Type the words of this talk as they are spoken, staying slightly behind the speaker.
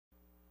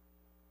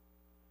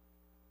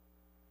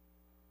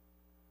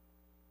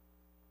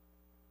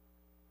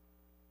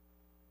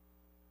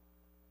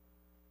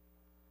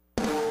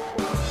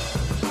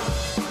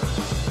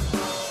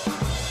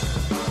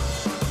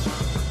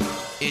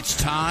It's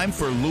time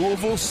for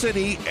Louisville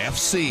City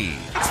FC.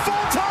 It's full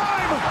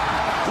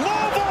time!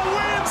 Louisville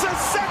wins a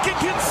second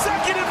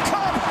consecutive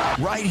cup!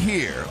 Right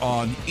here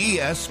on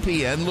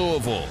ESPN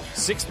Louisville.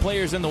 6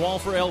 players in the wall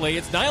for LA.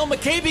 It's Niall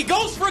McCabe. He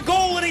goes for a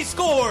goal and he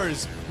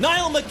scores.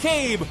 Niall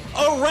McCabe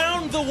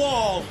around the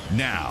wall.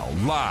 Now,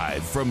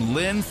 live from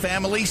Lynn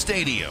Family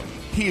Stadium,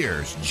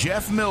 here's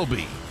Jeff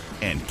Milby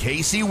and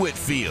Casey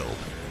Whitfield.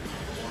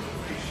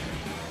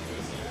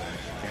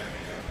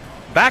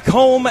 Back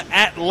home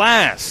at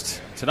last.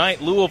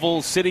 Tonight,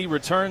 Louisville City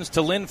returns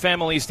to Lynn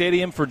Family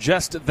Stadium for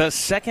just the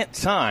second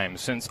time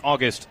since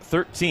August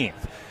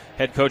 13th.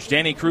 Head coach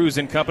Danny Cruz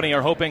and company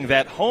are hoping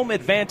that home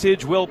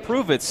advantage will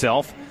prove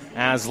itself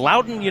as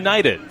Loudon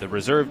United, the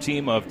reserve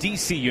team of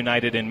DC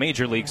United in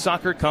Major League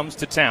Soccer, comes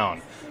to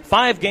town.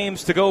 5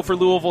 games to go for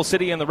Louisville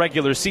City in the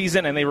regular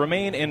season, and they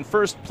remain in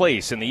first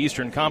place in the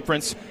Eastern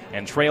Conference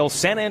and trail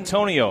San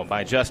Antonio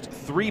by just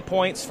 3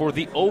 points for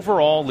the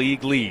overall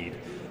league lead.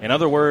 In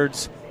other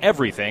words,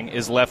 everything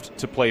is left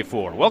to play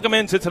for. Welcome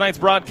into tonight's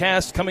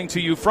broadcast, coming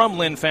to you from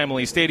Lynn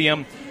Family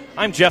Stadium.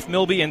 I'm Jeff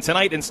Milby, and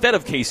tonight, instead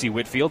of Casey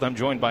Whitfield, I'm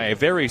joined by a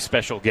very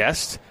special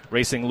guest,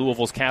 Racing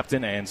Louisville's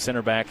captain and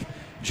center back,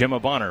 Gemma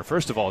Bonner.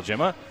 First of all,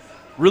 Gemma,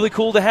 really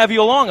cool to have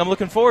you along. I'm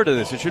looking forward to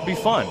this. It should be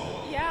fun.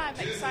 Yeah,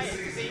 I'm excited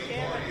to be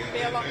here and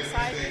be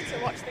alongside you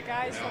to watch the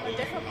guys from a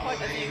different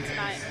point of view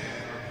tonight.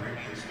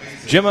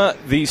 Gemma,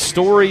 the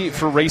story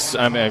for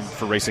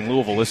Racing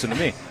Louisville, listen to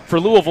me, for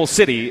Louisville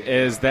City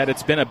is that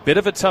it's been a bit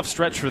of a tough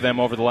stretch for them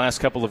over the last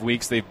couple of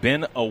weeks. They've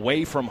been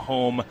away from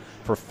home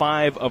for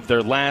 5 of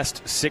their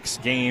last 6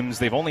 games.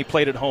 They've only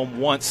played at home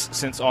once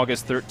since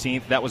August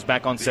 13th. That was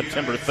back on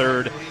September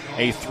 3rd,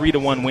 a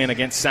 3-1 win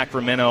against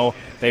Sacramento.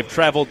 They've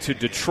traveled to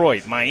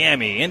Detroit,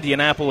 Miami,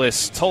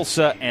 Indianapolis,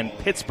 Tulsa, and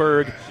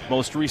Pittsburgh,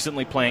 most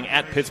recently playing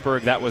at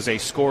Pittsburgh. That was a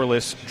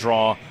scoreless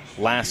draw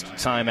last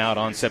time out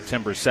on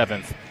September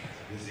 7th.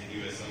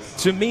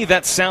 To me,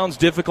 that sounds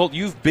difficult.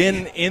 You've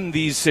been in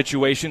these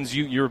situations.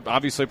 You're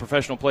obviously a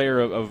professional player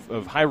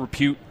of high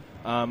repute.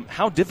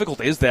 How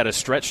difficult is that a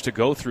stretch to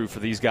go through for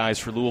these guys,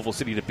 for Louisville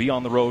City, to be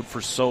on the road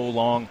for so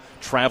long,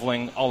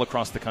 traveling all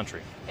across the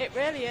country? It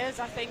really is.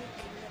 I think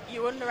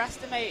you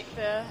underestimate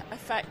the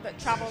effect that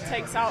travel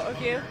takes out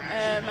of you,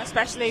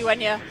 especially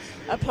when you're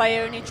a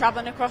player and you're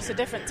traveling across the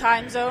different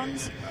time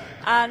zones.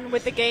 And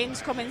with the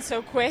games coming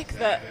so quick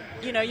that,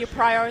 you know, your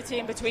priority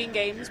in between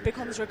games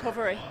becomes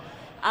recovery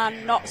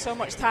and not so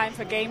much time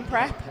for game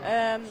prep.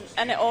 And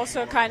it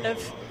also kind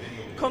of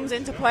comes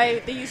into play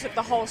the use of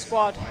the whole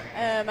squad.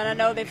 And I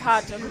know they've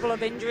had a couple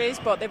of injuries,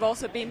 but they've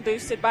also been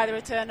boosted by the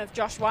return of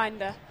Josh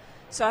Winder.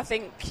 So I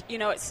think, you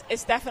know,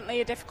 it's definitely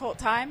a difficult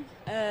time.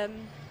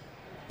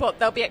 But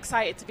they'll be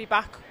excited to be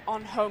back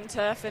on home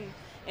turf and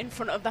in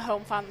front of the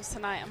home fans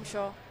tonight, I'm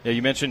sure. Yeah,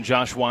 you mentioned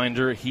Josh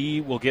Winder.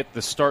 He will get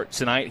the start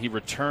tonight. He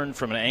returned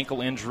from an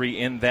ankle injury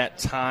in that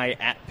tie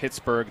at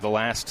Pittsburgh the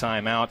last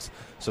time out.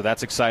 So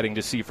that's exciting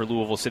to see for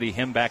Louisville City,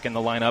 him back in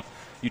the lineup.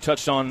 You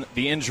touched on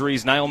the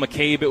injuries. Niall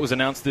McCabe, it was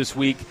announced this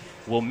week,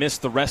 will miss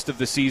the rest of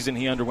the season.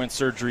 He underwent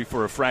surgery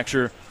for a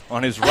fracture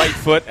on his right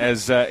foot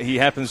as he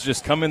happens to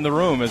just come in the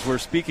room as we're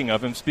speaking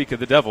of him, speak of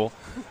the devil.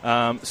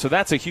 So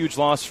that's a huge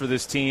loss for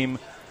this team.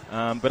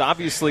 But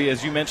obviously,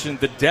 as you mentioned,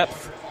 the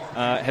depth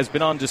has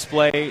been on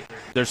display.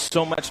 There's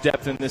so much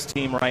depth in this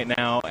team right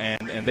now,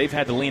 and they've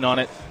had to lean on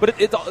it. But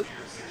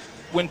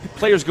when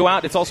players go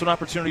out, it's also an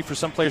opportunity for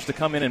some players to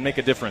come in and make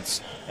a difference,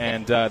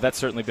 and that's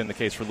certainly been the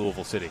case for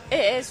Louisville City.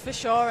 It is for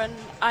sure, and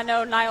I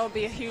know Niall will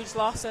be a huge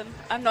loss, and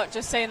I'm not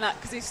just saying that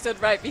because he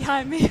stood right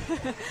behind me.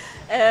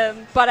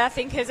 But I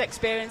think his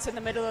experience in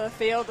the middle of the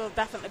field will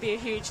definitely be a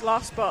huge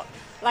loss. But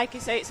like you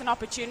say, it's an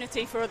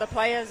opportunity for other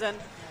players, and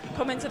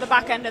coming to the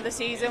back end of the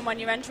season when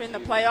you're entering the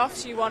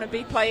playoffs, you want to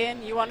be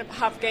playing, you want to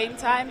have game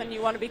time, and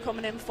you want to be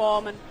coming in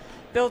form and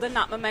building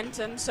that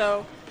momentum.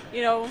 So,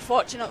 you know,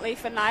 unfortunately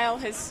for Niall,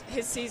 his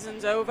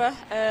season's over,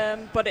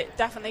 but it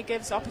definitely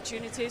gives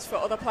opportunities for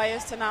other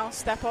players to now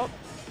step up.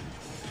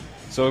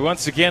 So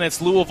once again,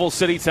 it's Louisville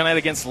City tonight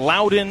against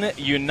Loudon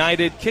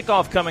United.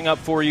 Kickoff coming up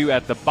for you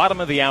at the bottom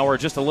of the hour,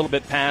 just a little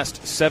bit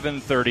past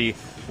 7:30.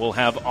 We'll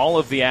have all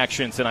of the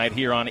action tonight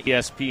here on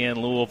ESPN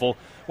Louisville.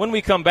 When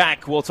we come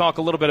back, we'll talk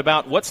a little bit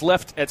about what's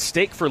left at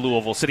stake for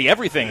Louisville City.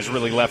 Everything's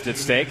really left at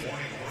stake.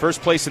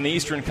 First place in the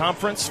Eastern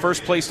Conference,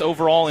 first place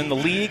overall in the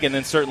league, and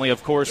then certainly,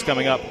 of course,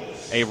 coming up,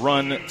 a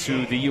run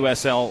to the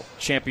USL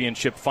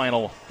Championship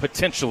final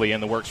potentially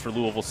in the works for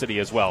Louisville City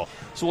as well.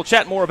 So we'll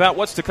chat more about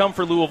what's to come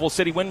for Louisville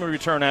City when we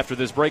return after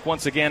this break.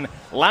 Once again,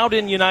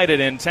 Loudon United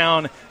in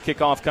town.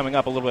 Kickoff coming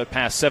up a little bit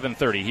past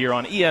 7:30 here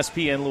on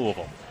ESPN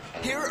Louisville.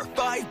 Here are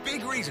 5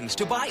 big reasons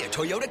to buy a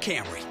Toyota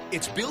Camry.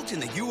 It's built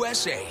in the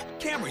USA.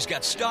 Camry's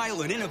got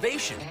style and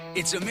innovation.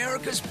 It's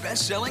America's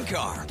best-selling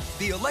car.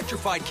 The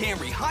electrified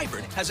Camry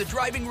Hybrid has a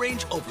driving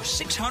range over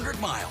 600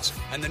 miles.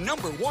 And the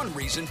 #1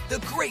 reason, the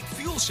great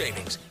fuel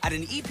savings. At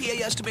an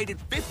EPA estimated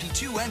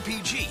 52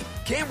 mpg,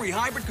 Camry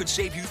Hybrid could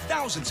save you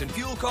thousands in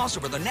fuel costs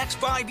over the next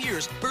 5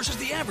 years versus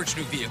the average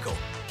new vehicle.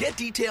 Get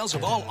details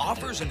of all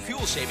offers and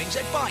fuel savings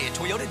at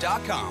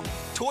buyatoyota.com.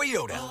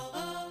 Toyota.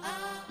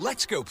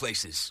 Let's go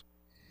places.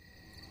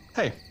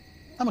 Hey,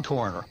 I'm a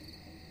coroner.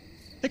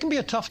 It can be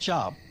a tough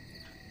job.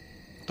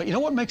 But you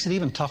know what makes it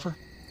even tougher?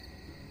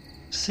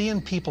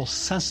 Seeing people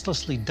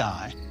senselessly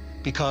die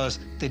because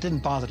they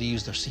didn't bother to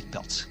use their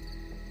seatbelts.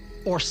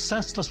 Or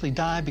senselessly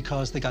die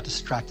because they got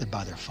distracted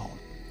by their phone.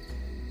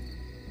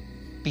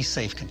 Be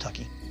safe,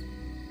 Kentucky.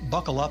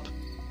 Buckle up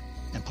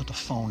and put the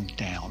phone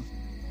down.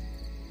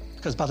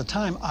 Because by the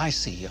time I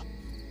see you,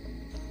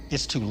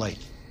 it's too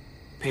late.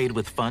 Paid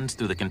with funds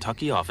through the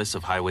Kentucky Office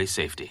of Highway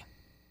Safety.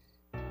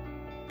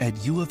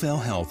 At U of L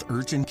Health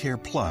Urgent Care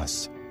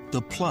Plus,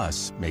 the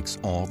plus makes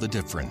all the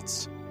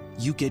difference.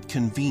 You get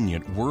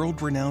convenient,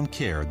 world-renowned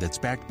care that's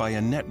backed by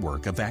a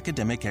network of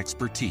academic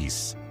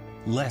expertise,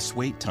 less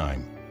wait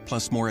time,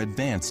 plus more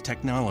advanced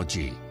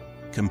technology,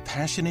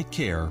 compassionate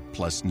care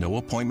plus no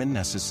appointment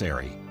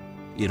necessary.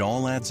 It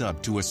all adds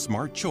up to a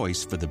smart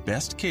choice for the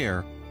best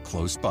care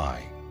close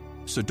by.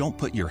 So don't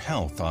put your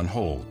health on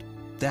hold.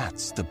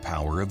 That's the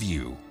power of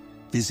you.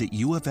 Visit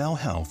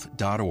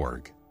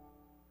uoflhealth.org.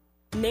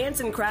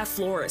 Nance & Craft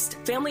Florist,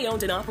 family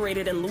owned and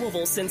operated in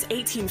Louisville since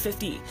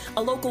 1850.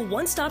 A local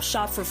one-stop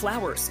shop for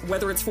flowers,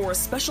 whether it's for a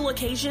special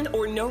occasion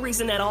or no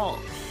reason at all.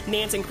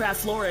 Nance &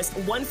 Craft Florist,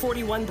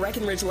 141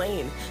 Breckenridge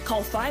Lane.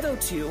 Call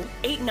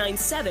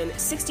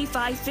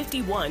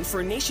 502-897-6551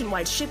 for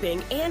nationwide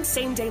shipping and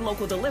same-day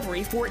local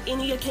delivery for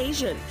any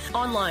occasion.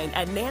 Online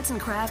at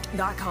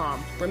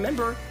nanceandcraft.com.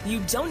 Remember, you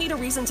don't need a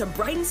reason to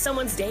brighten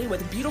someone's day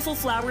with beautiful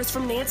flowers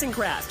from Nance &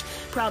 Craft,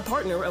 proud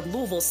partner of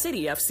Louisville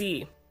City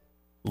FC.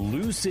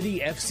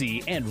 LouCity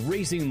FC and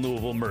Racing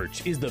Louisville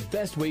merch is the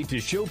best way to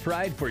show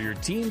pride for your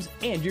teams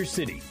and your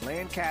city.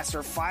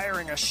 Lancaster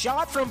firing a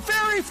shot from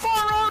very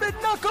far out and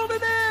knuckled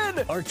it in!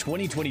 Our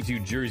 2022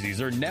 jerseys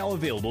are now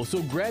available,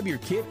 so grab your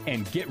kit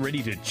and get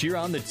ready to cheer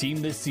on the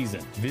team this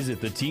season.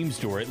 Visit the team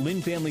store at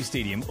Lynn Family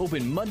Stadium,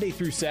 open Monday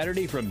through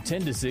Saturday from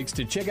 10 to 6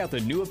 to check out the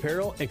new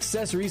apparel,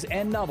 accessories,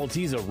 and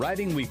novelties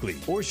arriving weekly.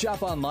 Or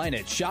shop online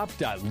at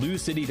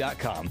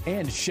shop.loucity.com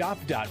and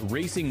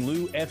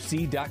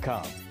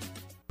shop.racingloufc.com.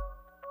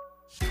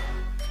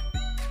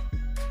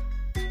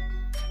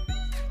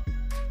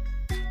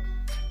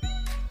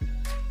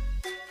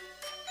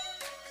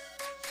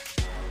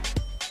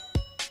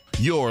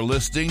 You're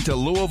listening to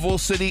Louisville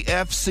City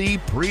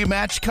FC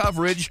pre-match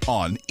coverage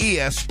on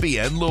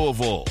ESPN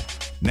Louisville.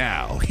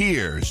 Now,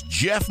 here's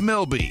Jeff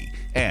Milby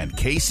and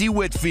Casey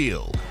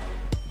Whitfield.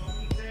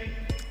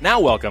 Now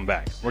welcome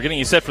back. We're getting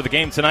you set for the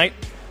game tonight.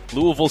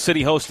 Louisville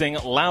City hosting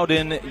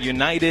Loudon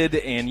United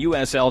in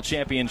USL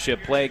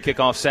Championship play.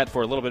 Kickoff set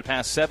for a little bit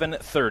past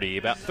 7:30.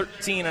 About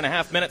 13 and a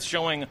half minutes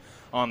showing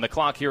on the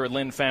clock here at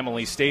Lynn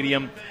Family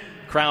Stadium.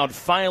 Crowd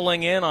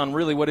filing in on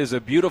really what is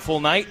a beautiful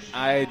night.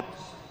 I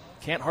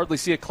can't hardly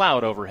see a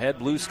cloud overhead.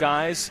 Blue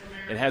skies.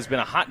 It has been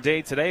a hot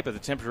day today, but the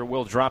temperature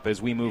will drop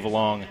as we move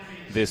along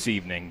this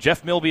evening.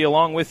 Jeff Milby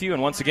along with you,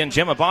 and once again,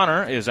 Gemma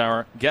Bonner is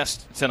our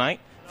guest tonight,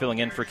 filling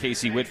in for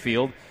Casey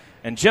Whitfield.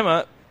 And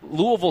Gemma,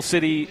 Louisville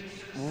City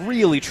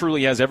really,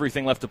 truly has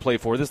everything left to play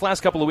for. This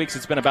last couple of weeks,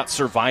 it's been about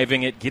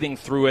surviving it, getting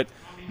through it,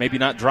 maybe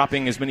not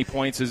dropping as many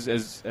points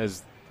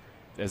as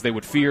they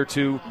would fear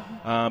to.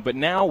 But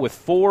now with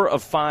 4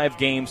 of 5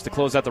 games to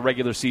close out the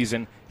regular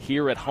season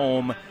here at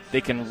home,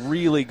 they can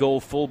really go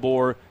full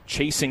bore,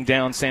 chasing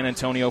down San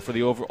Antonio for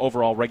the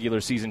overall regular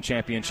season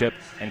championship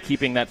and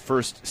keeping that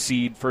first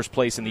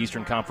place in the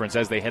Eastern Conference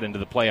as they head into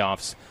the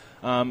playoffs.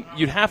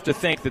 You'd have to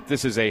think that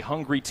this is a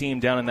hungry team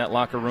down in that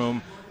locker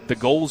room. The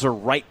goals are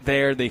right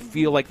there. They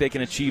feel like they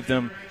can achieve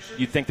them.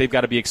 You'd think they've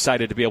got to be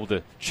excited to be able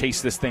to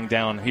chase this thing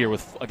down here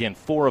with, again,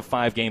 4 of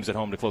 5 games at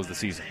home to close the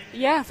season.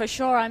 Yeah, for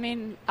sure. I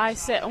mean, I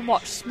sit and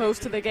watch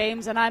most of the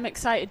games, and I'm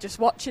excited just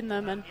watching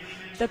them and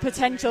the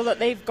potential that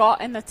they've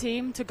got in the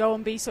team to go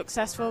and be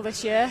successful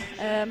this year.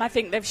 I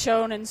think they've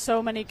shown in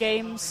so many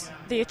games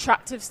the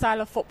attractive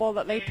style of football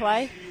that they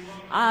play.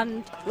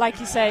 And like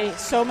you say,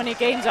 so many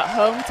games at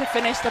home to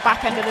finish the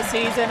back end of the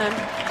season and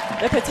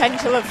the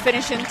potential of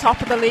finishing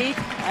top of the league.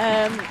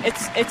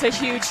 It's a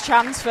huge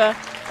chance for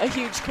a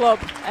huge club.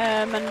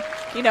 And,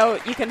 you know,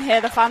 you can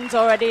hear the fans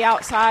already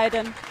outside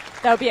and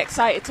they'll be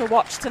excited to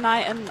watch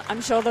tonight, and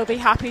I'm sure they'll be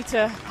happy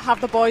to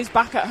have the boys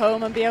back at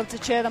home and be able to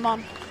cheer them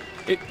on.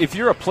 If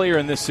you're a player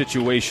in this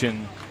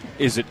situation,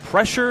 is it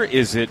pressure?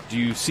 Do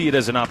you see it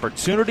as an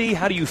opportunity?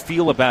 How do you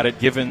feel about it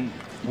given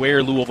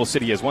where Louisville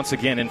City is? Once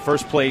again, in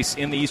first place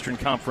in the Eastern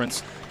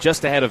Conference,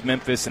 just ahead of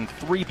Memphis, and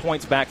 3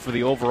 points back for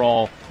the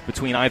overall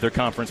between either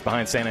conference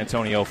behind San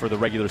Antonio for the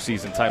regular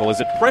season title. Is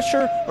it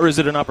pressure or is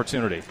it an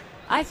opportunity?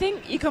 I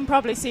think you can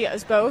probably see it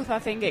as both. I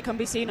think it can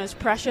be seen as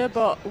pressure,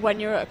 but when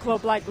you're at a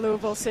club like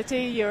Louisville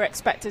City, you're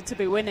expected to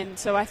be winning.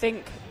 So I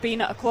think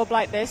being at a club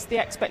like this, the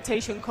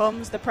expectation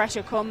comes, the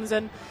pressure comes,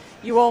 and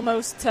you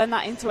almost turn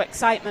that into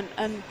excitement.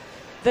 And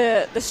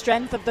the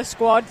strength of the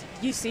squad,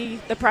 you see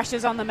the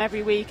pressures on them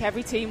every week.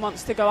 Every team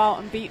wants to go out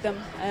and beat them.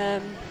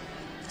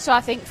 So I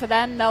think for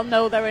them, they'll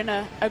know they're in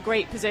a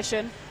great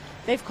position.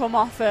 They've come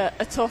off a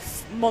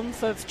tough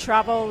month of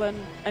travel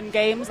and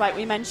games like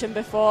we mentioned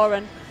before,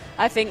 and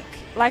I think,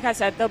 like I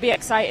said, they'll be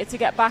excited to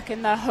get back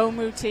in their home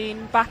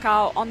routine, back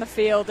out on the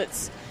field.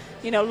 It's,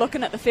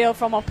 looking at the field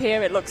from up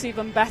here, it looks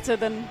even better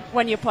than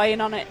when you're playing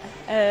on it.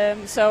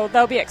 So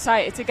they'll be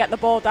excited to get the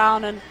ball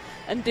down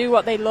and do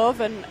what they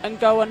love and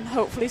go and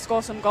hopefully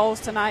score some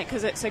goals tonight,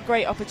 because it's a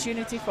great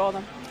opportunity for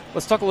them.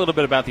 Let's talk a little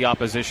bit about the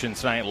opposition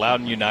tonight.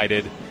 Loudon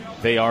United,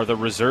 they are the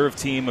reserve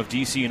team of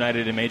DC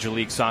United in Major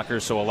League Soccer,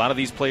 so a lot of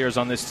these players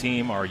on this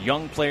team are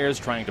young players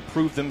trying to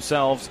prove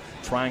themselves,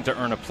 trying to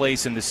earn a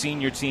place in the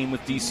senior team with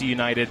DC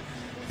United.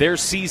 Their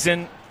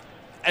season,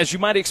 as you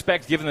might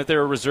expect, given that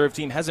they're a reserve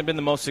team, hasn't been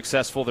the most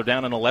successful. They're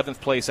down in 11th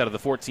place out of the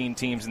 14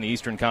 teams in the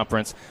Eastern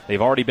Conference.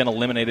 They've already been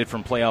eliminated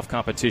from playoff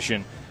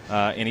competition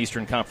in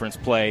Eastern Conference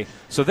play.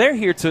 So they're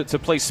here to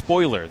play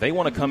spoiler. They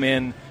want to come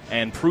in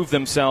and prove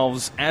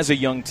themselves as a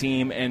young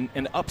team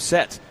and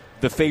upset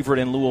the favorite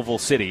in Louisville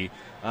City.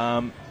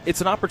 It's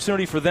an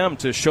opportunity for them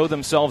to show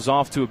themselves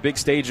off to a big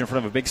stage in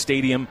front of a big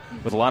stadium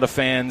with a lot of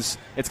fans.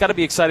 It's got to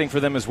be exciting for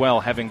them as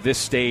well, having this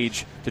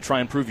stage to try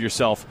and prove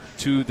yourself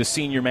to the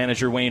senior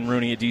manager, Wayne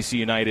Rooney, at DC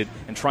United,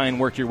 and try and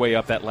work your way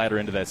up that ladder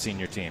into that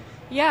senior team.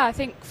 Yeah, I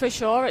think for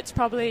sure it's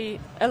probably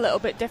a little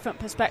bit different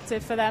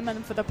perspective for them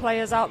and for the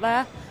players out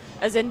there.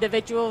 As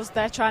individuals,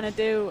 they're trying to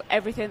do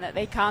everything that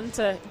they can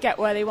to get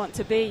where they want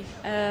to be.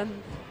 And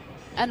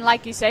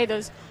like you say,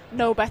 there's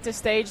no better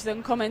stage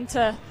than coming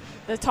to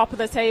the top of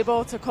the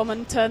table to come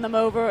and turn them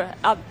over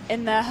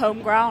in their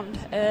home ground.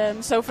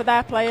 So for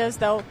their players,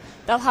 they'll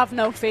have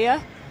no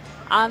fear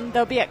and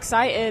they'll be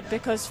excited,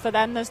 because for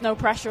them there's no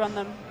pressure on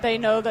them. They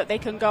know that they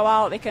can go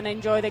out, they can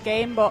enjoy the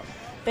game, but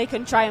they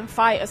can try and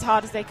fight as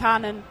hard as they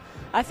can. And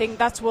I think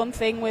that's one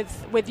thing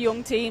with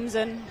young teams,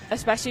 and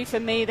especially for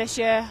me this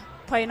year,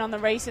 playing on the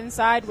racing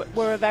side,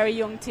 we're a very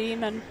young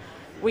team and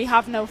we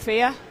have no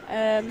fear.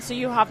 So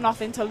you have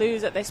nothing to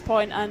lose at this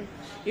point, and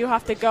you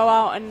have to go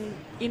out and,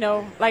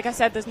 like I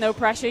said, there's no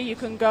pressure. You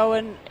can go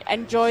and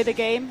enjoy the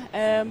game,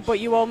 but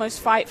you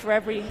almost fight for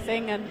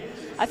everything. And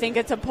I think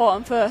it's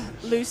important for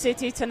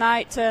LouCity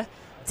tonight to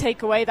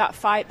take away that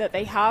fight that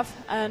they have.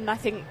 And I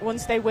think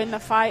once they win the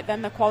fight,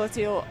 then the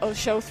quality will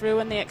show through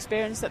and the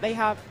experience that they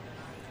have.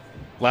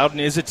 Loudon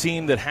is a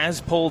team that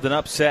has pulled an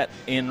upset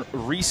in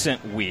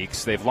recent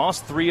weeks. They've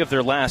lost 3 of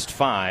their last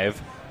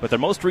 5, but their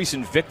most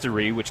recent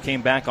victory, which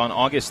came back on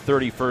August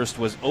 31st,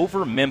 was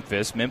over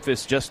Memphis.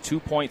 Memphis just 2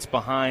 points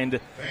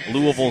behind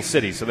Louisville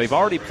City. So they've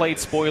already played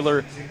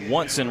spoiler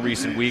once in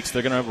recent weeks.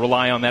 They're going to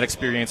rely on that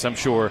experience, I'm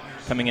sure,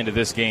 coming into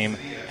this game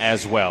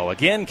as well.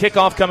 Again,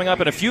 kickoff coming up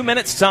in a few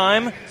minutes'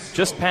 time,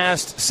 just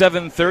past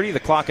 7:30.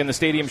 The clock in the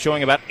stadium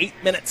showing about 8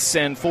 minutes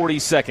and 40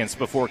 seconds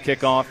before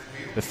kickoff.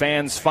 The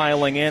fans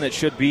filing in. It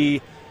should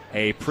be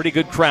a pretty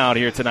good crowd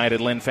here tonight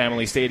at Lynn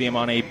Family Stadium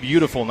on a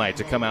beautiful night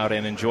to come out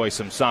and enjoy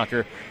some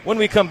soccer. When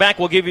we come back,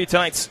 we'll give you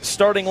tonight's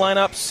starting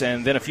lineups,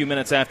 and then a few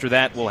minutes after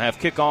that, we'll have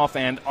kickoff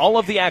and all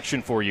of the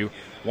action for you.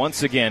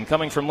 Once again,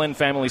 coming from Lynn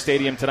Family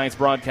Stadium, tonight's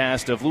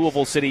broadcast of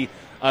Louisville City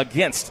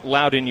against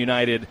Loudon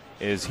United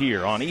is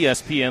here on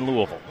ESPN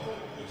Louisville.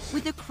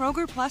 With the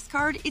Kroger Plus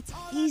card, it's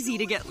easy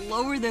to get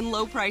lower than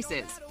low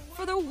prices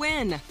for the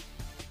win.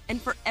 And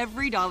for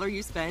every $1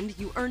 you spend,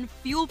 you earn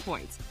fuel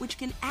points, which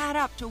can add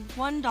up to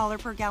 $1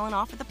 per gallon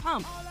off at the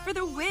pump for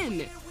the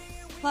win.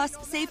 Plus,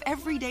 save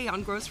every day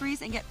on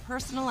groceries and get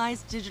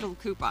personalized digital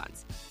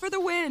coupons for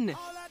the win.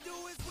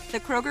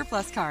 The Kroger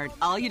Plus card.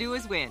 All you do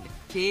is win.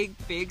 Big,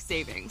 big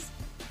savings.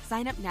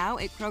 Sign up now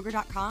at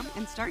Kroger.com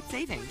and start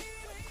saving.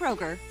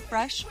 Kroger,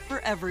 fresh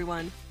for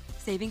everyone.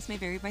 Savings may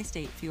vary by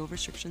state. Fuel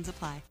restrictions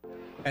apply.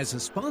 As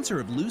a sponsor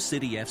of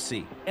LouCity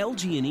FC,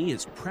 LG&E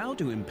is proud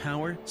to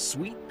empower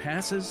sweet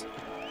passes,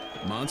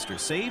 monster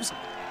saves,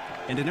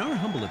 and in our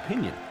humble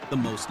opinion, the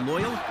most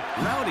loyal,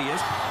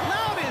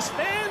 loudest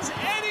fans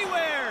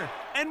anywhere!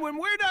 And when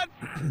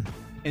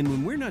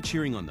we're not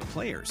cheering on the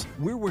players,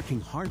 we're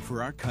working hard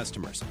for our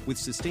customers with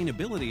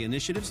sustainability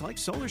initiatives like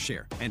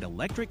SolarShare and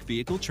electric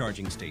vehicle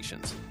charging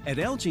stations. At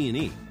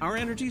LG&E, our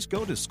energies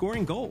go to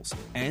scoring goals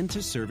and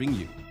to serving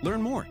you.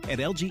 Learn more at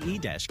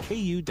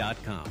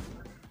lge-ku.com.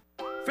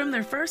 From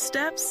their first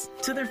steps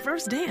to their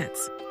first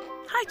dance,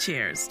 high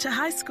chairs to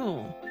high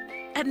school.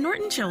 At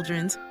Norton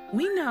Children's,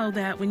 we know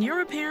that when you're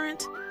a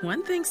parent,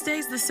 one thing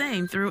stays the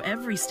same through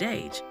every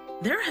stage.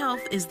 Their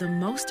health is the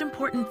most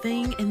important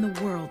thing in the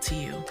world to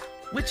you,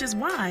 which is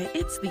why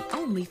it's the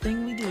only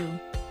thing we do.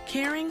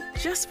 Caring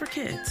just for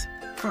kids.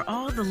 For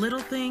all the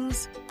little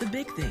things, the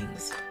big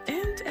things,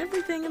 and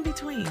everything in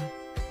between.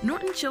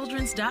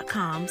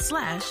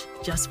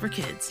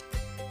 NortonChildren's.com/justforkids.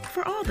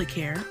 For all the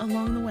care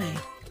along the way.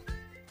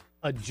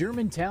 A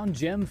Germantown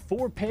gem,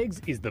 Four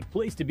Pegs, is the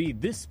place to be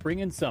this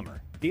spring and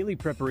summer. Daily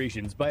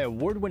preparations by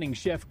award-winning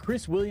chef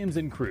Chris Williams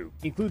and crew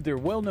include their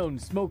well-known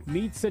smoked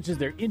meats such as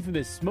their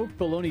infamous smoked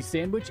bologna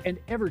sandwich and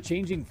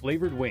ever-changing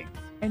flavored wings.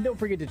 And don't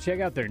forget to check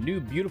out their new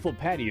beautiful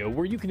patio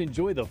where you can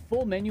enjoy the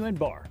full menu and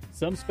bar.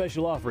 Some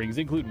special offerings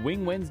include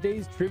Wing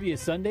Wednesdays, Trivia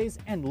Sundays,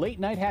 and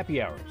late-night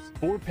happy hours.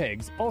 Four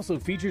Pegs also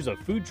features a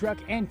food truck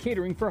and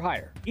catering for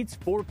hire. It's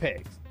Four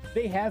Pegs.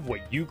 They have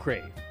what you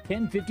crave.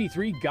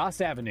 1053 Goss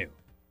Avenue.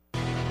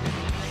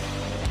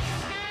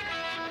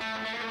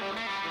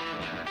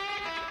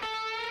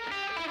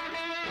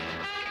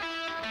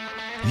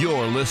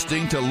 You're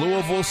listening to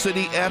Louisville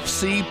City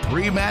FC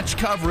pre-match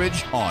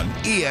coverage on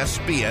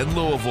ESPN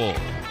Louisville.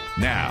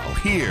 Now,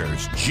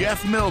 here's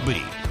Jeff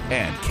Milby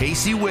and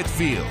Casey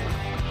Whitfield.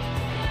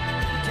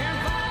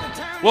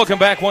 Welcome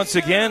back once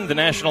again. The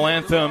national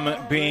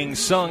anthem being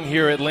sung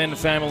here at Lynn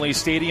Family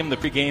Stadium. The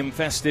pregame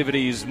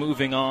festivities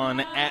moving on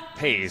at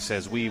pace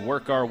as we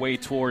work our way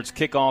towards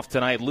kickoff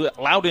tonight.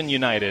 Loudon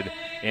United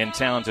in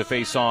town to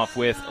face off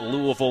with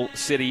Louisville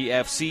City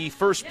FC.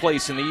 First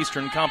place in the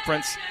Eastern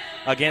Conference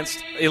against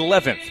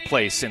 11th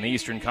place in the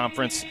Eastern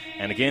Conference.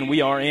 And again,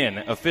 we are in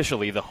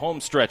officially the home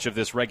stretch of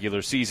this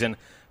regular season.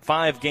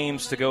 5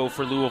 games to go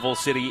for Louisville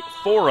City.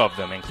 4 of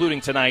them,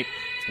 including tonight,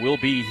 will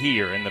be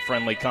here in the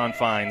friendly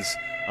confines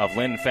of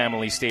Lynn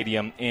Family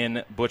Stadium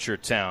in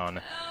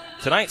Butchertown.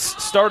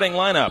 Tonight's starting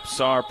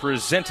lineups are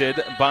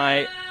presented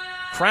by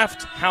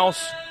Craft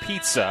House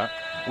Pizza.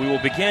 We will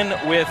begin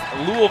with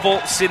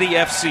Louisville City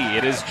FC.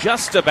 It is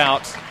just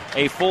about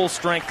a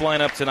full-strength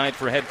lineup tonight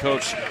for head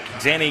coach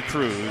Danny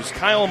Cruz.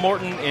 Kyle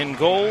Morton in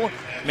goal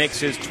makes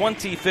his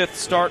 25th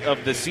start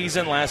of the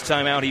season. Last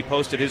time out, he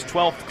posted his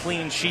 12th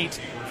clean sheet,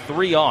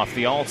 3 off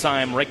the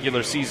all-time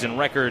regular season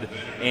record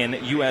in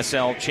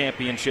USL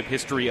Championship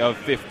history of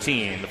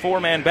 15. The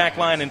 4-man back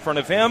line in front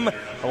of him.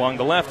 Along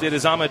the left, it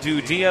is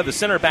Amadou Dia. The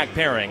center back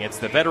pairing, it's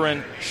the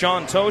veteran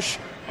Sean Tosh,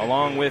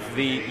 along with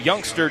the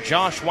youngster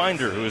Josh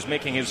Winder, who is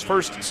making his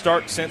first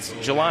start since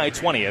July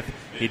 20th.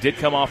 He did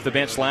come off the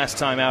bench last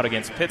time out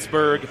against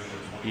Pittsburgh.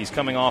 He's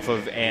coming off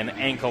of an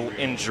ankle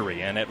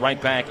injury. And at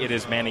right back, it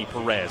is Manny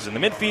Perez. In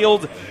the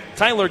midfield,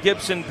 Tyler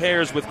Gibson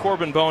pairs with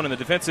Corbin Bone in the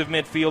defensive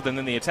midfield, and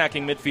then the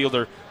attacking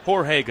midfielder,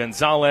 Jorge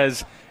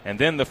Gonzalez. And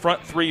then the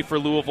front 3 for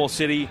Louisville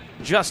City,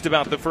 just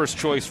about the first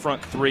choice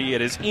front 3.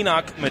 It is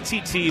Enoch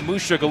Matiti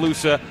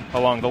Mushagalusa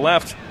along the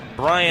left,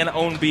 Brian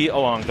Ownby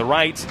along the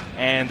right,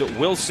 and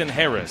Wilson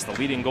Harris, the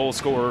leading goal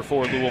scorer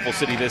for Louisville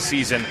City this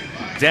season,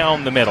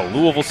 down the middle.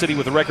 Louisville City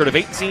with a record of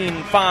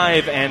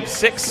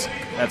 18-5-6.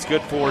 That's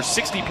good for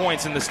 60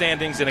 points in the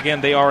standings, and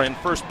again, they are in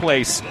first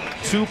place,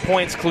 2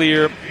 points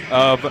clear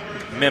of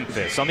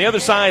Memphis. On the other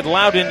side,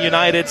 Loudon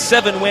United,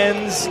 7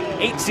 wins,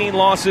 18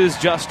 losses,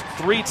 just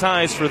 3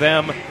 ties for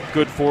them.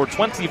 Good for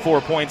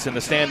 24 points in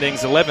the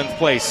standings, 11th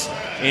place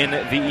in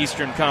the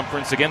Eastern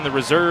Conference. Again, the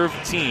reserve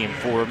team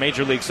for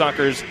Major League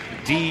Soccer's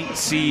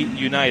DC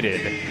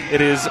United.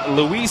 It is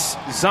Luis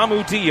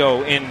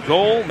Zamudio in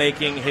goal,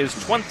 making his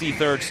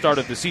 23rd start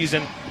of the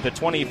season, the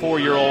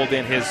 24-year-old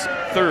in his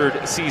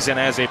 3rd season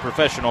as a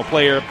professional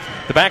player.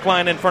 The back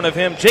line in front of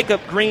him,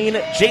 Jacob Green,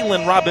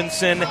 Jalen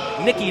Robinson,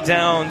 Nicky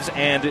Downs,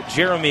 and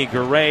Jeremy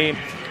Garay.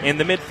 In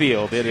the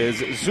midfield, it is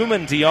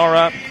Zuman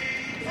Diarra,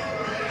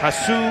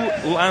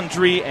 Hasu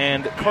Landry,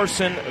 and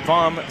Carson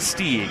Vom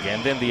Stieg.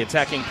 And then the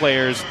attacking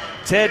players,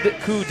 Ted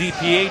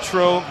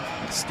Ku-Di-Pietro,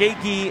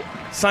 Skegi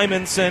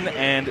Simonson,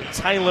 and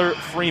Tyler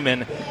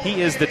Freeman.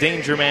 He is the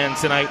danger man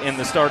tonight in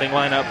the starting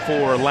lineup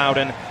for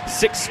Loudon.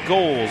 6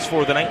 goals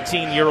for the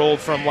 19-year-old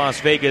from Las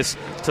Vegas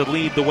to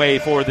lead the way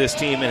for this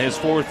team in his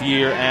 4th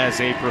year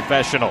as a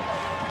professional.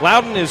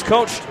 Loudon is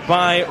coached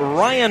by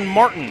Ryan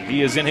Martin.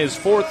 He is in his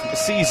 4th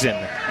season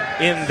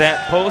in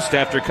that post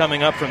after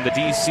coming up from the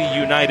DC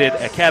United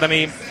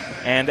Academy.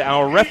 And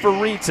our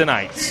referee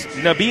tonight,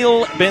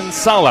 Nabil Ben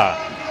Salah,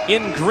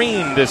 in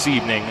green this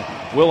evening,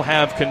 will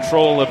have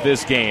control of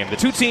this game. The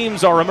 2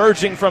 teams are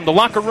emerging from the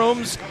locker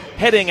rooms,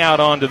 heading out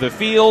onto the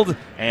field,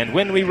 and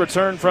when we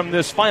return from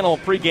this final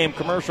pregame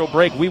commercial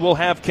break, we will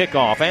have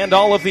kickoff and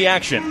all of the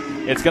action.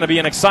 It's going to be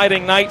an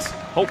exciting night,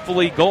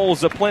 hopefully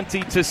goals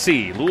aplenty to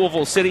see.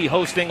 Louisville City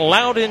hosting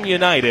Loudon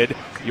United.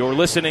 You're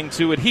listening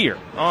to it here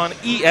on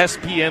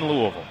ESPN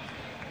Louisville.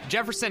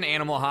 Jefferson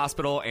Animal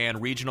Hospital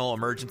and Regional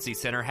Emergency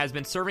Center has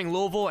been serving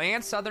Louisville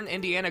and Southern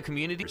Indiana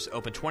communities.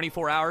 Open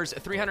 24 hours,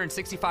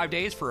 365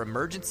 days for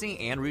emergency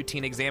and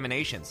routine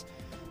examinations.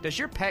 Does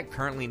your pet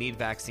currently need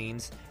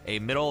vaccines? A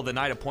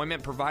middle-of-the-night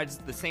appointment provides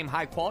the same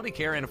high-quality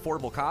care and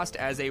affordable cost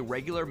as a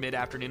regular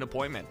mid-afternoon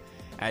appointment.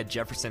 At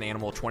Jefferson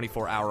Animal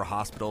 24-Hour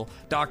Hospital,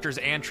 doctors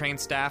and trained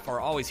staff are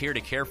always here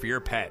to care for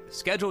your pet.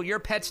 Schedule your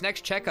pet's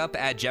next checkup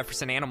at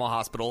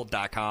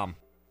jeffersonanimalhospital.com.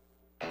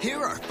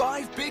 Here are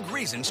 5 big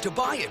reasons to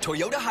buy a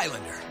Toyota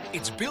Highlander.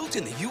 It's built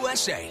in the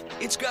USA.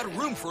 It's got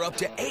room for up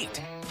to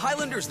 8.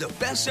 Highlander's the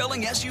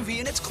best-selling SUV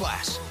in its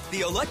class. The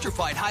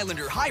electrified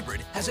Highlander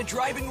Hybrid has a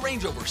driving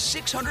range over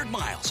 600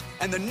 miles.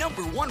 And the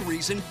number 1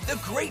 reason, the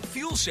great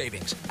fuel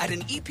savings. At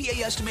an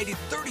EPA-estimated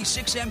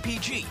 36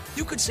 mpg,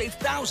 you could save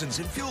thousands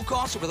in fuel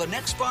costs over the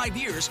next 5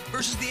 years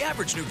versus the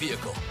average new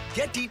vehicle.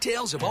 Get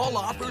details of all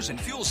offers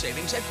and fuel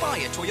savings at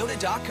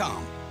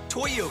buyatoyota.com.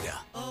 Toyota.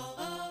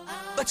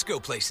 Let's go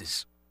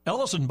places.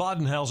 Ellison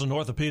Bodenhausen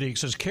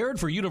Orthopedics has cared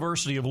for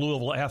University of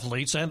Louisville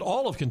athletes and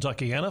all of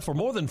Kentuckiana for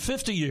more than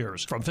 50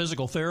 years. From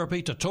physical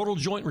therapy to total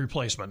joint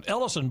replacement,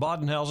 Ellison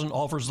Bodenhausen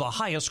offers the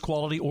highest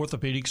quality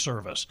orthopedic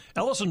service.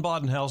 Ellison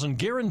Bodenhausen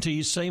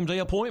guarantees same-day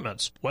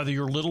appointments. Whether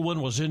your little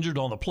one was injured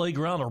on the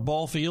playground or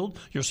ball field,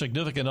 your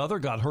significant other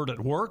got hurt at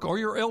work, or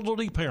your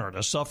elderly parent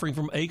is suffering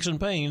from aches and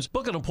pains,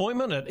 book an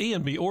appointment at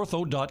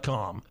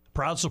enbortho.com.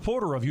 Proud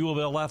supporter of U of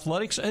L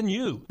Athletics and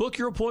you. Book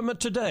your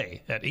appointment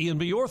today at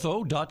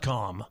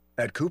enbortho.com.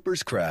 At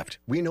Cooper's Craft,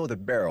 we know the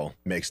barrel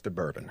makes the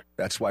bourbon.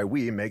 That's why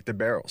we make the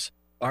barrels.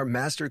 Our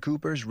master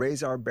coopers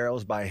raise our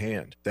barrels by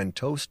hand, then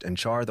toast and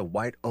char the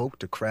white oak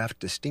to craft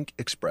distinct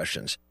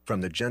expressions,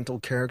 from the gentle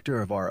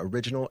character of our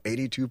original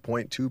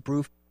 82.2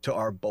 proof to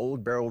our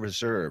bold barrel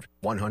reserve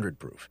 100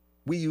 proof.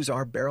 We use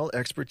our barrel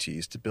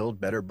expertise to build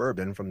better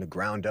bourbon from the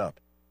ground up.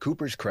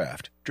 Cooper's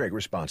Craft. Drink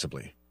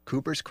responsibly.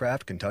 Cooper's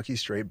Craft Kentucky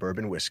Straight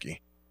Bourbon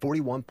Whiskey.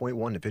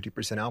 41.1 to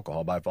 50%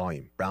 alcohol by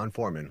volume.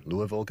 Brown-Forman,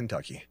 Louisville,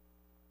 Kentucky.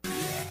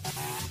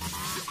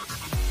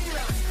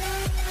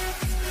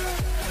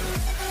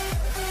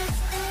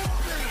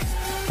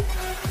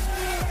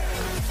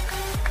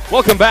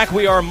 Welcome back.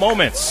 We are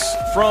moments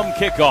from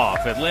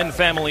kickoff at Lynn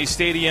Family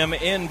Stadium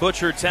in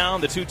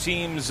Butchertown. The two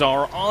teams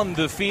are on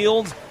the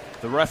field.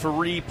 The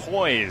referee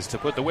poised to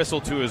put the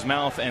whistle to his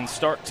mouth and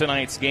start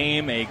tonight's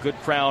game. A good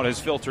crowd has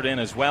filtered in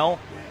as well,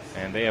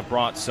 and they have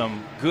brought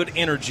some good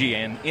energy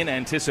and in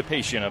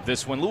anticipation of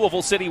this one.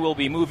 Louisville City will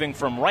be moving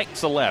from right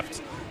to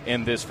left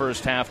in this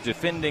first half,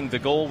 defending the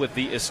goal with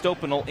the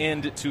estopanel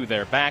end to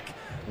their back,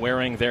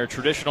 wearing their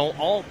traditional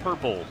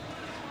all-purple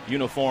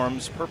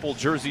uniforms, purple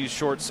jerseys,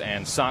 shorts,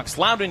 and socks.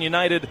 Loudon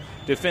United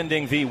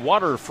defending the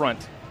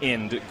waterfront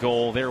end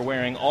goal. They're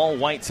wearing all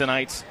white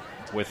tonight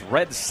with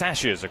red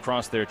sashes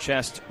across their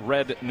chest,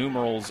 red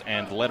numerals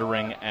and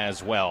lettering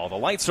as well. The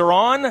lights are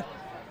on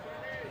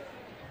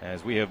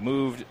as we have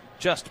moved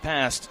just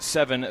past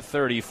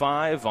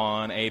 7:35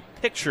 on a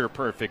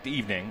picture-perfect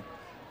evening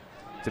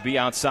to be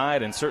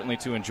outside and certainly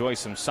to enjoy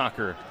some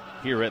soccer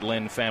here at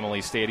Lynn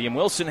Family Stadium.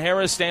 Wilson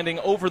Harris standing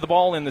over the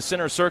ball in the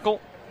center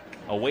circle,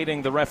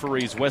 awaiting the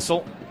referee's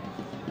whistle.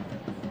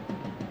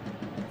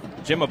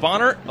 Jim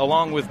Bonner,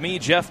 along with me,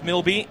 Jeff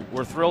Milby,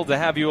 we're thrilled to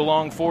have you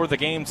along for the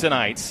game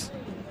tonight.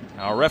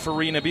 Our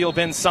referee, Nabil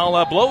Ben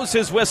Salah, blows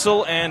his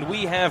whistle, and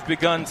we have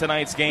begun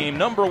tonight's game,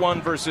 number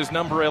 1 versus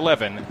number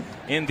 11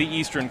 in the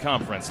Eastern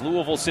Conference.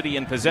 Louisville City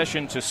in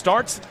possession to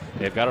start.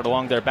 They've got it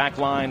along their back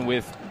line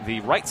with the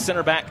right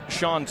center back,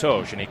 Sean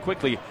Tosh, and he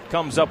quickly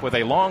comes up with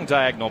a long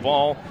diagonal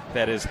ball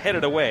that is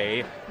headed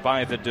away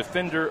by the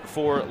defender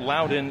for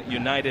Loudon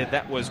United.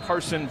 That was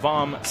Carson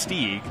Vom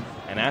Stieg.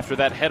 And after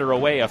that header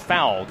away, a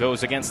foul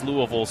goes against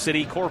Louisville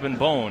City. Corbin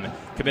Bone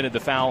committed the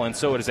foul, and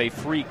so it is a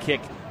free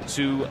kick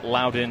to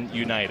Loudon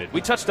United.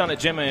 We touched on it,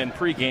 Jim, in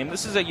pregame.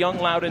 This is a young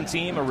Loudon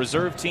team, a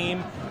reserve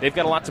team. They've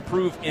got a lot to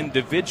prove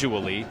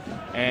individually.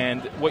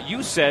 And what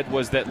you said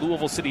was that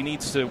Louisville City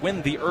needs to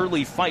win the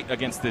early fight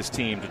against this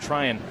team to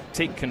try and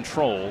take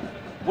control.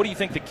 What do you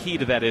think the key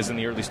to that is in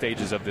the early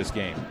stages of this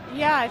game?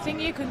 Yeah, I think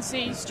you can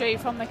see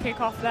straight from the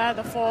kickoff there,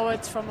 the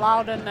forwards from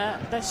Loudon,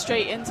 they're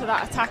straight into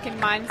that attacking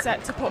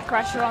mindset to put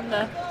pressure on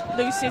the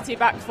LouCity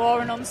back four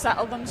and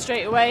unsettle them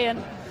straight away.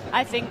 And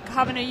I think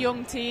having a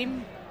young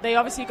team, they're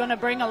obviously going to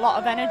bring a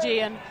lot of energy,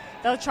 and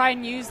they'll try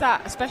and use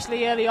that,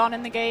 especially early on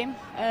in the game,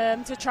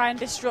 to try and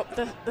disrupt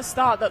the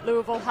start that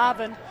Louisville have.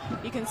 And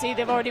you can see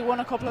they've already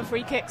won a couple of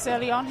free kicks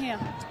early on here.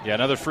 Yeah,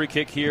 another free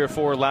kick here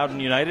for Loudon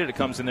United. It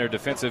comes in their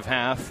defensive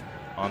half.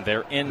 On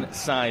their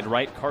inside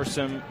right,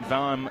 Carson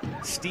Vom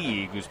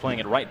Stieg, who's playing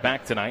it right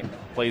back tonight,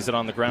 plays it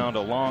on the ground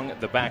along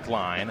the back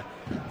line.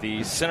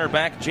 The center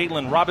back,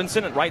 Jalen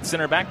Robinson, at right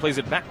center back, plays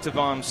it back to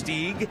Vom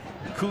Stieg.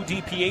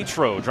 Cudi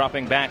Pietro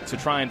dropping back to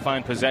try and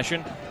find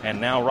possession. And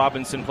now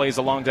Robinson plays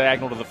a long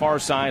diagonal to the far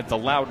side, the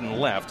Loudon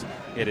left.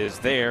 It is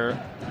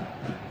there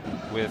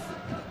with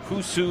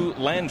Husu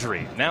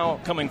Landry now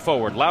coming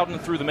forward. Loudon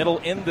through the middle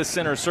in the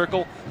center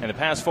circle, and the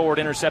pass forward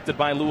intercepted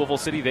by Louisville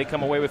City. They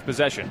come away with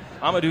possession.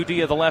 Amadou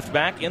Dia, the left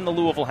back, in the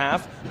Louisville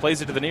half, plays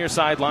it to the near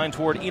sideline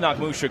toward Enoch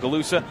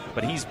Musha-Galusa,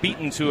 but he's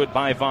beaten to it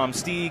by Vom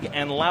Stieg,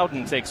 and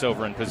Loudon takes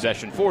over in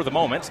possession for the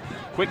moment.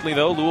 Quickly,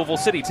 though, Louisville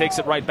City takes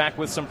it right back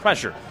with some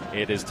pressure.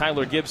 It is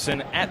Tyler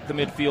Gibson at the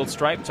midfield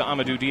stripe to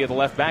Amadou Dia, the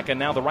left back, and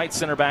now the right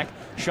center back,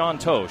 Sean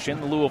Tosh, in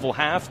the Louisville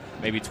half,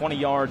 maybe 20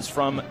 yards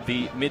from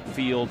the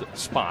midfield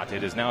spot.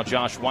 It is now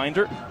Josh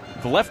Winder,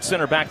 the left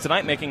center back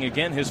tonight, making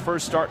again his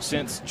first start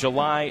since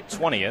July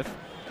 20th.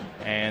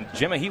 And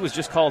Gemma, he was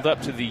just called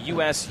up to the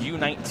U.S.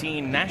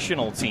 U19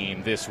 national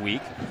team this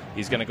week.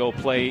 He's going to go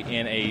play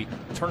in a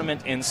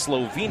tournament in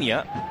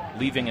Slovenia,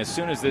 leaving as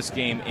soon as this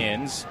game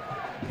ends.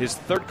 His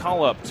third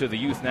call-up to the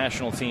youth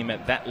national team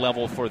at that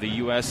level for the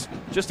U.S.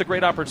 Just a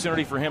great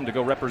opportunity for him to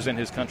go represent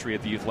his country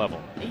at the youth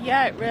level.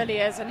 Yeah, it really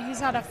is, and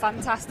he's had a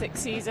fantastic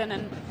season,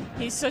 and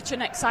he's such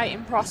an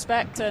exciting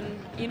prospect, and,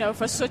 you know,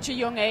 for such a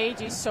young age,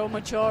 he's so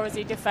mature as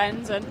he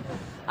defends, and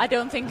I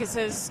don't think it's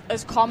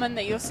as common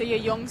that you'll see a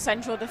young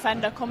central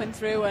defender coming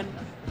through and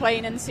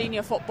playing in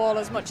senior football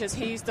as much as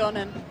he's done,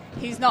 and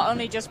he's not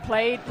only just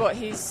played, but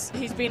he's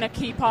been a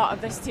key part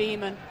of this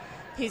team, and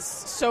he's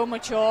so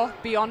mature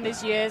beyond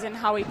his years in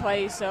how he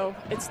plays, so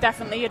it's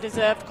definitely a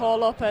deserved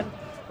call-up, and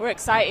we're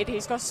excited.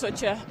 He's got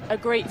such a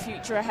great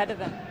future ahead of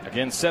him.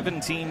 Again,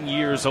 17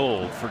 years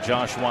old for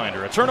Josh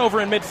Winder. A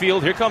turnover in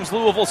midfield. Here comes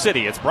Louisville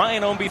City. It's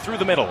Brian Ownby through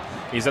the middle.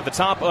 He's at the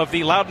top of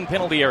the Loudon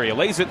penalty area.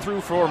 Lays it through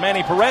for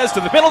Manny Perez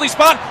to the penalty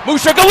spot.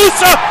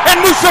 Mushagalusa,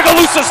 and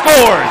Mushagalusa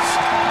scores.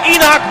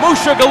 Enoch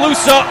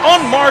Mushagalusa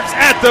unmarked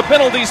at the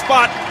penalty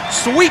spot.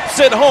 Sweeps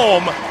it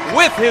home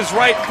with his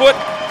right foot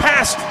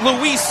past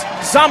Luis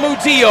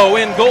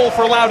Zamudio in goal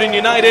for Loudon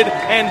United.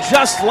 And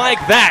just like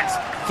that,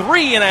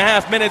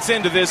 3.5 minutes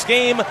into this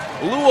game,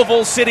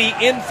 Louisville City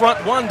in front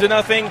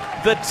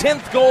 1-0. The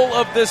 10th goal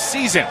of the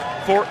season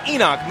for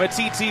Enoch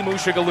Matiti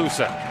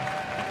Mushagalusa.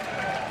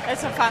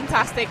 It's a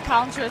fantastic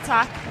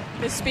counter-attack.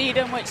 The speed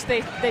in which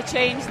they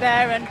change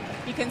there, and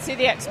you can see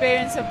the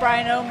experience of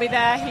Brian Ownby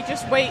there. He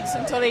just waits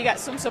until he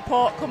gets some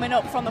support coming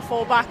up from the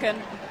full-back, and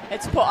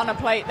it's put on a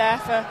plate there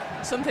for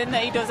something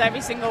that he does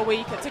every single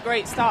week. It's a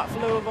great start for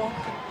Louisville.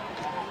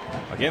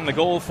 Again, the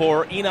goal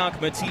for Enoch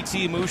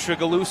Matiti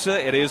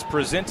Mushagalusa. It is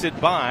presented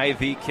by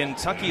the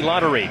Kentucky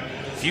Lottery.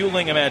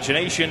 Fueling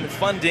imagination,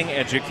 funding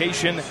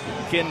education,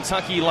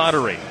 Kentucky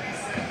Lottery.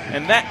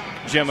 And that,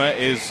 Gemma,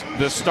 is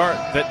the start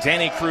that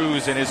Danny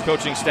Cruz and his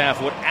coaching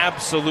staff would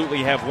absolutely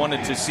have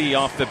wanted to see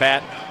off the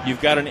bat.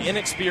 You've got an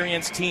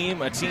inexperienced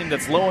team, a team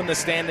that's low in the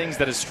standings,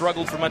 that has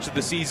struggled for much of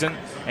the season,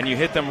 and you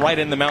hit them right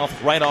in the mouth,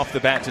 right off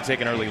the bat to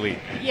take an early lead.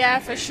 Yeah,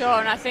 for sure,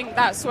 and I think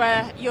that's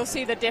where you'll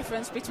see the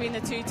difference between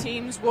the two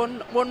teams.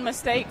 One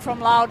mistake from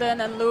Loudon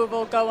and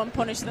Louisville go and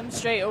punish them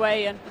straight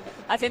away, and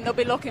I think they'll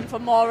be looking for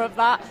more of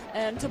that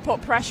and to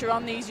put pressure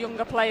on these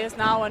younger players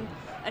now and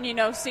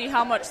see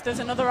how much there's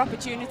another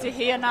opportunity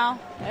here now.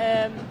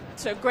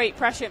 So great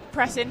press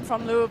in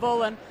from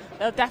Louisville, and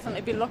they'll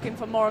definitely be looking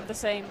for more of the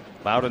same.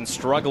 Loudon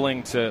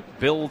struggling to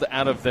build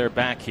out of their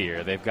back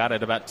here. They've got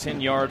it about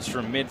 10 yards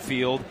from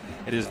midfield.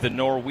 It is the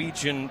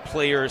Norwegian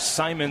player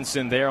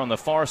Simonsen there on the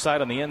far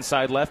side on the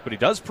inside left, but he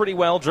does pretty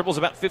well. Dribbles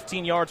about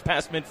 15 yards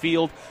past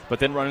midfield, but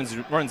then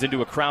runs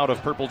into a crowd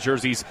of purple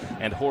jerseys,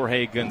 and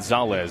Jorge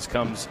Gonzalez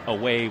comes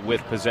away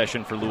with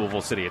possession for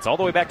Louisville City. It's all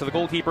the way back to the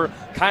goalkeeper,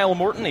 Kyle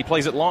Morton. He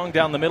plays it long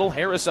down the middle.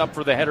 Harris up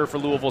for the header for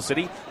Louisville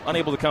City,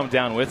 unable to come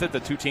down with it.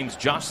 The two teams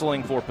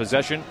jostling for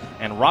possession,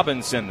 and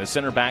Robinson, the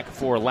center back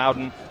for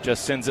Loudon,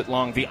 just sends it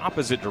long the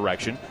opposite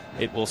direction.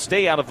 It will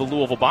stay out of the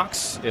Louisville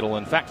box. It'll,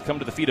 in fact, come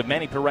to the feet of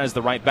Manny Perez,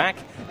 the right back.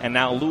 And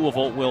now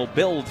Louisville will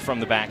build from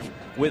the back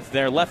with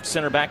their left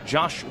center back,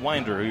 Josh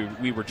Winder, who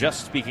we were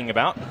just speaking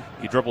about.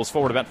 He dribbles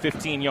forward about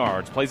 15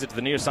 yards, plays it to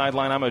the near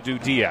sideline,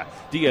 Amadou Dia.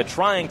 Dia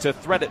trying to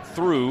thread it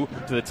through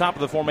to the top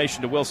of the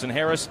formation to Wilson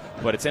Harris,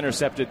 but it's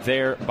intercepted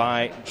there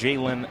by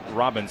Jalen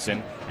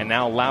Robinson. And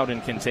now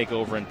Loudon can take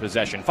over in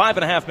possession.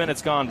 5.5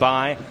 minutes gone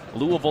by.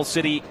 Louisville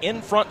City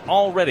in front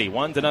already,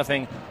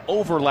 1-0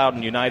 over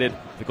Loudon United.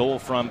 The goal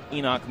from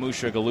Enoch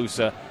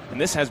Mushagalusa. And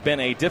this has been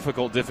a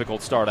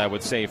difficult start, I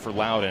would say, for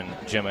Loudon,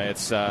 Gemma.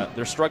 It's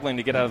they're struggling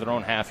to get out of their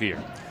own half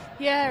here.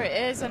 Yeah,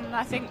 it is, and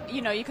I think,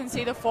 you can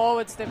see the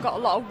forwards. They've got a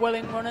lot of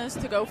willing runners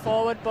to go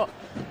forward, but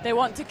they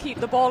want to keep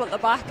the ball at the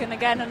back, and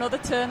again, another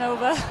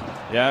turnover.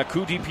 Yeah,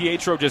 Cudi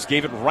Pietro just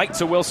gave it right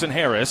to Wilson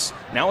Harris.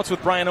 Now it's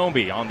with Brian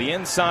Ownby on the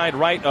inside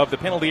right of the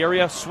penalty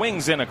area.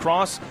 Swings in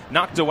across,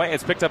 knocked away.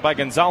 It's picked up by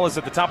Gonzalez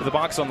at the top of the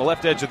box on the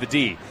left edge of the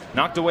D.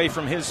 Knocked away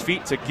from his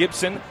feet to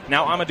Gibson.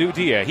 Now Amadou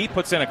Dia. He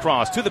puts in a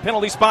cross to the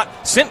penalty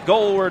spot. Sent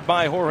goalward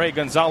by Jorge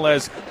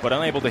Gonzalez, but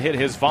unable to hit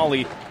his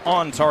volley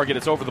on target.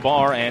 It's over the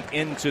bar and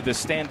into the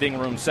standing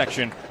room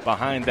section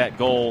behind that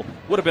goal.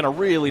 Would have been a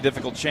really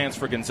difficult chance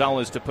for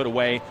Gonzalez to put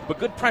away, but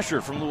good pressure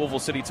from Louisville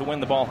City to win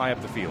the ball high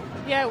up the field.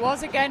 Yeah, it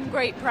was again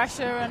great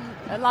pressure,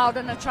 and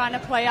Loudon are trying to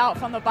play out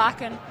from the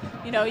back, and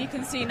you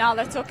can see now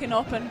they're tucking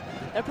up, and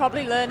they're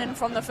probably learning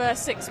from the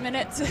first 6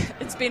 minutes.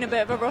 It's been a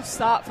bit of a rough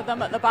start for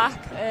them at the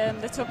back.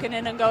 They're tucking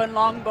in and going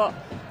long, but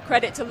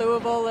credit to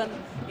Louisville, and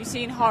you've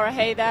seen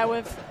Jorge there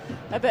with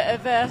a bit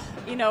of a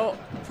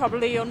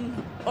probably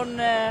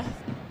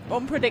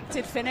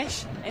unpredicted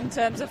finish in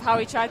terms of how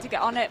he tried to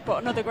get on it,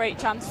 but another great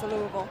chance for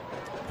Louisville.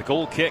 The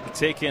goal kick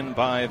taken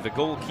by the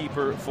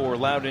goalkeeper for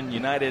Loudon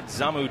United,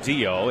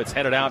 Zamudio. It's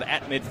headed out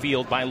at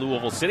midfield by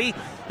Louisville City.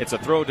 It's a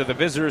throw to the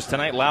visitors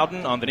tonight.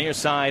 Loudon on the near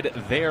side,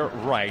 their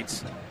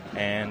right.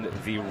 And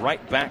the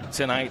right back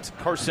tonight,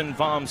 Carson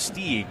Vom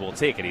Stieg, will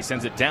take it. He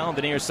sends it down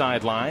the near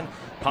sideline.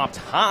 Popped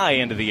high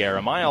into the air,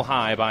 a mile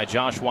high by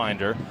Josh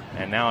Winder.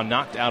 And now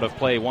knocked out of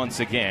play once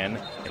again.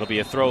 It'll be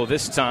a throw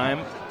this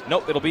time.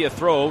 Nope, it'll be a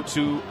throw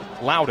to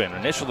Loudon.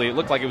 Initially, it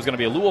looked like it was going to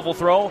be a Louisville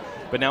throw,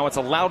 but now it's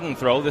a Loudon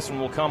throw. This one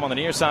will come on the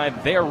near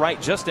side. They're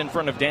right just in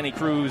front of Danny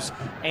Cruz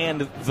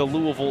and the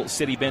Louisville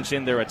City bench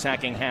in their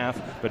attacking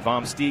half, but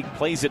Vom Stieg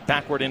plays it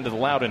backward into the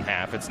Loudon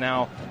half. It's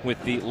now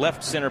with the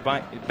left center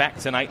back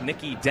tonight,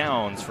 Nicky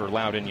Downs for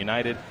Loudon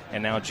United,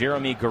 and now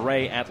Jeremy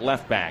Garay at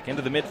left back.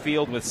 Into the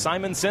midfield with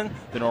Simonsen,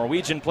 the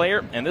Norwegian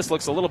player, and this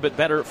looks a little bit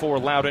better for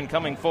Loudon.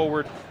 Coming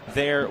forward,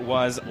 there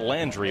was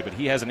Landry, but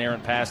he has an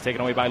errant pass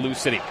taken away by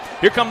LouCity.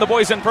 Here come the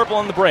boys in purple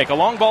on the break. A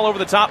long ball over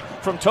the top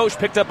from Tosh,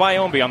 picked up by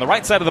Ownby on the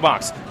right side of the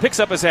box. Picks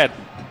up his head.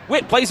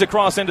 Witt plays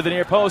across into the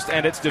near post,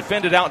 and it's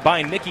defended out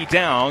by Nikki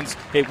Downs.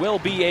 It will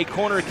be a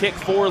corner kick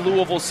for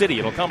Louisville City.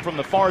 It'll come from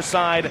the far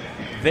side,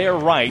 their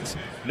right.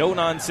 No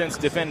nonsense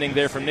defending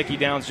there from Nikki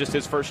Downs. Just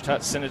his first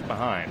touch sent it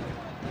behind.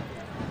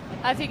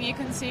 I think you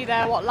can see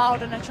there what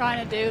Loudon are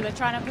trying to do. They're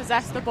trying to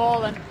possess the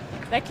ball, and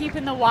they're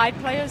keeping the wide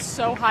players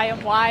so high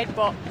and wide,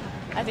 but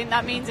I think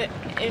that means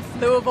if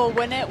Louisville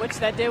win it, which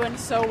they're doing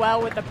so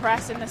well with the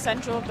press in the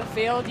central of the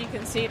field, you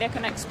can see they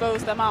can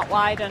expose them out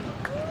wide, and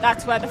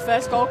that's where the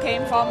first goal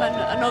came from, and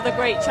another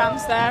great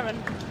chance there,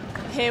 and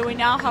here we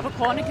now have a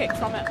corner kick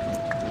from it.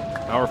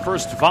 Our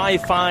first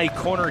Wi-Fi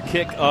corner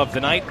kick of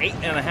the night,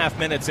 8.5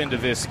 minutes into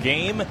this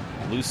game.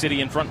 LouCity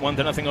in front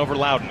 1-0 over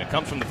Loudon. It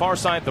comes from the far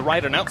side, the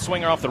right, an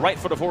outswinger off the right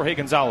foot of Jorge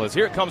Gonzalez.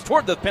 Here it comes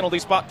toward the penalty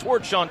spot,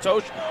 toward Sean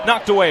Tosh.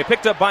 Knocked away,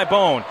 picked up by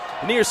Bone.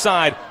 Near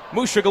side,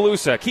 Musha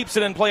Galusa keeps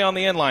it in play on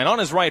the end line, on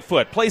his right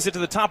foot, plays it to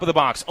the top of the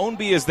box.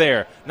 Ownby is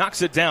there,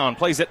 knocks it down,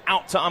 plays it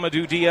out to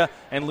Amadou Dia,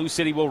 and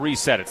LouCity will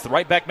reset. It's the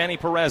right back Manny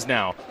Perez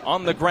now,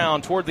 on the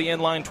ground, toward the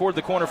end line, toward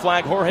the corner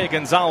flag. Jorge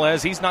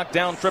Gonzalez, he's knocked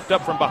down, tripped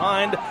up from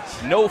behind.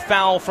 No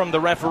foul from the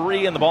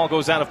referee, and the ball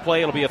goes out of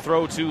play. It'll be a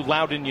throw to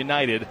Loudon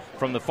United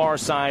from the far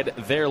side,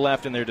 their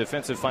left in their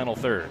defensive final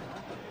third.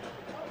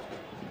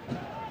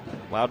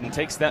 Loudon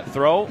takes that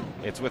throw.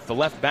 It's with the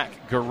left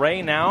back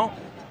Garay now.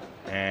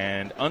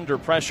 And under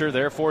pressure,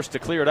 they're forced to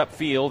clear it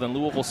upfield, and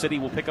Louisville City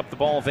will pick up the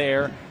ball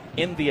there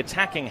in the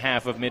attacking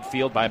half of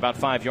midfield by about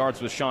 5 yards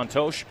with Sean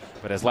Tosh.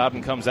 But as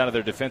Loudon comes out of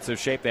their defensive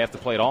shape, they have to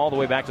play it all the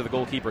way back to the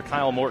goalkeeper,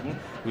 Kyle Morton,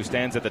 who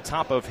stands at the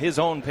top of his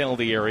own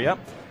penalty area.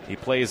 He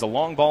plays a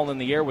long ball in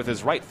the air with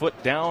his right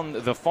foot down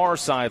the far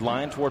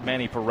sideline toward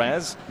Manny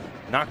Perez.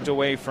 Knocked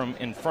away from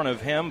in front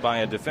of him by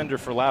a defender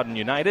for Loudon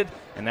United.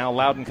 And now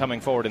Loudon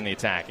coming forward in the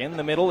attack. In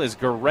the middle is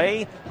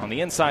Garay on the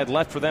inside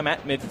left for them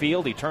at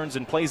midfield. He turns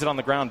and plays it on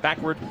the ground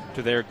backward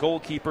to their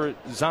goalkeeper,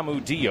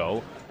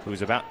 Zamudio,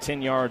 who's about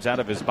 10 yards out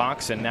of his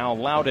box. And now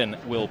Loudon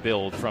will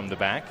build from the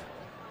back.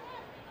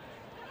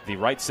 The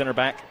right center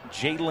back,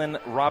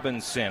 Jalen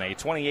Robinson, a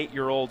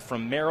 28-year-old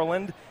from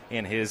Maryland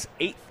in his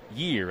 8th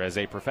year as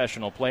a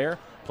professional player.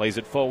 Plays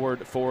it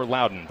forward for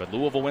Loudon, but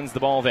Louisville wins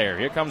the ball there.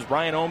 Here comes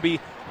Brian Ownby.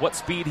 What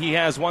speed he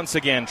has once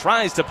again.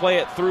 Tries to play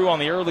it through on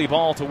the early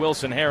ball to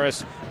Wilson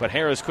Harris, but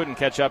Harris couldn't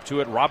catch up to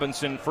it.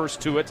 Robinson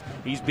first to it.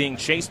 He's being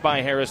chased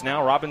by Harris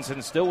now.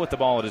 Robinson still with the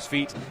ball at his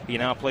feet. He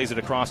now plays it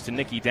across to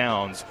Nikki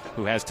Downs,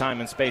 who has time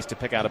and space to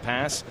pick out a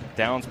pass.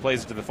 Downs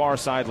plays it to the far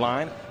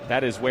sideline.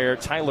 That is where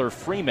Tyler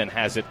Freeman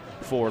has it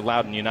for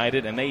Loudon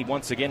United, and they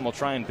once again will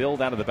try and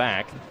build out of the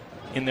back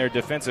in their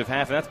defensive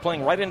half, and that's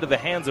playing right into the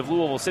hands of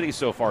Louisville City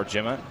so far,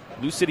 Gemma.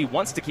 LouCity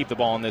wants to keep the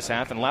ball in this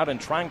half, and Loudon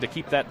trying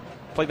to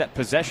play that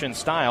possession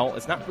style.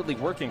 It's not really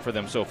working for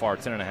them so far,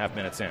 10.5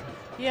 minutes in.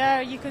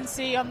 Yeah, you can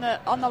see on the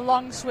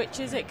long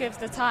switches, it gives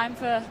the time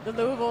for the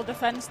Louisville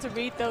defense to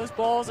read those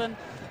balls and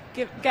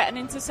get an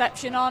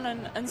interception on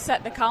and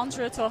set the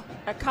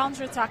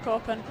counter-attack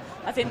up, and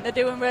I think they're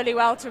doing really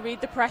well to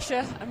read the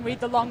pressure and read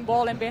the long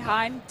ball in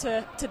behind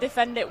to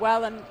defend it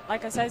well, and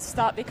like I said,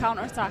 start the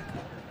counter-attack.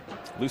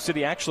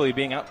 LouCity actually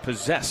being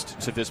out-possessed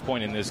to this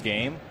point in this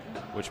game,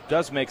 which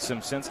does make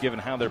some sense given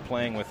how they're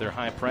playing with their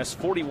high press.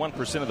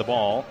 41% of the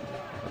ball,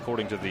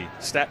 according to the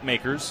stat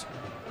makers,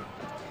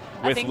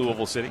 with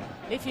Louisville City.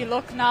 If you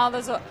look now,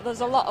 there's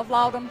a lot of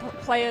Loudon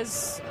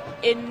players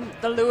in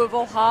the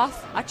Louisville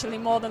half, actually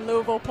more than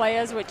Louisville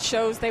players, which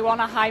shows they want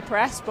a high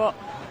press, but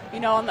you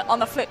know, on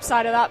the flip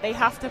side of that, they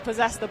have to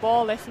possess the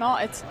ball. If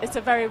not, it's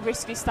a very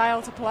risky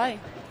style to play.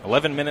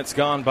 11 minutes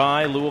gone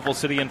by. Louisville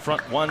City in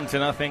front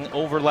 1-0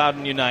 over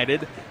Loudon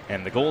United.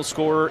 And the goal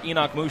scorer,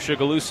 Enoch Musha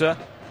Galusa,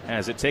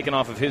 has it taken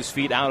off of his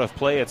feet out of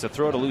play. It's a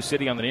throw to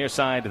LouCity on the near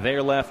side,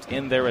 their left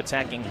in their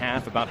attacking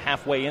half, about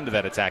halfway into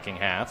that attacking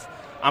half.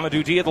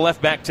 Amadou Dia, the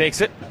left back, takes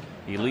it.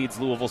 He leads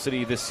Louisville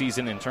City this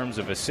season in terms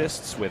of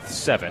assists with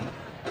 7.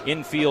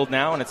 Infield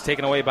now, and it's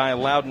taken away by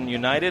Loudon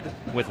United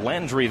with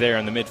Landry there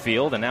in the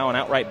midfield, and now an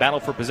outright battle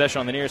for possession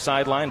on the near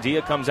sideline.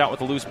 Dia comes out with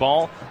the loose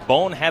ball.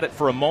 Bone had it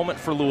for a moment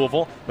for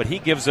Louisville, but he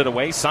gives it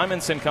away.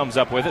 Simonson comes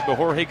up with it, but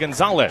Jorge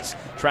Gonzalez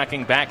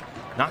tracking back,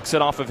 knocks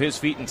it off of his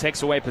feet and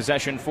takes away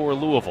possession for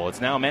Louisville. It's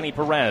now Manny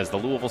Perez, the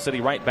Louisville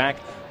City right back,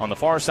 on the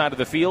far side of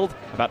the field,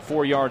 about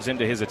 4 yards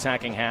into his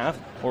attacking half.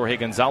 Jorge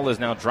Gonzalez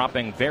now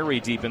dropping very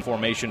deep in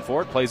formation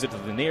for it. Plays it to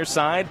the near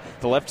side.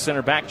 The left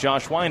center back,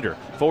 Josh Winder.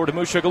 Forward to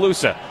Musha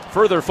Galusa.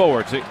 Further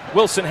forward to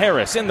Wilson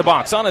Harris in the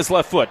box on his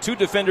left foot. 2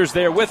 defenders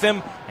there with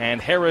him,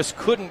 and Harris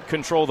couldn't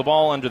control the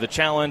ball under the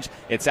challenge.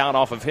 It's out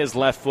off of his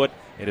left foot.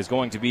 It is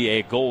going to be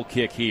a goal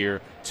kick here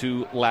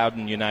to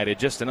Loudon United.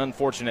 Just an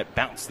unfortunate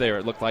bounce there,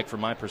 it looked like, from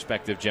my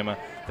perspective, Gemma,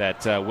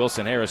 that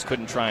Wilson Harris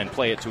couldn't try and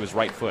play it to his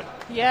right foot.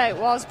 Yeah, it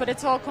was, but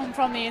it's all come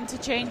from the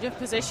interchange of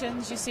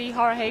positions. You see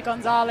Jorge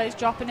Gonzalez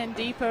dropping in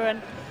deeper,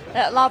 and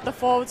it allowed the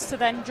forwards to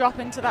then drop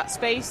into that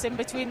space in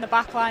between the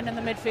back line and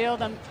the midfield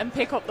and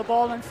pick up the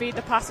ball and feed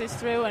the passes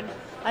through. And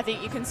I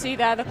think you can see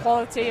there the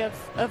quality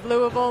of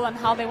Louisville and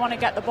how they want to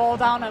get the ball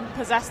down and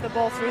possess the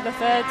ball through the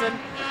thirds, and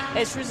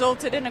it's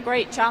resulted in a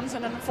great chance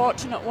and an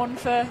unfortunate one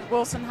for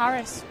Wilson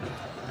Harris.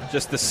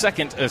 Just the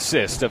second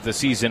assist of the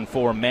season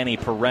for Manny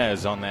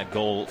Perez on that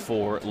goal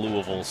for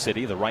Louisville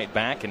City, the right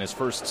back in his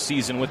first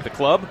season with the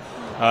club.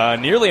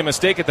 Nearly a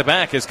mistake at the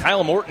back as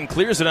Kyle Morton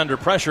clears it under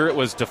pressure. It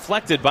was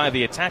deflected by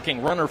the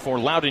attacking runner for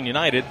Loudon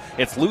United.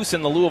 It's loose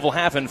in the Louisville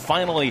half and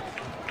finally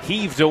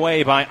heaved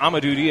away by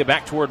Amadou Dia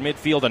back toward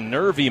midfield. A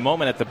nervy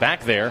moment at the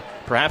back there.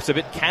 Perhaps a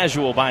bit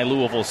casual by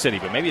Louisville City,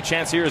 but maybe a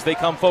chance here as they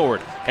come forward.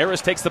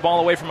 Harris takes the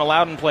ball away from a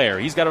Loudon player.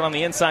 He's got it on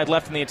the inside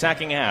left in the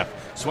attacking half.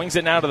 Swings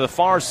it now to the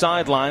far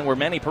sideline where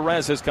Manny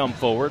Perez has come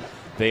forward.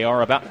 They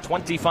are about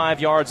 25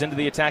 yards into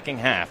the attacking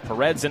half.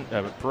 Perez into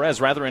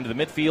the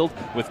midfield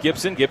with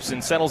Gibson.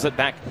 Gibson settles it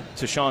back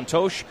to Sean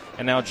Tosh,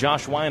 and now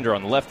Josh Winder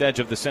on the left edge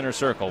of the center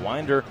circle.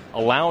 Winder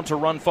allowed to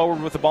run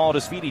forward with the ball at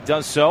his feet. He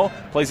does so.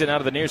 Plays it out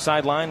to the near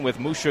sideline with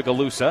Musha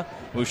Galusa.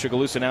 Musha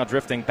Galusa now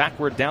drifting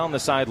backward down the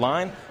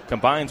sideline.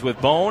 Combines with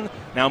Bone.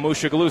 Now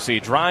Musha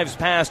Galusa drives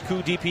past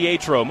Ku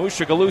DiPietro.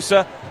 Musha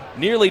Galusa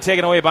nearly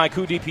taken away by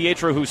Ku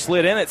DiPietro, who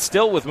slid in. It's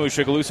still with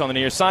Musha Galusa on the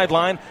near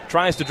sideline.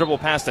 Tries to dribble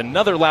past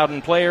another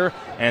Loudon player,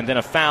 and then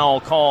a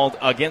foul called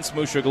against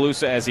Musha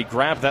Galusa as he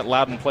grabbed that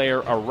Loudon player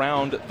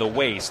around the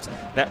waist.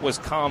 That was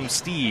Com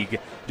Stieg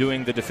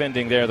doing the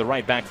defending there, the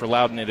right back for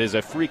Loudon. It is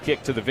a free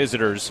kick to the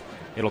visitors.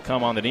 It'll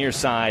come on the near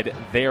side,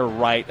 their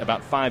right,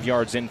 about 5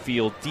 yards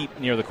infield, deep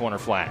near the corner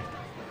flag.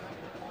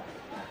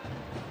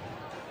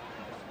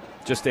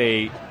 Just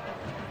an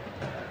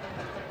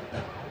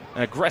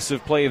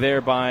aggressive play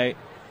there by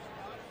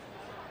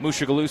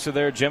Musha Galusa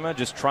there, Gemma.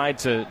 Just tried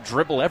to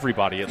dribble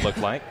everybody, it looked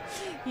like.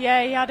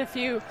 Yeah, he had a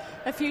few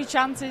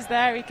chances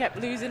there. He kept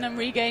losing and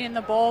regaining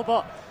the ball,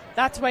 but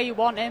that's where you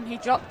want him. He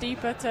dropped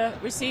deeper to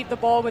receive the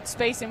ball with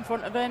space in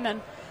front of him,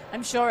 and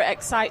I'm sure it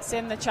excites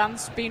him, the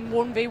chance being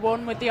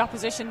 1v1 with the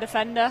opposition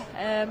defender.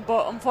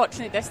 But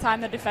unfortunately this time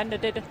the defender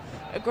did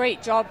a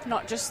great job,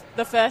 not just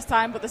the first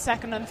time but the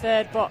second and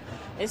third. But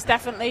it's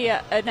definitely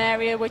an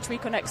area which we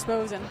can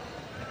expose him.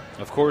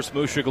 Of course,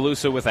 Musha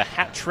Galusa with a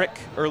hat trick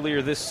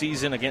earlier this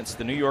season against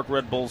the New York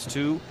Red Bulls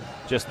too.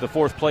 Just the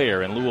fourth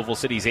player in Louisville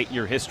City's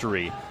 8-year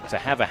history to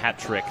have a hat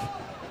trick,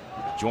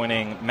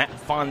 joining Matt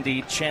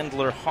Fondy,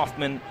 Chandler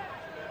Hoffman,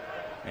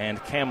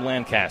 and Cam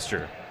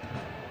Lancaster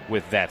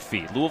with that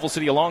feat. Louisville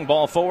City a long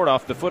ball forward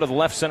off the foot of the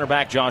left center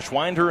back Josh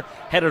Winder,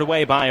 headed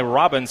away by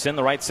Robinson,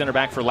 the right center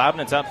back for Loudon.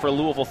 It's out for a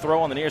Louisville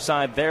throw on the near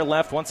side, their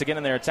left, once again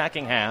in their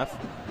attacking half.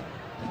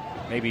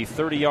 Maybe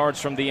 30 yards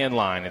from the end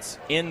line. It's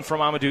in from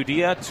Amadou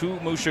Dia to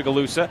Musha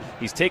Galusa.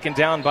 He's taken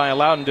down by a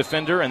Loudon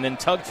defender and then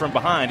tugged from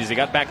behind as he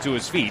got back to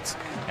his feet.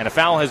 And a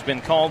foul has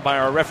been called by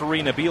our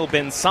referee Nabil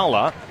Ben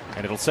Salah,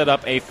 and it'll set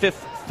up a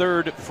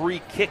third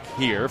free kick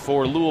here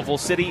for Louisville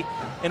City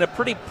in a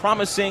pretty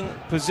promising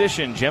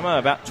position, Gemma,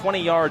 about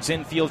 20 yards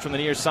infield from the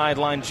near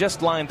sideline,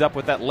 just lined up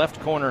with that left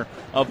corner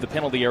of the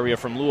penalty area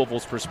from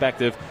Louisville's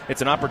perspective.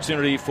 It's an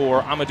opportunity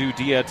for Amadou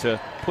Dia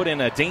to put in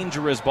a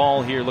dangerous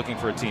ball here looking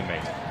for a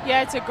teammate.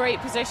 Yeah, it's a great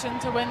position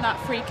to win that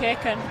free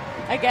kick, and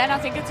again I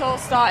think it's all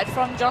started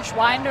from Josh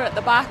Winder at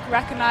the back,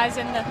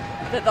 recognising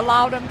that the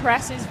Loudon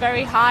press is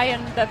very high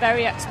and they're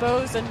very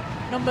exposed and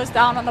numbers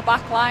down on the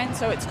back line,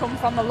 so it's come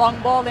from the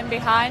long ball in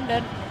behind,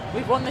 and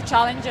we've won the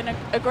challenge and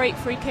a great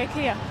free kick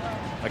here.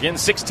 Again,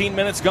 16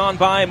 minutes gone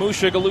by.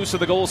 Musha Galusa,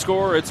 the goal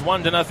scorer. It's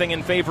 1-0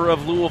 in favor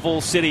of Louisville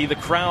City. The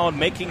crowd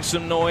making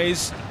some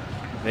noise.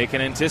 They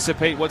can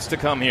anticipate what's to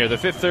come here. The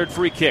third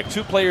free kick.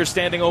 Two players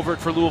standing over it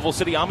for Louisville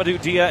City,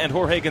 Amadou Dia and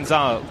Jorge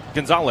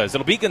Gonzalez.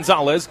 It'll be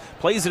Gonzalez.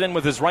 Plays it in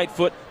with his right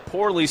foot.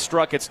 Poorly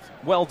struck. It's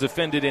well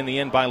defended in the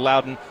end by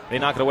Loudon. They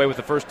knock it away with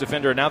the first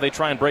defender. Now they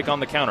try and break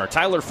on the counter.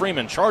 Tyler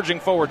Freeman charging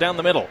forward down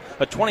the middle.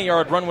 A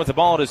 20-yard run with the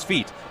ball at his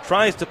feet.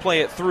 Tries to play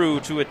it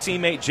through to a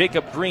teammate,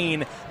 Jacob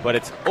Green, but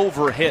it's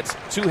overhit.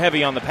 Too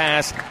heavy on the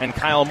pass, and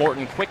Kyle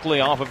Morton quickly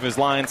off of his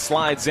line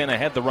slides in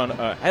ahead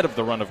of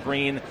the run of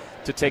Green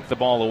to take the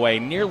ball away.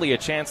 Nearly a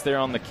chance there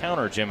on the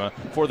counter, Gemma,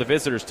 for the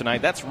visitors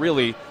tonight. That's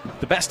really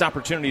the best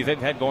opportunity they've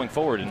had going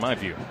forward, in my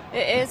view.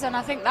 It is, and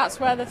I think that's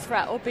where the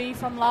threat will be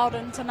from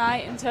Loudon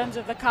tonight in terms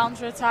of the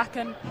counter-attack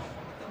and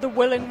the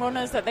willing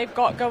runners that they've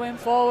got going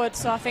forward.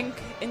 So I think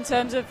in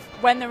terms of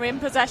when they're in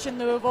possession,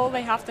 Louisville,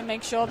 they have to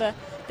make sure that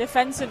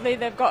defensively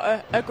they've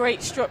got a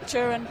great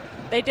structure and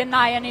they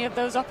deny any of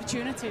those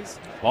opportunities.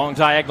 Long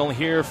diagonal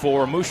here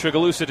for Musha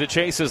Galusa to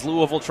chase as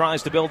Louisville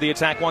tries to build the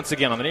attack once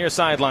again on the near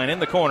sideline in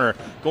the corner,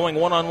 going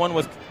one-on-one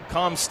with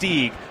Com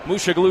Stieg.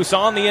 Musha Galusa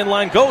on the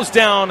inline, goes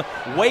down,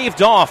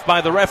 waved off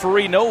by the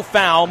referee, no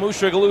foul.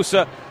 Musha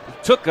Galusa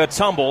took a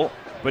tumble,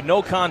 but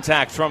no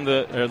contact from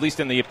or at least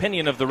in the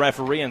opinion of the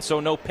referee, and so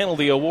no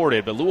penalty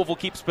awarded. But Louisville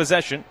keeps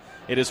possession.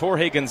 It is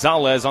Jorge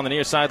Gonzalez on the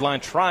near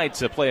sideline, tried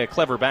to play a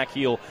clever back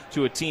heel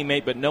to a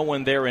teammate, but no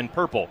one there in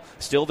purple.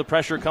 Still, the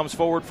pressure comes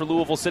forward for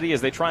Louisville City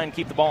as they try and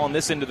keep the ball on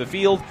this end of the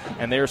field,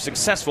 and they're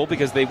successful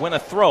because they win a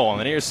throw on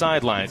the near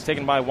sideline. It's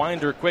taken by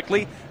Winder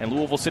quickly, and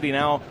Louisville City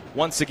now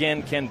once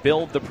again can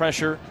build the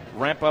pressure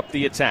ramp up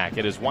the attack.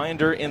 It is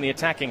Winder in the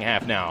attacking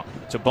half now.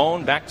 To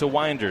Bone, back to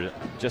Winder,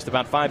 just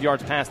about 5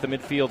 yards past the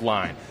midfield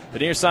line. The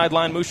near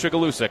sideline,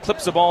 Mushagalusa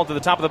clips the ball to the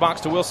top of the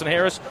box to Wilson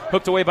Harris,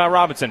 hooked away by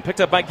Robinson,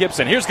 picked up by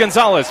Gibson. Here's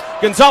Gonzalez.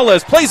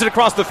 Gonzalez plays it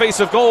across the face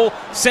of goal,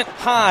 sent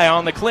high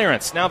on the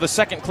clearance. Now the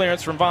second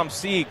clearance from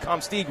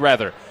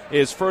Comsteeg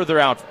is further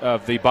out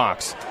of the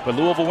box. But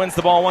Louisville wins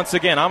the ball once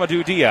again.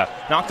 Amadou Dia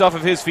knocked off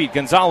of his feet.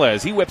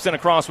 Gonzalez, he whips in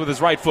across with his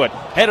right foot,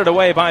 headed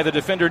away by the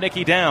defender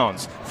Nicky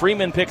Downs.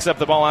 Freeman picks up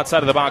the ball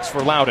outside of the box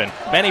for Loudon.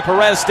 Manny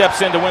Perez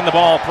steps in to win the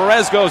ball.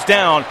 Perez goes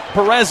down.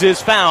 Perez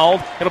is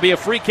fouled. It'll be a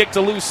free kick to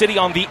LouCity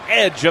on the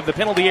edge of the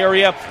penalty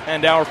area.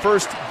 And our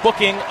first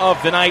booking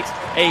of the night,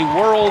 a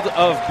World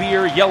of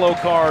Beer yellow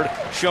card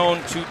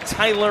shown to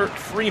Tyler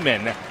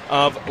Freeman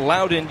of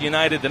Loudon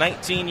United, the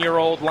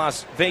 19-year-old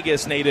Las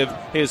Vegas native,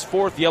 his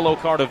fourth yellow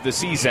card of the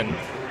season.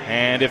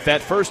 And if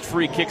that first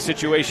free kick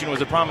situation was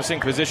a promising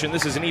position,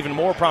 this is an even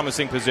more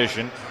promising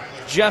position,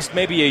 just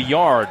maybe a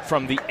yard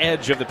from the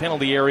edge of the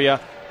penalty area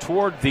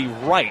toward the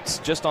right,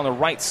 just on the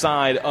right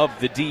side of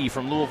the D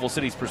from Louisville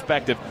City's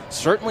perspective.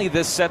 Certainly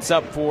this sets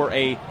up for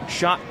a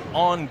shot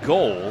on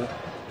goal,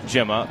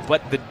 Gemma,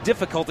 but the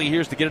difficulty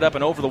here is to get it up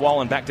and over the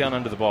wall and back down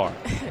under the bar.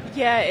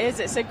 Yeah, it is.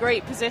 It's a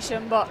great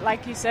position, but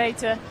like you say,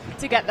 to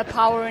get the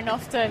power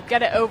enough to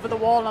get it over the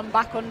wall and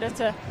back under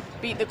to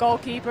beat the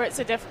goalkeeper, it's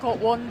a difficult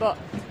one, but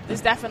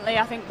there's definitely,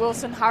 I think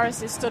Wilson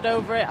Harris has stood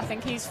over it. I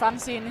think he's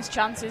fancying his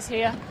chances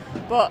here.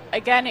 But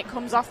again, it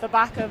comes off the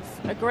back of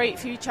a great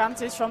few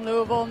chances from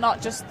Louisville,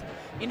 not just,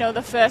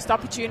 the first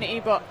opportunity,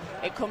 but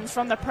it comes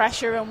from the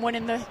pressure and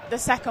winning the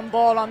second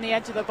ball on the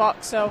edge of the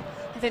box. So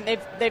I think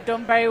they've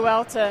done very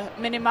well to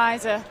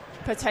minimise a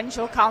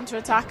potential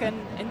counter-attack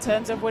and in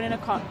terms of winning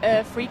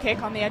a free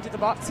kick on the edge of the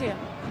box here.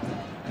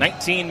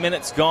 19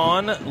 minutes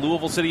gone.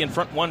 Louisville City in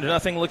front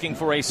 1-0, looking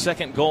for a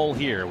second goal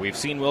here. We've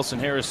seen Wilson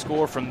Harris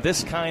score from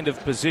this kind of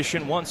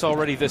position once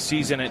already this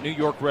season at New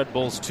York Red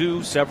Bulls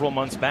 2, several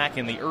months back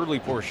in the early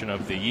portion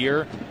of the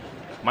year.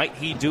 Might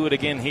he do it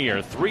again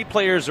here? Three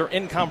players are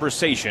in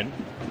conversation.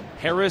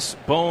 Harris,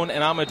 Bone,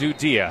 and Amadou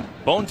Dia.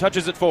 Bone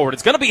touches it forward.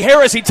 It's going to be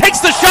Harris. He takes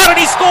the shot and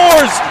he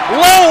scores!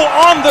 Low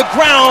on the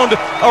ground,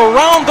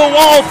 around the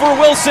wall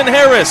for Wilson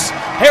Harris.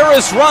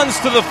 Harris runs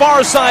to the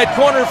far side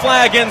corner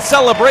flag in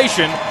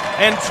celebration.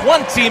 And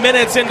 20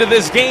 minutes into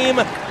this game,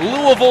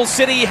 Louisville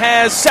City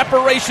has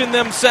separation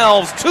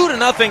themselves.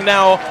 2-0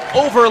 now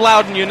over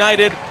Loudon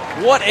United.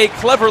 What a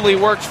cleverly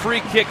worked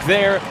free kick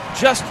there.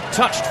 Just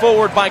touched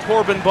forward by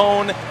Corbin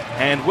Bone.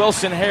 And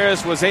Wilson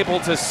Harris was able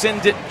to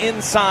send it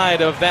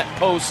inside of that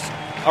post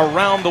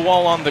around the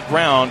wall on the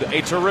ground.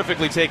 A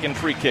terrifically taken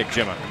free kick,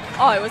 Gemma.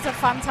 Oh, it was a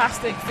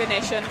fantastic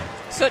finish and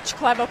such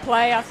clever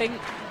play. I think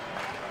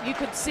you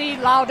could see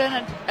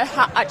Loudon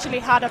actually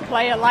had a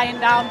player lying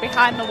down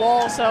behind the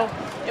wall, so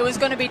it was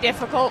going to be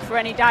difficult for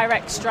any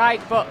direct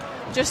strike, but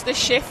just the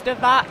shift of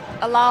that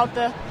allowed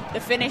the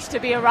finish to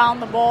be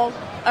around the wall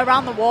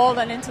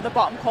and into the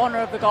bottom corner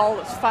of the goal.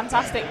 It's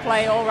fantastic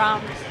play all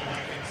round.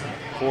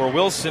 For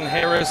Wilson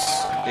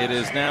Harris, it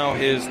is now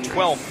his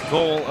 12th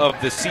goal of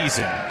the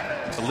season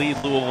to lead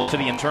Louisville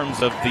City in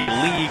terms of the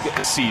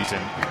league season.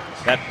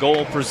 That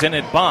goal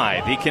presented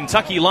by the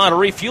Kentucky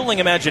Lottery, fueling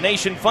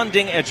imagination,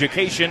 funding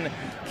education.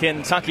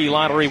 Kentucky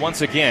Lottery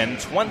once again,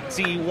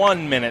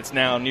 21 minutes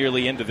now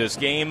nearly into this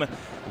game.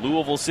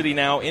 Louisville City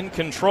now in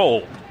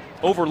control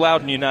over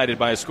Loudon United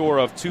by a score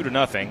of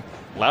 2-0.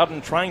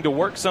 Loudon trying to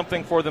work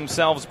something for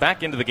themselves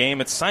back into the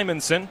game. It's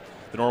Simonsen,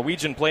 the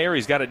Norwegian player.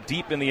 He's got it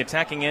deep in the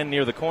attacking end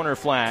near the corner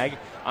flag.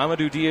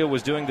 Amadou Dia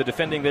was doing the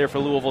defending there for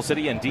Louisville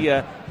City, and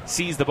Dia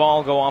sees the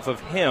ball go off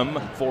of him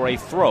for a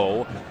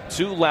throw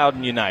to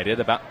Loudon United,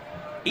 about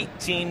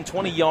 18,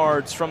 20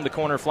 yards from the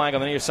corner flag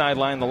on the near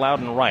sideline, the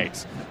Loudon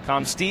right.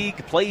 Comsteeg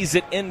plays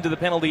it into the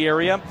penalty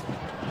area.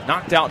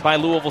 Knocked out by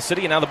Louisville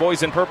City, and now the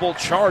boys in purple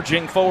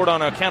charging forward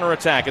on a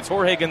counterattack. It's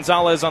Jorge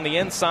Gonzalez on the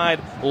inside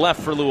left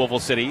for Louisville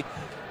City.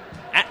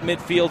 At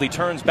midfield, he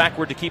turns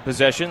backward to keep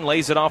possession,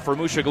 lays it off for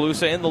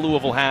Mushagalusa in the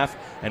Louisville half,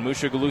 and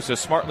Mushagalusa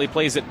smartly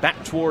plays it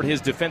back toward his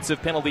defensive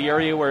penalty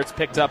area where it's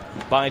picked up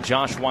by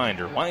Josh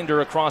Winder.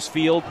 Winder across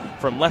field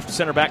from left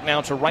center back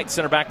now to right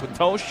center back with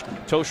Tosh.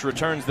 Tosh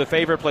returns the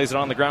favor, plays it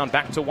on the ground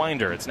back to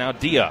Winder. It's now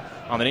Dia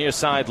on the near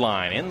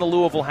sideline in the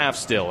Louisville half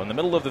still. In the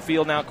middle of the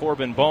field now,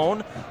 Corbin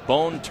Bone.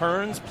 Bone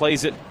turns,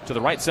 plays it to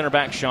the right center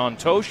back, Sean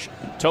Tosh.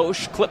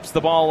 Tosh clips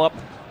the ball up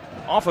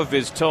off of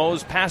his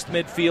toes, past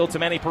midfield to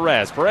Manny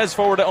Perez. Perez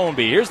forward to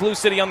Ownby. Here's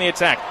LouCity on the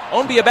attack.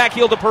 Ownby a back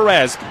heel to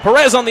Perez.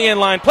 Perez on the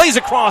inline, plays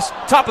across,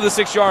 top of the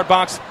 6-yard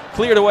box,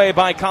 cleared away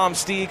by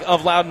Comsteeg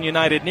of Loudon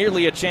United.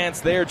 Nearly a chance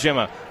there,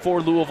 Gemma,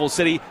 for Louisville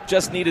City.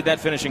 Just needed that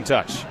finishing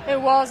touch.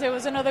 It was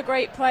another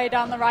great play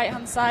down the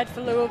right-hand side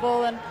for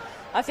Louisville, and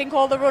I think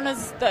all the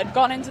runners that had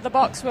gone into the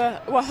box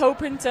were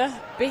hoping to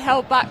be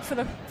held back for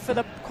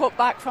the cut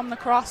back from the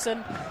cross,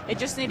 and it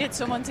just needed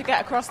someone to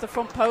get across the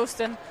front post,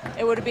 and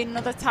it would have been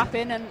another tap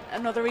in and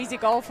another easy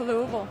goal for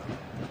Louisville.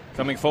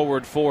 Coming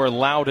forward for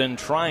Loudon,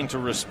 trying to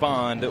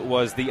respond,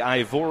 was the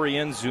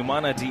Ivorian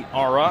Zoumana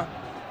Diarra.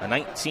 a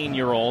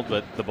 19-year-old,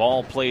 but the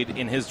ball played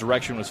in his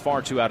direction was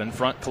far too out in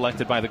front,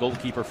 collected by the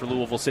goalkeeper for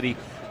Louisville City,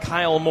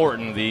 Kyle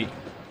Morton. The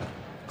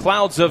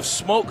clouds of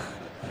smoke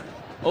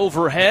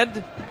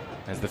overhead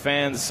as the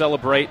fans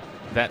celebrate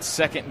that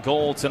second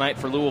goal tonight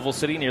for Louisville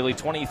City, nearly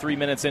 23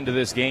 minutes into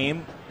this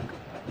game.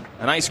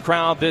 A nice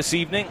crowd this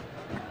evening.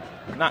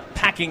 Not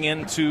packing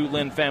into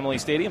Lynn Family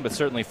Stadium, but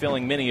certainly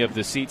filling many of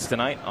the seats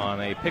tonight on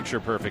a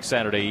picture-perfect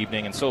Saturday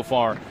evening. And so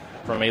far,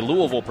 from a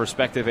Louisville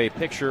perspective, a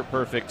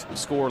picture-perfect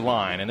score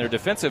line. In their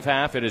defensive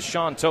half, it is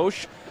Sean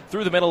Tosh.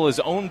 Through the middle is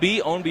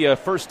Ownby. Ownby, a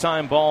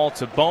first-time ball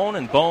to Bone,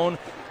 and Bone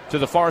to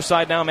the far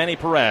side now, Manny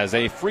Perez.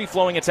 A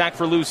free-flowing attack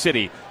for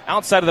LouCity.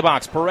 Outside of the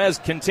box, Perez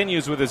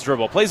continues with his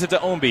dribble. Plays it to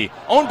Ownby.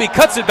 Ownby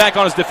cuts it back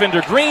on his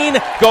defender. Green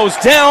goes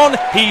down.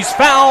 He's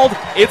fouled.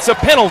 It's a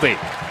penalty.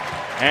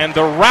 And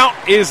the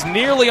route is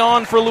nearly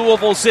on for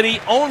Louisville City.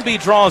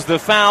 Ownby draws the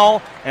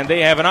foul, and they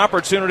have an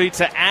opportunity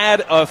to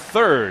add a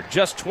third.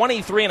 Just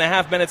 23 and a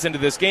half minutes into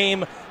this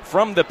game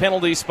from the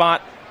penalty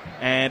spot,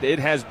 and it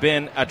has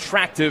been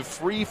attractive,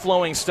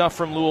 free-flowing stuff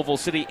from Louisville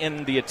City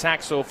in the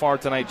attack so far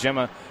tonight,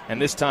 Gemma,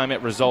 and this time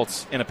it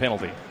results in a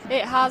penalty.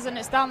 It has, and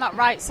it's down that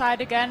right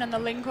side again, and the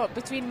link-up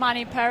between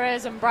Manny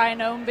Perez and Brian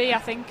Ownby. I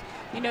think,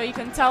 you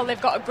can tell they've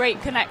got a great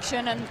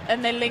connection,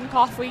 and they link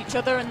off with each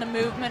other, and the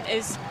movement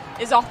is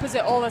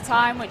opposite all the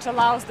time, which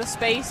allows the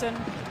space and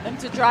them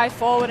to drive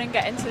forward and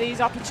get into these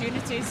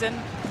opportunities. And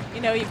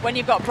when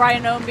you've got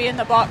Brian Ownby in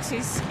the box,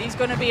 he's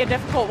going to be a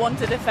difficult one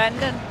to defend,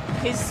 and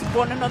he's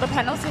won another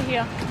penalty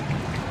here.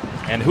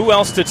 And who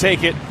else to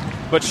take it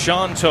but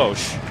Sean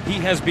Tosh? He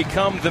has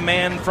become the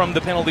man from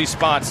the penalty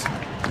spots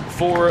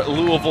for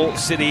Louisville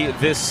City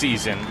this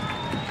season.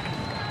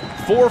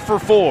 4 for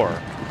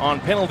 4 on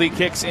penalty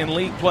kicks in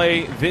league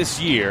play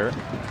this year.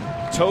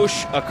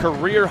 Tosh, a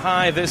career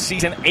high this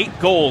season, 8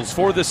 goals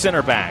for the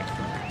center back.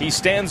 He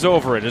stands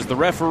over it as the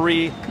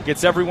referee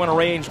gets everyone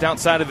arranged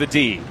outside of the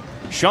D.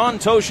 Sean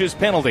Tosh's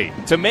penalty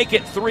to make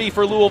it 3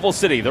 for Louisville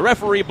City. The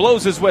referee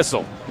blows his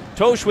whistle.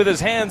 Tosh with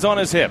his hands on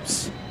his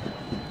hips.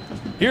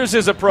 Here's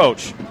his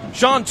approach.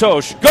 Sean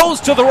Tosh goes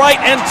to the right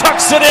and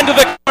tucks it into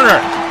the corner.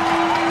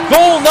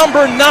 Goal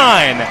number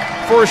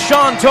 9 for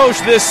Sean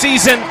Tosh this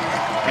season.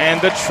 And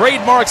the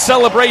trademark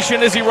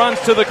celebration as he runs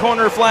to the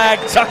corner flag,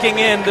 tucking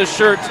in the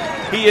shirt.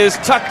 He is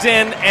tucked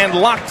in and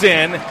locked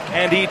in,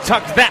 and he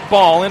tucked that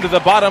ball into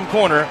the bottom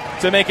corner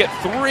to make it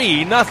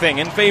 3-0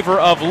 in favor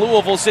of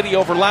Louisville City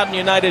over Loudon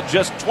United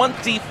just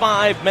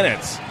 25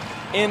 minutes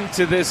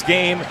into this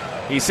game.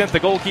 He sent the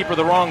goalkeeper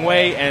the wrong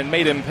way and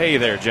made him pay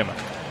there, Gemma.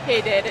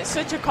 He did. It's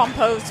such a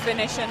composed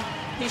finish, and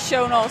he's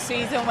shown all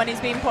season when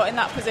he's been put in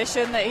that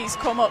position that he's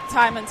come up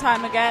time and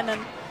time again,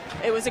 and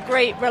it was a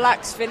great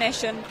relaxed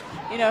finish, and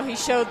he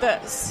showed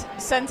that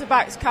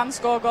centre-backs can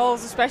score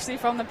goals, especially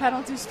from the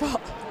penalty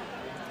spot.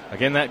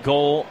 Again, that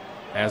goal,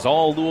 as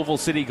all Louisville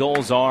City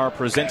goals are,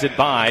 presented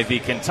by the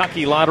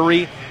Kentucky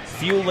Lottery,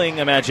 fueling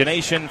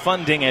imagination,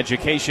 funding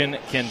education,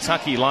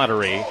 Kentucky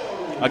Lottery.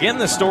 Again,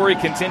 the story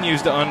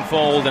continues to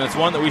unfold, and it's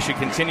one that we should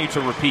continue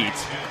to repeat.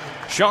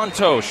 Sean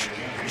Tosh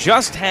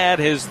just had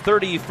his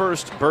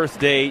 31st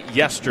birthday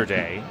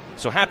yesterday,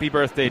 so happy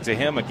birthday to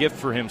him, a gift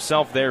for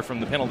himself there from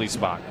the penalty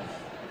spot.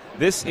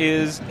 This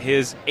is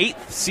his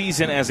 8th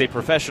season as a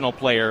professional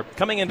player.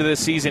 Coming into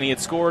this season, he had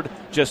scored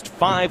just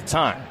 5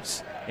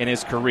 times in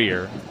his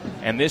career,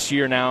 and this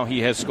year now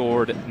he has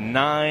scored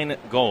 9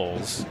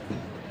 goals.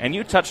 And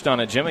you touched on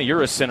it, Gemma.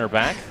 You're a center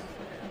back.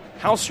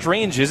 How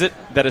strange is it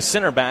that a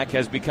center back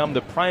has become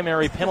the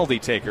primary penalty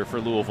taker for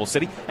Louisville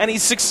City, and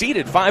he's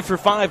succeeded 5 for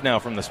 5 now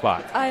from the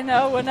spot? I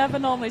know, we're never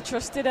normally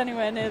trusted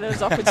anywhere near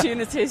those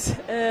opportunities,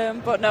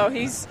 but no,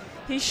 he's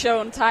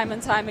shown time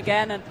and time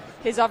again, and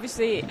his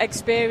obviously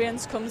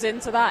experience comes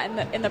into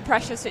that in the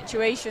pressure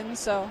situation.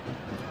 So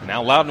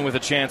now Loudon with a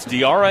chance.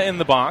 Diarra in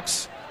the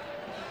box.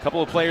 A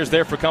couple of players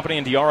there for company,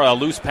 and Diarra, a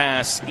loose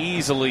pass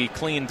easily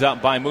cleaned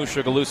up by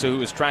Musha Galusa,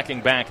 who is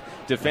tracking back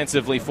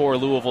defensively for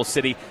Louisville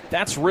City.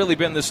 That's really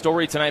been the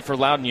story tonight for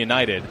Loudon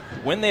United.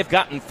 When they've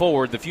gotten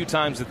forward the few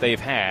times that they've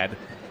had,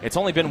 it's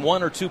only been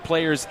 1 or 2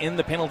 players in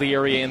the penalty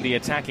area in the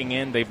attacking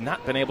end. They've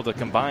not been able to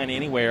combine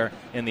anywhere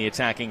in the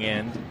attacking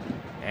end.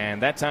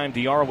 And that time,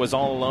 Diarra was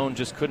all alone,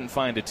 just couldn't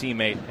find a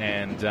teammate.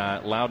 And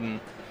Loudon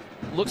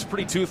looks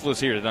pretty toothless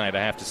here tonight,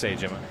 I have to say,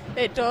 Gemma.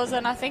 It does,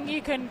 and I think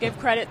you can give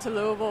credit to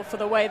Louisville for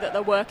the way that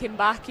they're working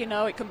back.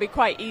 It can be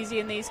quite easy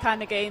in these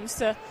kind of games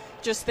to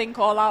just think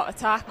all-out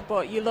attack,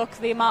 but you look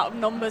at the amount of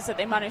numbers that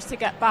they managed to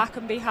get back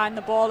and behind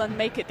the ball and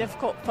make it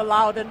difficult for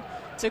Loudon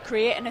to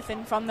create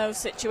anything from those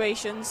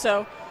situations.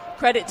 So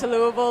credit to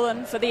Louisville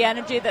and for the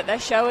energy that they're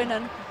showing,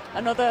 and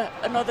another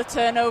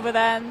turnover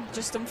then.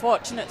 Just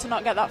unfortunate to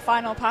not get that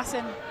final pass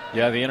in.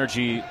 Yeah, the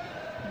energy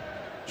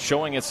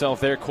showing itself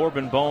there.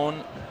 Corbin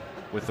Bone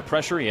with the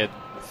pressure. He had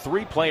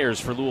Three players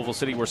for Louisville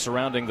City were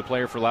surrounding the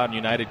player for Loudon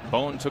United.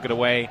 Bone took it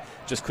away,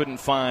 just couldn't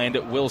find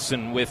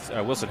Wilson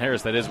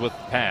Harris, that is, with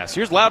the pass.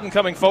 Here's Loudon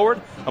coming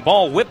forward. A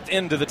ball whipped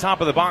into the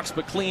top of the box,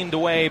 but cleaned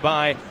away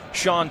by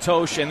Sean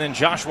Tosh, and then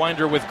Josh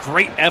Winder with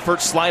great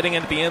effort sliding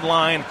into the end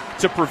line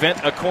to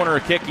prevent a corner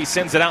kick. He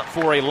sends it out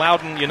for a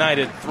Loudon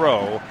United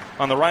throw.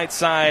 On the right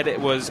side, it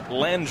was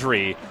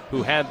Landry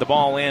who had the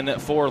ball in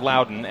for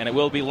Loudon, and it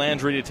will be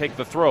Landry to take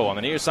the throw. On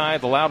the near side,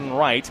 the Loudon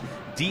right,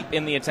 deep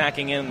in the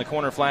attacking end, the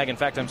corner flag. In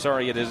fact, I'm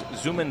sorry, it is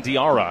Zuman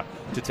Diarra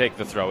to take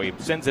the throw. He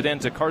sends it in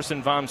to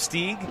Carson Vom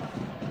Stieg.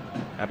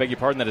 I beg your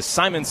pardon, that is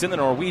Simonson, the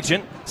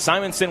Norwegian.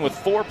 Simonson with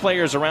four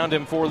players around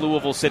him for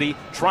Louisville City.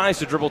 Tries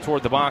to dribble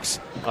toward the box.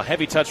 A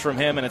heavy touch from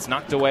him, and it's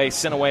knocked away,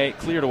 sent away,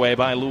 cleared away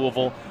by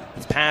Louisville.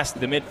 It's past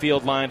the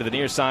midfield line to the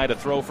near side. A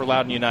throw for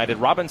Loudon United.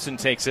 Robinson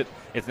takes it.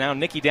 It's now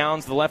Nicky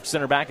Downs, the left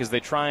center back, as they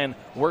try and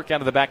work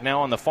out of the back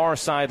now on the far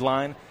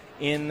sideline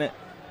in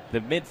the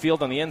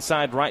midfield. On the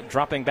inside right,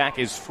 dropping back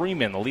is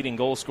Freeman, the leading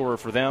goal scorer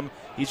for them.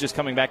 He's just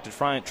coming back to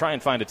try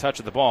and find a touch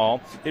of the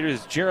ball. It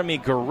is Jeremy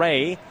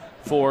Garay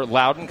for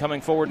Loudon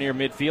coming forward near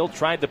midfield.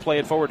 Tried to play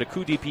it forward to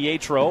Cudi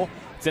Pietro.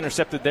 It's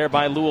intercepted there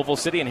by Louisville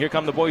City, and here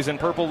come the boys in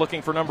purple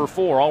looking for number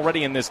 4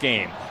 already in this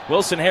game.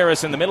 Wilson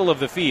Harris in the middle of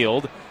the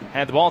field.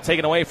 Had the ball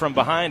taken away from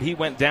behind. He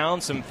went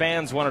down. Some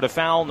fans wanted a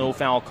foul. No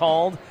foul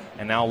called.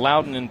 And now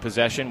Loudon in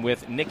possession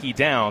with Nicky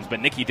Downs. But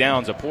Nicky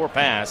Downs, a poor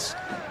pass,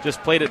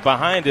 just played it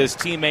behind his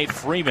teammate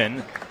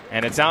Freeman.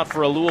 And it's out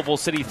for a Louisville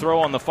City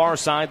throw on the far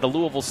side. The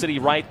Louisville City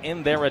right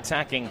in their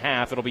attacking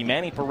half. It'll be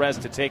Manny Perez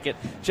to take it.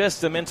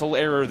 Just a mental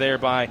error there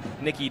by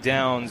Nicky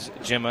Downs,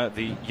 Gemma,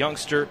 the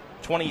youngster.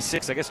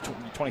 26, I guess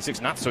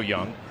 26, not so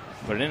young,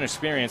 but an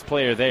inexperienced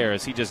player there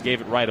as he just gave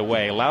it right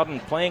away.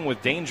 Loudon playing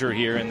with danger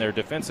here in their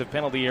defensive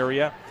penalty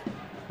area.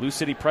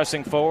 LouCity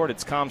pressing forward.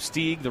 It's Com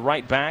Stieg, the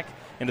right back,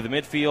 into the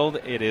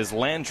midfield. It is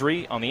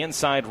Landry on the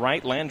inside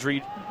right.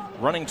 Landry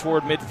running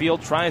toward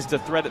midfield, tries to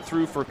thread it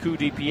through for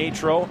Cudi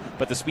Pietro,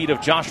 but the speed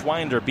of Josh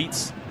Winder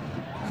beats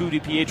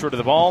Cudi Pietro to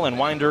the ball, and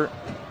Winder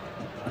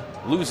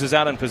loses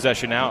out in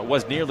possession now. It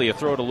was nearly a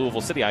throw to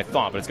Louisville City, I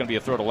thought, but it's going to be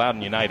a throw to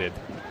Loudon United.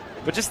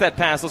 But just that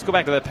pass, let's go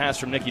back to that pass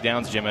from Nicky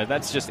Downs, Gemma.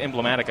 That's just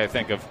emblematic, I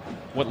think, of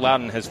what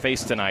Loudon has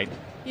faced tonight.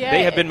 Yeah,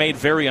 they have been made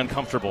very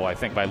uncomfortable, I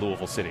think, by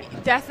Louisville City.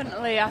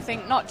 Definitely. I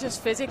think not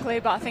just physically,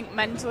 but I think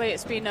mentally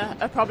it's been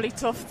a probably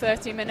tough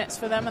 30 minutes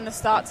for them in the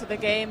start to the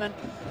game, and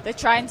they're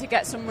trying to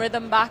get some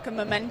rhythm back and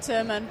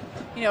momentum, and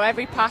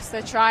every pass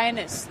they're trying,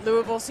 it's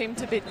Louisville seem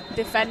to be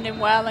defending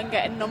well and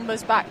getting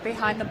numbers back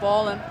behind the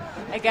ball, and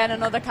again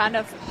another kind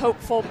of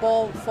hopeful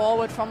ball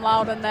forward from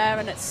Loudon there,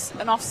 and it's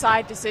an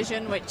offside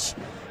decision, which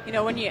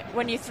when you're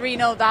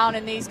 3-0 down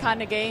in these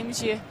kind of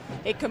games,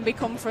 it can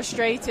become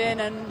frustrating,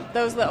 and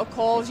those little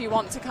calls you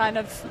want to kind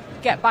of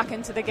get back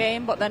into the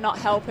game, but they're not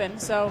helping.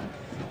 So,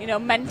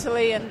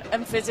 mentally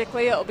and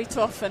physically it'll be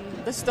tough, and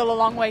there's still a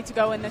long way to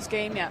go in this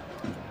game yet.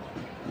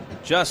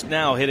 Just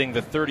now hitting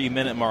the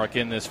 30-minute mark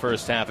in this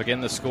first half.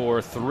 Again, the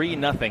score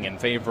 3-0 in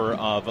favor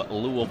of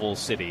Louisville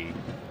City.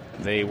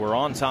 They were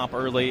on top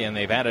early, and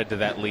they've added to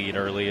that lead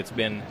early. It's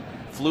been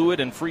fluid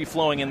and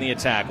free-flowing in the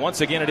attack.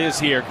 Once again, it is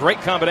here. Great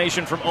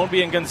combination from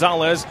Onbi and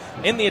Gonzalez.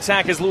 In the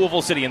attack is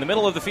Louisville City. In the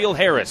middle of the field,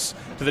 Harris.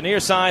 To the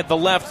near side, the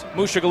left,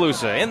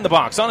 Mushagalusa. In the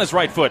box, on his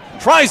right foot.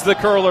 Tries the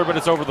curler, but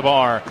it's over the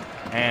bar.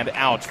 And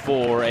out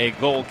for a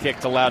goal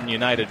kick to Loudon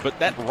United. But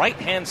that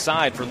right-hand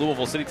side for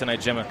Louisville City tonight,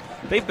 Gemma,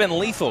 they've been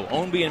lethal.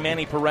 Onbi and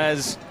Manny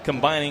Perez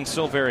combining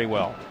so very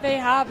well. They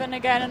have, and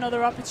again,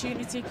 another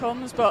opportunity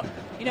comes, but,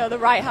 the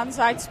right-hand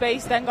side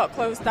space then got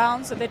closed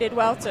down, so they did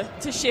well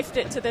to shift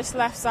it to this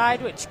left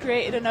side, which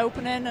created an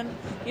opening, and,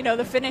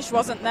 the finish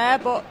wasn't there,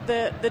 but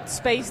the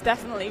space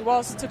definitely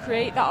was to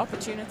create that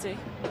opportunity.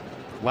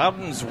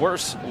 Loudon's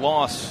worst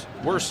loss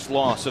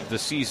of the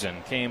season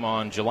came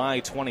on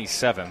July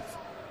 27th.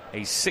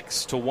 A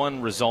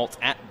 6-1 result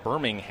at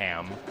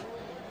Birmingham.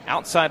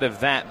 Outside of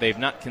that, they've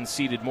not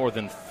conceded more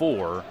than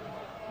 4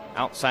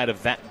 outside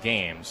of that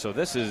game. So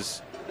this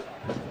is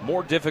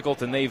more difficult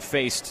than they've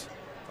faced,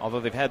 although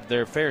they've had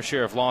their fair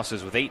share of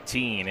losses with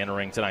 18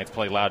 entering tonight's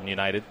play, Loudon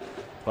United.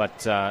 But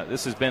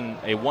this has been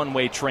a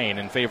one-way train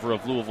in favor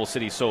of Louisville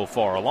City so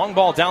far. A long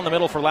ball down the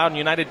middle for Loudon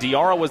United.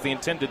 Diarra was the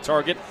intended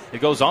target.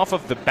 It goes off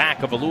of the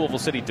back of a Louisville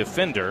City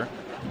defender.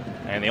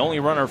 And the only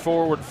runner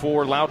forward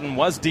for Loudon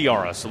was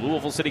Diarra. So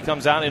Louisville City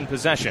comes out in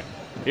possession.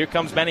 Here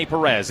comes Manny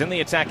Perez in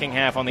the attacking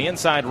half on the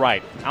inside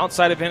right.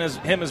 Outside of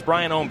him is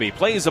Brian Omby.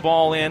 Plays the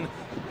ball in.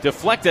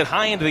 Deflected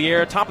high into the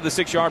air. Top of the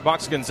 6-yard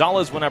box.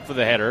 Gonzalez went up for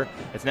the header.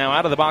 It's now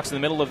out of the box in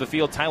the middle of the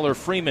field. Tyler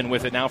Freeman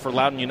with it now for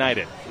Loudon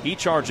United. He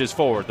charges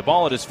forward. The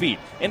ball at his feet.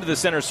 Into the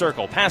center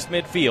circle. Past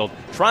midfield.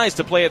 Tries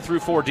to play it through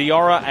for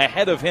Diarra.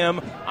 Ahead of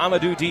him,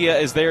 Amadou Dia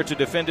is there to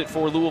defend it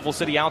for Louisville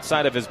City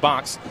outside of his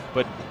box.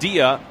 But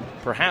Dia,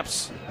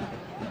 perhaps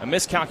a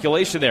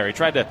miscalculation there. He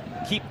tried to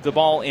keep the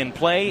ball in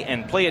play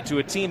and play it to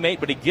a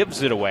teammate, but he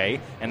gives it away.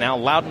 And now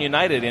Loudon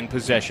United in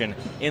possession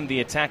in the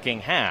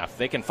attacking half.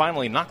 They can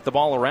finally knock the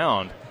ball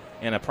around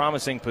in a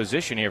promising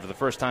position here for the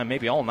first time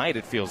maybe all night,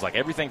 it feels like.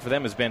 Everything for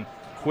them has been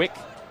quick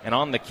and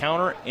on the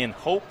counter in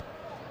hope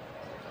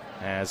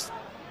as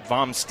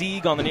Vom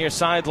Steeg on the near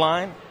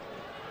sideline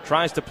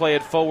tries to play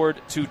it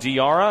forward to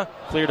Diarra,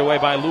 cleared away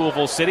by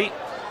Louisville City.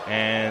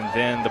 And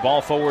then the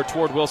ball forward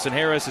toward Wilson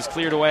Harris is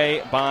cleared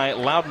away by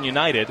Loudon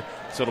United.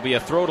 So it'll be a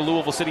throw to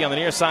Louisville City on the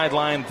near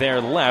sideline,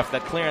 their left.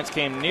 That clearance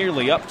came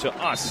nearly up to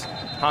us,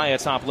 high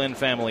atop Lynn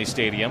Family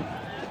Stadium.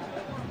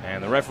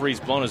 And the referee's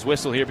blown his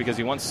whistle here because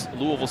he wants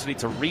Louisville City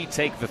to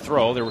retake the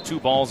throw. There were 2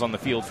 balls on the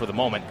field for the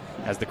moment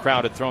as the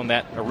crowd had thrown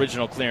that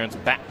original clearance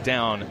back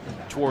down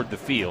toward the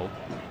field.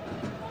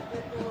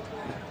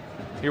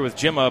 Here with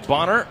Jimma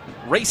Bonner,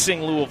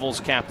 racing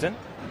Louisville's captain.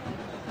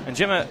 And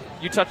Jimma,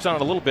 you touched on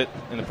it a little bit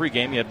in the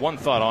pregame. You had one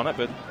thought on it,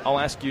 but I'll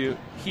ask you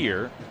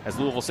here, as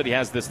Louisville City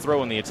has this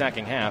throw in the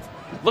attacking half.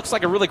 Looks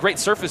like a really great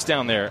surface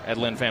down there at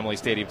Lynn Family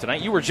Stadium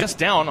tonight. You were just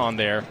down on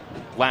there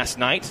last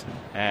night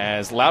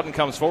as Loudon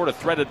comes forward, a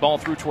threaded ball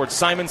through towards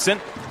Simonson,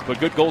 but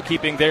good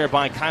goalkeeping there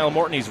by Kyle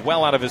Morton. He's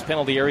well out of his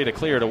penalty area to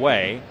clear it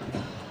away.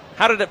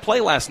 How did it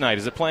play last night?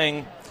 Is it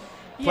playing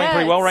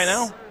pretty well right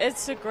now?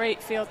 It's a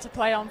great field to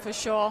play on for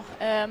sure.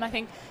 I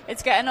think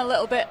it's getting a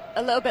little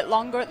bit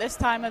longer at this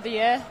time of the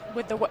year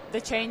with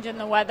the change in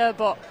the weather,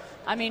 but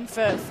I mean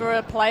for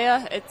a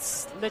player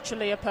it's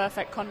literally a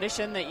perfect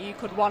condition that you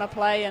could want to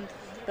play, and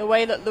the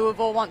way that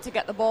Louisville want to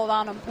get the ball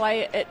down and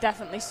play it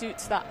definitely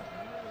suits that.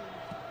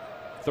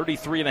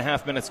 33 and a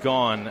half minutes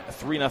gone.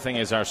 3-0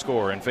 is our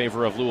score in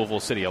favor of Louisville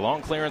City. A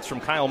long clearance from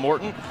Kyle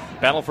Morton.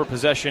 Battle for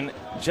possession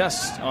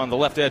just on the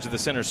left edge of the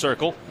center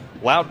circle.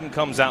 Loudon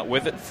comes out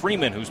with it.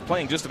 Freeman, who's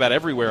playing just about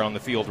everywhere on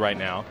the field right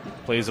now,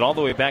 plays it all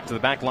the way back to the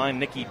back line.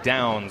 Nikki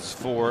Downs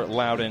for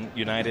Loudon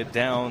United.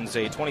 Downs,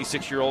 a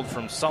 26-year-old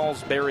from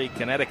Salisbury,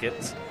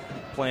 Connecticut,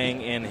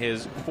 playing in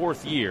his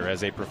 4th year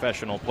as a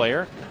professional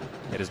player.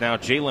 It is now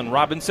Jalen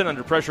Robinson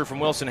under pressure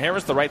from Wilson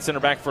Harris, the right center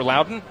back for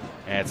Loudon.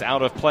 And it's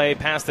out of play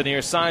past the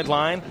near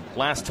sideline.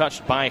 Last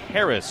touched by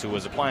Harris, who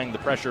was applying the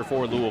pressure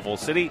for Louisville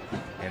City.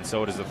 And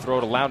so it is a throw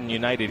to Loudon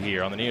United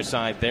here on the near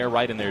side there,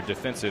 right in their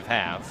defensive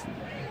half.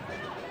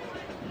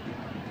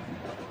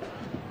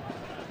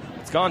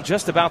 It's gone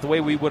just about the way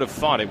we would have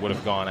thought it would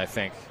have gone, I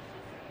think,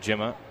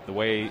 Jimma. The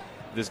way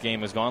this game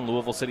has gone,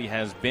 Louisville City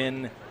has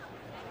been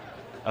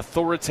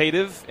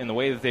authoritative in the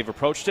way that they've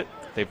approached it.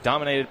 They've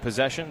dominated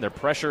possession. Their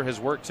pressure has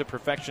worked to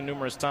perfection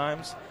numerous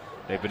times.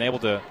 They've been able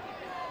to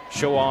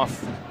show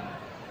off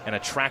an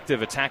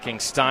attractive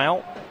attacking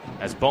style.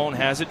 As Bone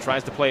has it,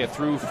 tries to play it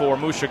through for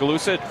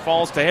Mushagalusa. It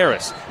falls to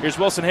Harris. Here's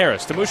Wilson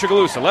Harris to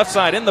Mushagalusa, left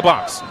side in the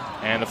box.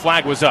 And the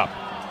flag was up.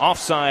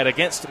 Offside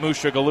against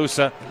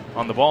Mushagalusa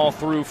on the ball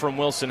through from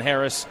Wilson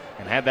Harris.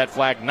 And had that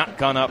flag not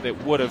gone up,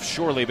 it would have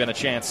surely been a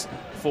chance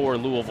for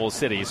Louisville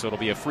City. So it'll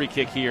be a free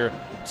kick here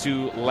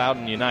to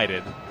Loudon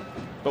United.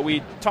 But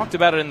we talked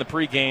about it in the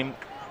pregame.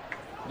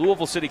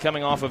 Louisville City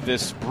coming off of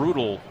this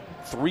brutal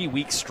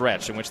 3-week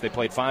stretch in which they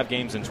played 5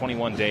 games in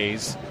 21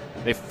 days.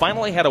 They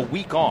finally had a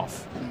week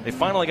off. They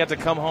finally got to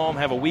come home,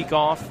 have a week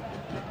off,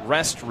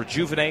 rest,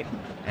 rejuvenate,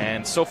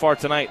 and so far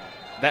tonight,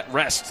 that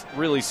rest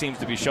really seems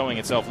to be showing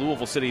itself.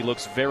 Louisville City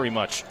looks very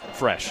much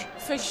fresh.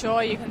 For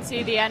sure, you can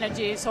see the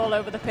energy is all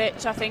over the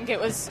pitch. I think it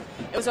was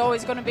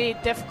always going to be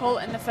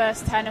difficult in the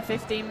first 10 or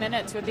 15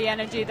 minutes with the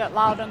energy that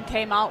Loudon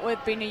came out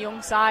with, being a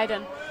young side,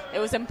 and it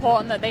was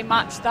important that they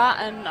matched that.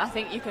 And I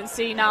think you can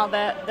see now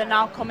that they're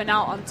now coming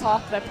out on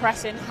top. They're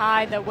pressing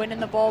high, they're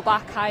winning the ball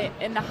back high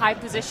in the high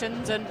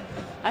positions, and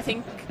I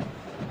think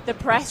the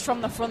press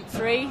from the front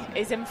 3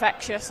 is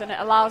infectious, and it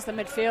allows the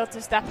midfield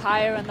to step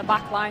higher and the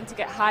back line to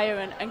get higher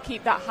and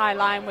keep that high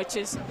line, which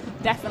is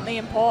definitely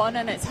important,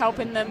 and it's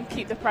helping them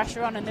keep the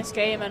pressure on in this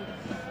game. And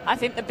I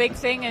think the big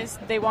thing is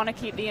they want to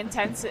keep the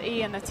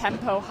intensity and the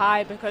tempo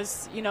high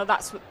because, you know,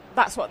 that's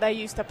what they're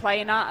used to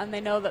playing at, and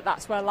they know that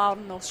that's where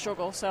Loudon will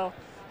struggle. So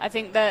I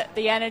think that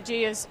the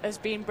energy has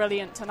been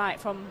brilliant tonight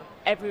from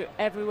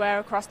everywhere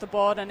across the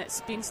board, and it's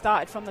been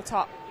started from the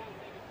top.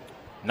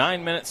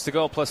 9 minutes to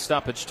go plus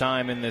stoppage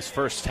time in this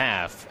first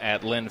half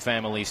at Lynn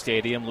Family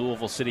Stadium.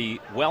 Louisville City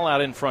well out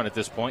in front at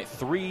this point,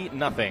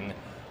 3-0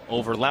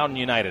 over Loudon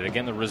United.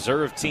 Again, the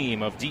reserve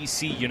team of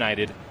DC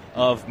United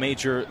of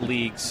Major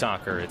League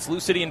Soccer. It's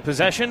LouCity in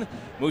possession.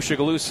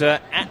 Mushagalusa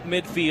at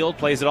midfield,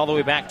 plays it all the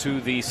way back to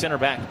the center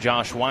back,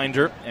 Josh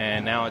Winder.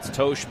 And now it's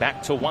Tosh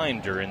back to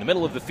Winder in the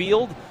middle of the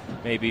field,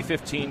 maybe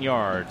 15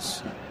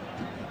 yards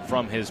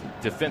from his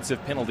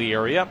defensive penalty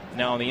area.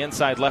 Now on the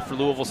inside left for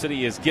Louisville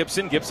City is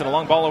Gibson. Gibson, a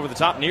long ball over the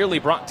top, nearly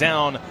brought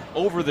down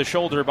over the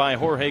shoulder by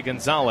Jorge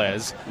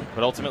Gonzalez,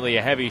 but ultimately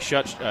a heavy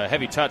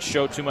touch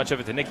showed too much of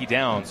it to Nikki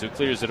Downs, who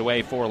clears it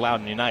away for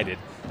Loudon United.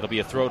 It'll be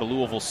a throw to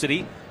Louisville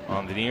City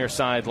on the near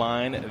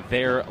sideline,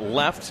 their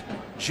left,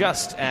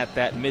 just at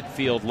that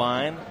midfield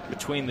line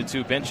between the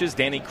 2 benches.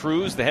 Danny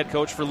Cruz, the head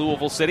coach for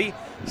Louisville City,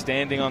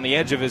 standing on the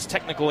edge of his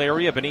technical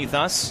area beneath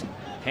us,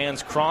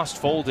 hands crossed,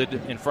 folded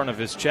in front of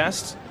his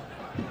chest.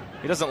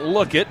 He doesn't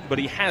look it, but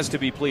he has to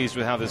be pleased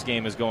with how this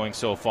game is going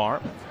so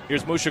far.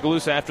 Here's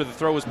Mushagalusa after the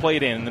throw was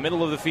played in the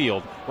middle of the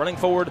field. Running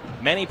forward,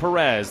 Manny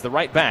Perez, the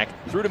right back,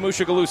 through to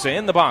Mushagalusa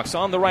in the box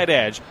on the right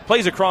edge.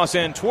 Plays a cross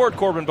in toward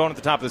Corbin Bone at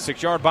the top of the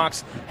 6-yard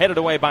box. Headed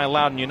away by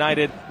Loudon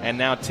United. And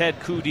now Ted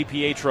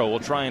Cu-DiPietro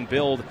will try and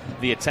build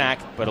the attack.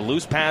 But a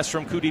loose pass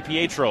from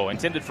Cu-DiPietro,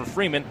 intended for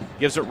Freeman,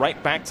 gives it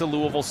right back to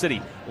Louisville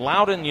City.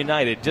 Loudon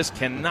United just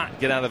cannot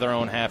get out of their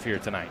own half here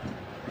tonight.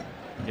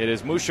 It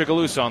is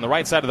Mushagalusa on the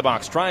right side of the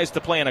box. Tries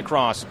to play in a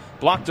cross.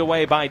 Blocked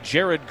away by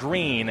Jared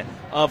Green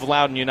of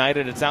Loudon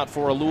United. It's out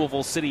for a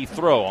Louisville City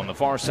throw on the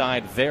far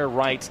side. Their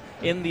right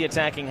in the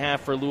attacking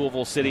half for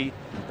Louisville City.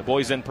 The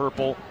boys in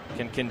purple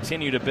can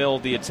continue to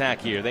build the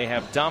attack here. They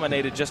have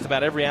dominated just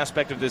about every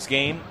aspect of this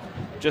game.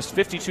 Just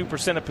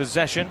 52% of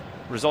possession.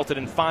 Resulted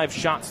in 5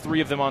 shots,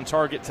 3 of them on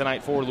target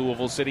tonight for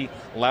Louisville City.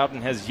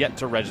 Loudon has yet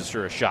to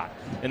register a shot.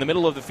 In the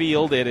middle of the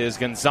field, it is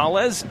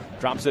Gonzalez.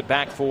 Drops it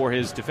back for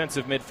his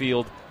defensive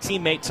midfield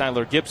teammate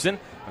Tyler Gibson.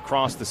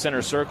 Across the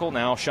center circle,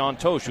 now Sean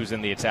Tosh, who's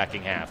in the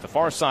attacking half. The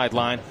far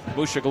sideline,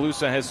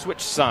 Mushagalusa has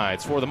switched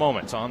sides for the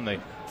moment. On the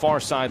far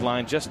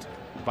sideline, just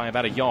by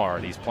about a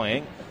yard, he's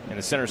playing. In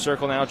the center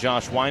circle now,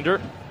 Josh Winder.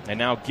 And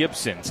now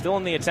Gibson, still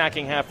in the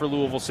attacking half for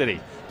Louisville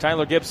City.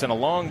 Tyler Gibson, a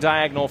long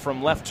diagonal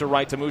from left to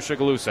right to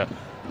Mushagalusa.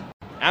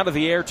 Out of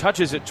the air,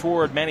 touches it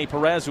toward Manny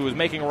Perez, who was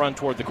making a run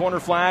toward the corner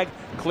flag.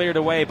 Cleared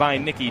away by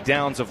Nicky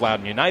Downs of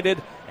Loudon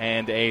United.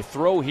 And a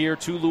throw here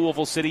to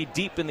Louisville City,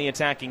 deep in the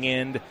attacking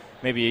end.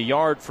 Maybe a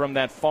yard from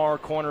that far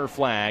corner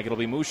flag. It'll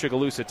be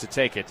Mushagalusa to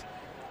take it.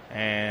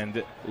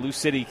 And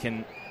LouCity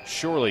can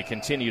surely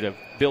continue to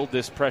build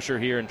this pressure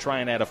here and try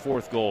and add a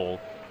 4th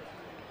goal.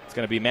 It's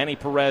going to be Manny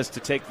Perez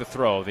to take the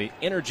throw. The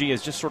energy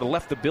has just sort of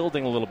left the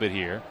building a little bit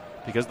here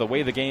because the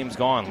way the game's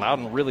gone,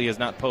 Loudon really has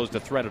not posed a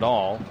threat at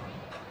all.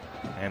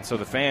 And so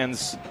the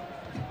fans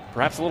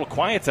perhaps a little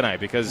quiet tonight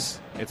because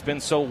it's been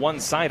so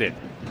one-sided.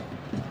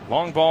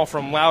 Long ball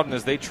from Loudon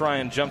as they try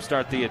and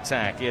jumpstart the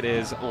attack. It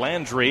is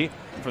Landry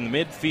from the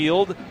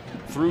midfield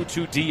through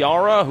to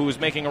Diarra, who is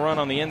making a run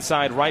on the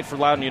inside right for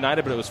Loudon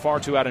United, but it was far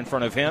too out in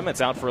front of him.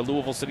 It's out for a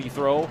Louisville City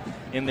throw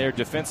in their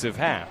defensive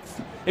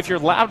half. If you're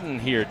Loudon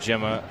here,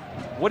 Gemma,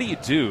 what do you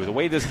do? The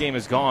way this game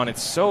has gone,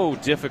 it's so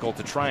difficult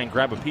to try and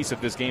grab a piece of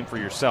this game for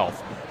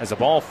yourself. As a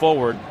ball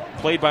forward,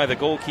 played by the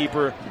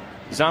goalkeeper,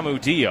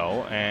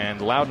 Zamudio, and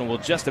Loudon will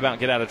just about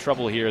get out of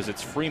trouble here as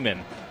it's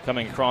Freeman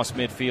coming across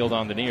midfield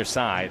on the near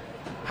side.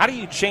 How do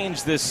you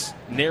change this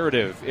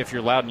narrative if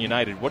you're Loudon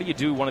United? What do you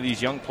do, one of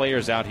these young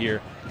players out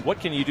here? What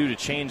can you do to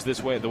change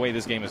the way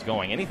this game is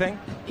going? Anything?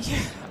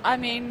 Yeah, I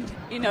mean,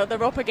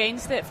 they're up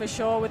against it for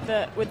sure with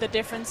the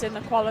difference in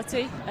the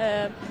quality.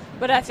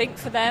 But I think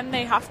for them,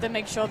 they have to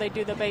make sure they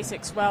do the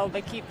basics well.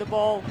 They keep the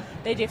ball.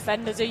 They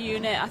defend as a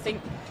unit. I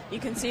think you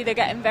can see they're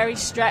getting very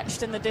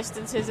stretched and the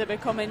distances are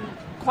becoming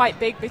quite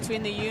big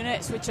between the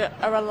units, which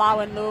are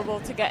allowing Louisville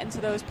to get into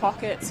those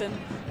pockets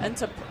and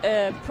to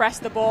press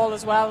the ball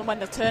as well. When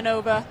the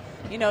turnover,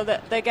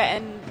 that they're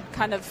getting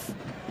kind of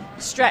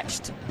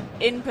stretched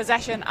in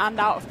possession and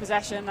out of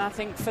possession. I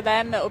think for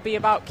them it'll be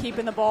about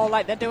keeping the ball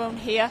like they're doing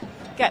here,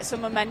 get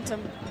some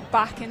momentum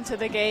back into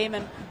the game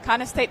and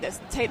kind of take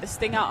the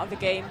sting out of the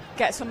game,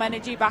 get some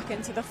energy back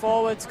into the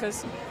forwards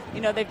because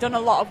they've done a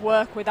lot of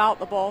work without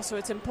the ball, so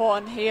it's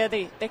important here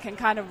they can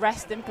kind of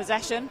rest in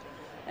possession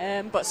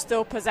but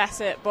still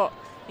possess it. But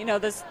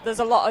there's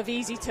a lot of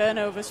easy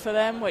turnovers for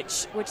them,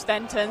 which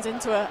then turns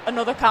into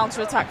another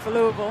counter-attack for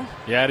Louisville.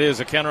 Yeah, it is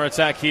a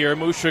counter-attack here.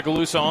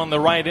 Mushagalusa on the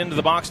right into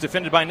the box,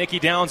 defended by Nicky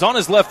Downs. On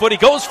his left foot, he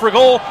goes for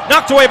goal,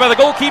 knocked away by the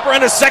goalkeeper,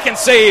 and a second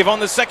save on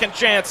the second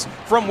chance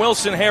from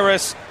Wilson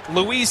Harris.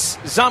 Luis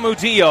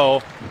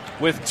Zamudio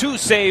with 2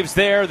 saves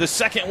there. The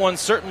second one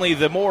certainly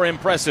the more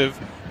impressive,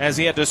 as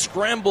he had to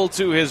scramble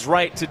to his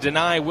right to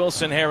deny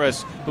Wilson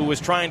Harris, who was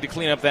trying to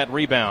clean up that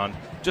rebound.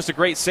 Just a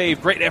great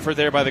save, great effort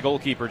there by the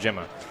goalkeeper,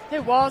 Gemma.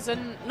 It was,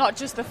 and not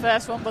just the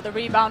first one, but the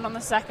rebound on the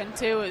second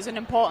too. It was an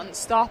important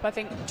stop. I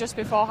think just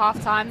before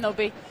half-time they'll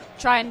be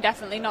trying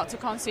definitely not to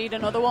concede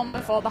another one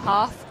before the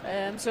half.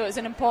 So it was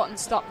an important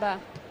stop there.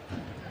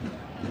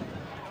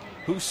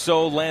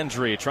 Husso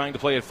Landry trying to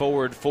play it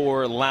forward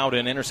for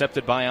Loudon,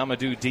 intercepted by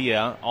Amadou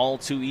Dia. All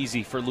too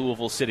easy for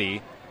Louisville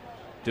City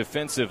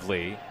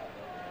defensively.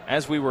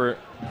 As we were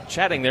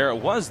chatting there, it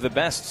was the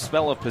best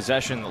spell of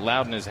possession that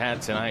Loudon has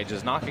had tonight,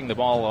 just knocking the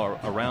ball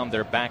around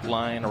their back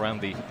line,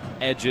 around the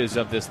edges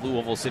of this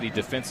Louisville City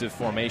defensive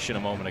formation a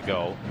moment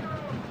ago.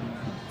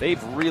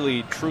 They've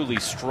really, truly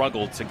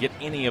struggled to get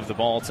any of the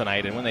ball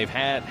tonight, and when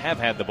have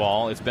had the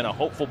ball, it's been a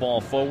hopeful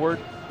ball forward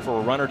for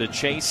a runner to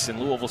chase, and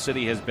Louisville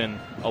City has been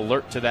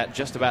alert to that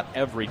just about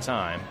every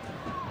time.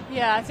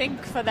 Yeah, I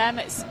think for them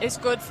it's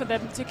good for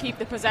them to keep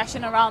the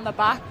possession around the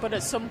back, but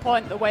at some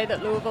point the way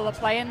that Louisville are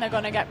playing, they're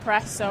going to get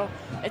pressed. So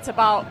it's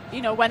about,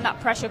 when that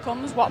pressure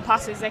comes, what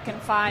passes they can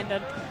find,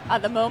 and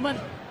at the moment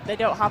they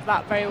don't have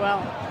that very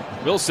well.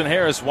 Wilson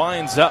Harris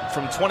winds up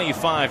from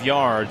 25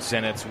 yards,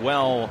 and it's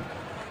well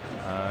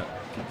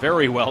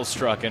Very well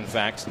struck, in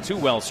fact. Too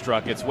well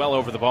struck. It's well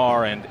over the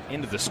bar and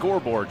into the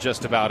scoreboard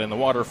just about in the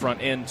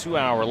waterfront end. 2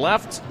 hour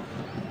left.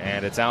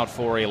 And it's out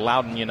for a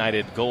Loudon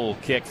United goal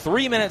kick.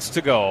 3 minutes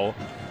to go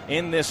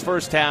in this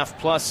first half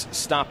plus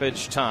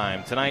stoppage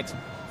time. Tonight,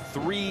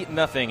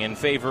 3-0 in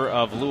favor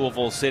of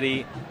Louisville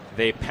City.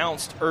 They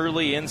pounced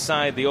early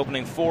inside the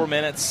opening 4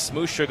 minutes.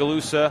 Musha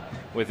Galusa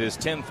with his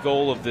 10th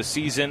goal of the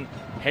season.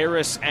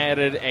 Harris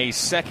added a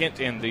second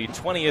in the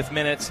 20th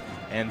minute.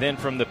 And then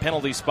from the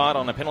penalty spot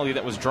on a penalty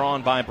that was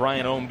drawn by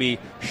Brian Ownby,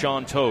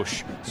 Sean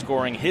Tosh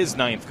scoring his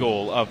 9th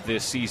goal of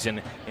this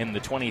season in the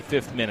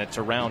 25th minute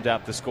to round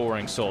out the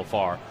scoring so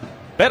far.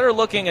 Better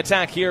looking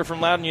attack here from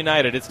Loudon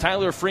United. It's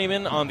Tyler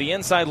Freeman on the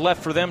inside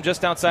left for them,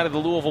 just outside of the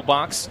Louisville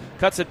box.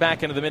 Cuts it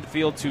back into the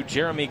midfield to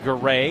Jeremy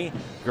Garay.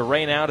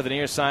 Garay now to the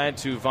near side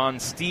to Von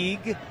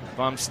Steeg.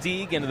 Von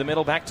Steeg into the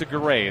middle, back to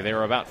Garay. They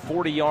are about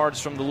 40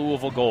 yards from the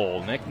Louisville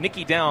goal.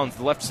 Nicky Downs,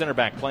 the left center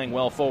back, playing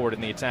well forward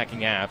in the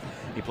attacking half.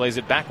 He plays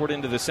it backward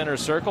into the center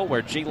circle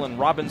where Jalen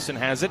Robinson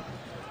has it.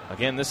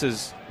 Again, this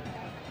is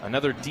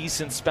another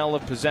decent spell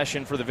of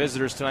possession for the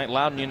visitors tonight.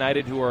 Loudon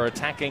United, who are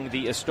attacking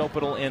the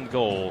Estopidal end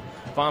goal.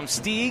 Vom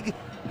Steeg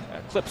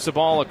clips the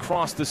ball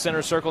across the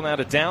center circle now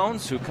to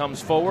Downs, who comes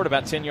forward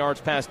about 10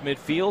 yards past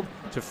midfield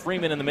to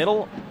Freeman in the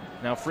middle.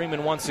 Now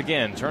Freeman once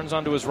again turns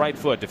onto his right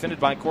foot, defended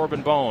by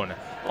Corbin Bone.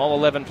 All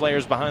 11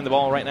 players behind the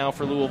ball right now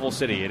for Louisville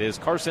City. It is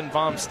Carson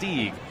Vom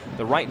Steeg,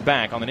 the right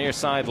back on the near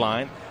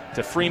sideline,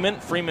 to Freeman.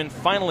 Freeman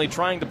finally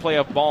trying to play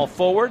a ball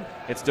forward.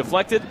 It's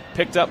deflected,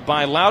 picked up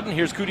by Loudon.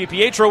 Here's Cudi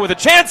Pietro with a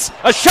chance,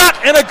 a shot,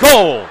 and a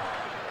goal.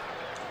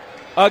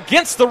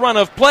 Against the run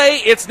of play,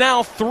 it's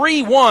now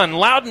 3-1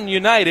 Loudon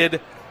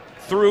United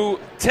through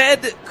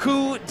Ted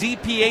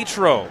Cudi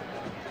Pietro.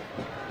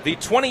 The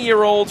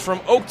 20-year-old from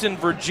Oakton,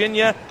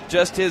 Virginia,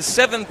 just his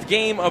 7th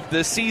game of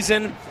the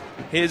season,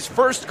 his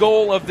first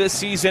goal of this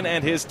season,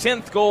 and his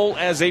 10th goal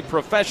as a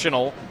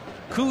professional.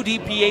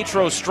 Cudi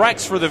Pietro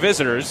strikes for the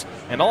visitors,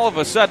 and all of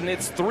a sudden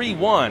it's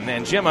 3-1.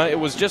 And Gemma, it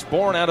was just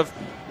born out of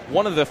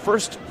one of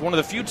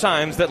the few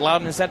times that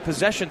Loudon has had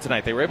possession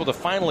tonight. They were able to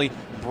finally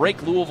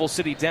break Louisville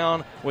City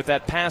down with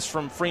that pass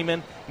from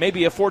Freeman.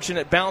 Maybe a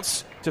fortunate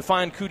bounce to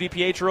find Cudi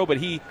Pietro, but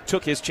he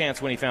took his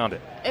chance when he found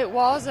it. It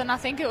was, and I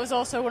think it was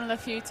also one of the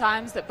few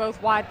times that both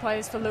wide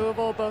players for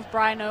Louisville, both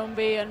Brian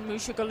Ownby and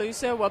Musha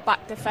Galusa, were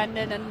back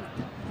defending, and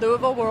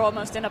Louisville were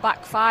almost in a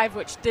back five,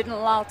 which didn't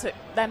allow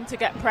them to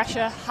get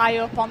pressure high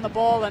up on the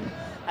ball, and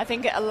I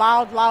think it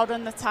allowed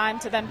Loudon the time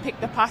to then pick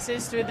the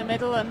passes through the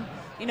middle, and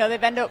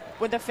they've ended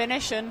up with a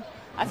finish, and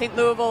I think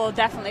Louisville will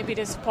definitely be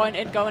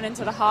disappointed going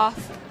into the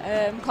half,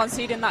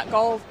 conceding that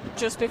goal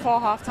just before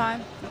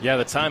halftime. Yeah,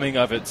 the timing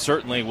of it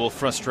certainly will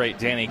frustrate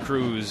Danny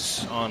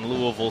Cruz on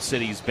Louisville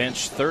City's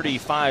bench.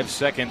 35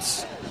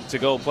 seconds to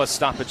go plus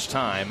stoppage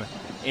time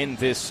in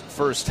this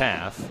first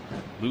half.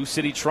 Lou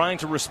City trying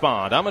to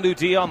respond. Amadou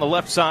Dia on the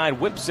left side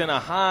whips in a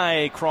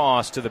high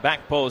cross to the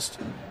back post.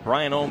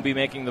 Brian Ownby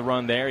making the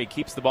run there. He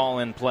keeps the ball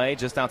in play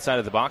just outside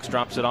of the box,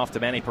 drops it off to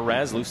Manny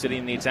Perez. Lou City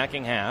in the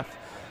attacking half.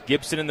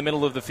 Gibson in the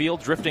middle of the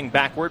field, drifting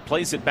backward,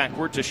 plays it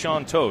backward to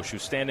Sean Tosh,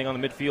 who's standing on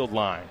the midfield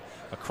line.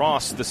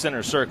 Across the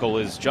center circle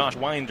is Josh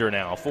Winder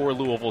now for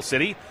Louisville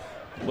City,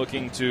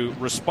 looking to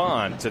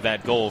respond to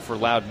that goal for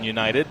Loudon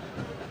United.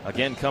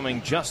 Again,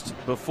 coming just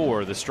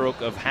before the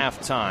stroke of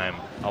halftime.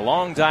 A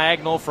long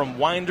diagonal from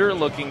Winder,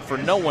 looking for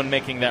no one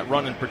making that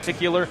run in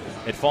particular.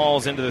 It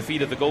falls into the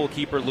feet of the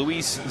goalkeeper,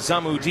 Luis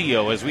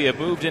Zamudio, as we have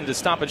moved into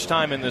stoppage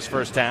time in this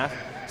first half.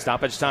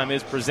 Stoppage time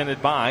is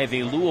presented by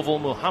the Louisville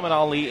Muhammad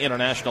Ali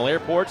International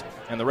Airport,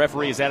 and the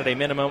referee has added a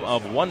minimum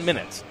of 1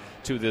 minute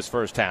to this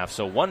first half.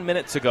 So 1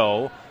 minute to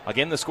go.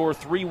 Again, the score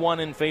 3-1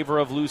 in favor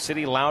of Lou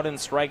City. Loudon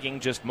striking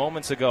just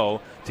moments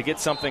ago to get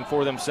something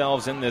for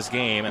themselves in this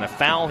game. And a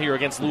foul here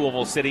against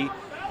Louisville City.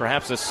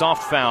 Perhaps a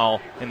soft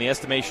foul in the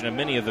estimation of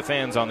many of the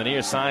fans on the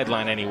near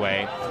sideline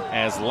anyway,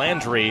 as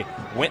Landry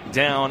went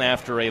down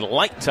after a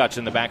light touch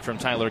in the back from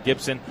Tyler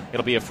Gibson.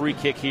 It'll be a free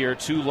kick here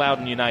to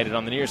Loudon United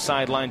on the near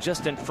sideline,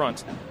 just in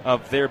front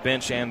of their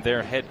bench and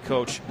their head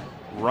coach,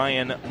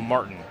 Ryan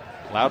Martin.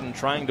 Loudon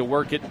trying to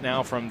work it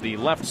now from the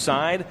left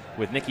side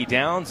with Nicky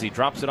Downs. He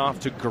drops it off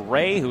to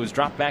Garay, who has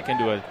dropped back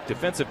into a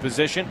defensive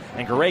position,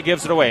 and Garay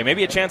gives it away.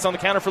 Maybe a chance on the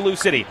counter for Lou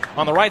City.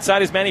 On the right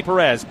side is Manny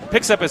Perez.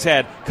 Picks up his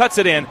head, cuts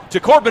it in to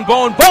Corbin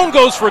Bone. Bone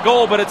goes for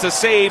goal, but it's a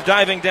save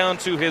diving down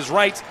to his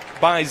right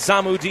by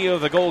Zamudio,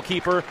 the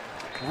goalkeeper.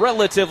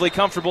 Relatively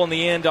comfortable in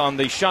the end on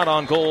the shot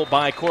on goal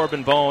by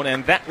Corbin Bone,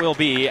 and that will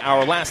be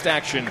our last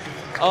action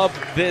of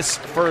this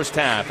first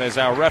half as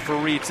our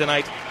referee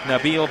tonight,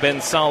 Nabil Ben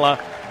Salah,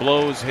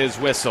 blows his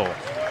whistle.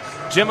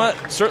 Gemma,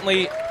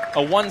 certainly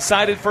a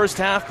one-sided first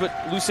half,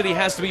 but Lou City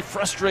has to be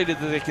frustrated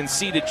that they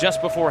conceded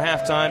just before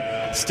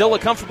halftime. Still a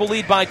comfortable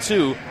lead by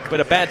 2, but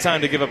a bad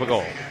time to give up a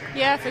goal.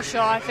 Yeah, for sure.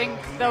 I think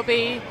they'll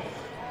be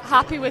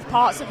happy with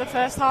parts of the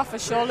first half for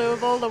sure,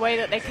 Louisville. The way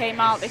that they came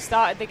out, they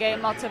started the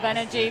game lots of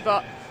energy,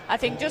 but I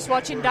think just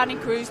watching Danny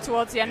Cruz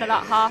towards the end of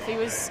that half, he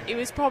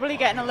was probably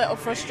getting a little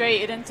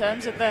frustrated in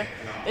terms of the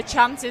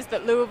chances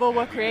that Louisville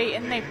were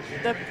creating,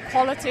 the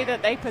quality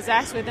that they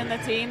possess within the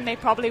team. They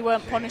probably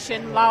weren't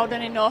punishing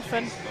Loudon enough,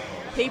 and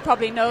he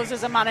probably knows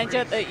as a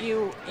manager that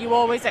you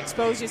always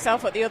expose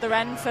yourself at the other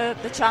end for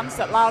the chance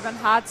that Loudon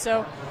had.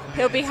 So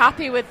he'll be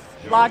happy with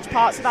large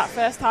parts of that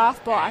first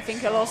half, but I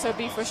think he'll also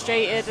be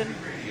frustrated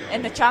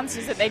in the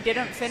chances that they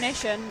didn't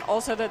finish, and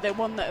also that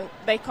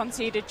they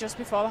conceded just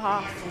before the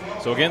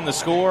half. So again, the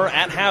score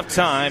at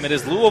halftime, it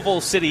is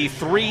Louisville City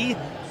 3,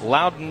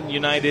 Loudon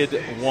United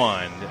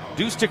 1.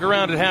 Do stick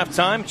around at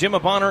halftime. Gemma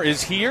Bonner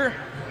is here,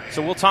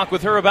 so we'll talk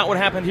with her about what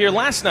happened here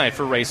last night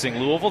for Racing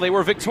Louisville. They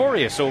were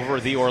victorious over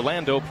the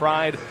Orlando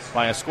Pride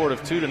by a score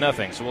of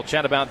 2-0. So we'll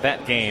chat about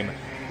that game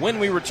when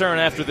we return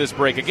after this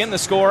break. Again, the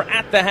score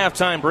at the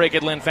halftime break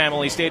at Lynn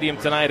Family Stadium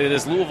tonight. It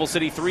is Louisville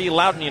City 3,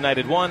 Loudon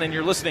United 1, and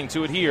you're listening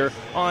to it here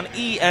on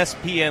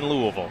ESPN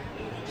Louisville.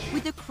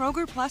 With the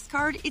Kroger Plus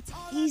card, it's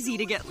easy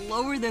to get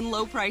lower than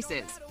low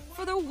prices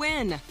for the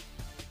win.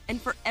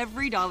 And for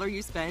every dollar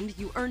you spend,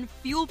 you earn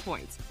fuel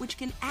points, which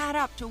can add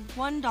up to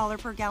 $1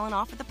 per gallon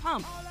off at the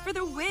pump for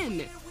the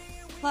win.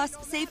 Plus,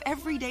 save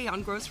every day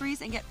on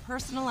groceries and get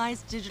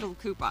personalized digital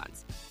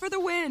coupons for the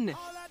win.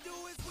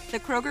 The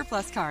Kroger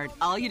Plus card.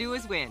 All you do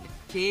is win.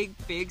 Big,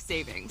 big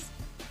savings.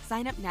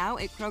 Sign up now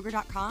at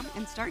Kroger.com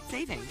and start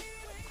saving.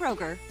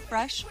 Kroger,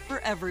 fresh for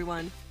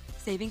everyone.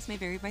 Savings may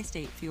vary by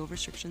state. Fuel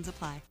restrictions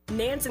apply.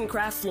 Nansen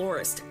Craft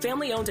Florist,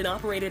 family owned and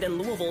operated in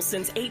Louisville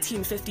since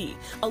 1850.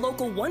 A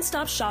local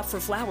one-stop shop for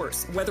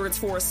flowers, whether it's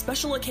for a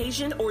special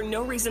occasion or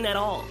no reason at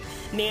all.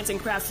 Nansen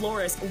Craft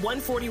Florist,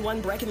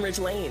 141 Breckenridge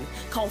Lane.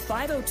 Call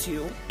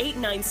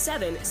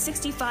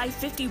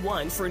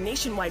 502-897-6551 for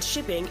nationwide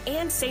shipping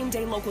and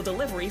same-day local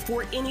delivery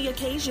for any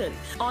occasion.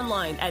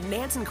 Online at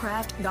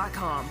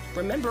nansencraft.com.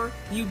 Remember,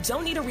 you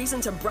don't need a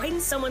reason to brighten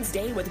someone's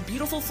day with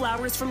beautiful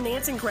flowers from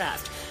Nansen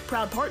Craft.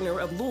 Proud partner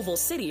of Louisville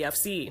City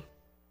FC.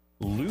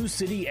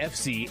 LouCity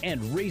FC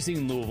and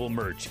Racing Louisville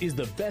merch is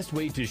the best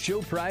way to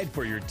show pride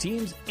for your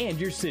teams and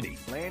your city.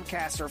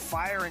 Lancaster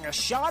firing a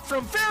shot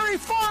from very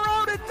far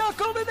out and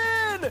knuckled it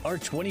in! Our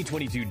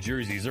 2022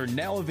 jerseys are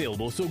now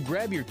available, so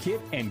grab your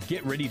kit and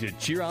get ready to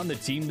cheer on the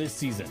team this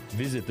season.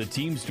 Visit the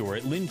team store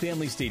at Lynn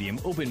Family Stadium,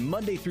 open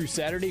Monday through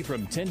Saturday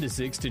from 10 to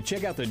 6 to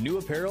check out the new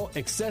apparel,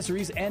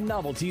 accessories, and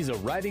novelties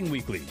arriving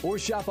weekly. Or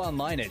shop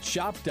online at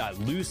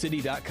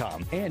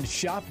shop.loucity.com and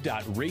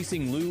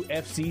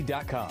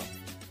shop.racingloufc.com.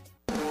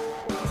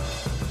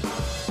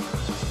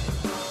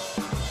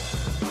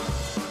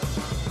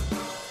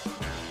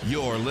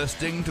 You're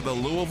listening to the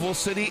Louisville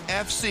City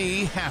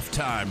FC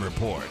Halftime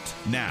Report.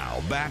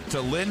 Now, back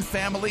to Lynn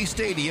Family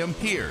Stadium.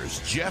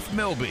 Here's Jeff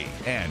Milby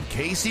and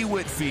Casey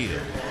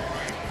Whitfield.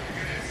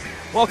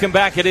 Welcome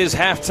back. It is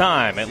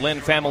halftime at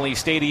Lynn Family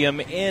Stadium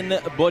in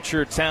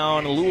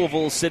Butchertown.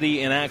 Louisville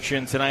City in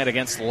action tonight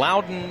against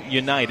Loudon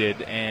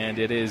United, and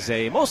it is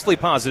a mostly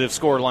positive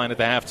scoreline at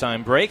the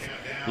halftime break.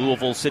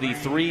 Louisville City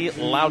 3,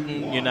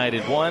 Loudon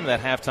United 1. That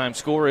halftime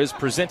score is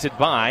presented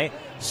by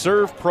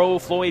Serve Pro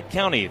Floyd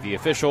County, the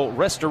official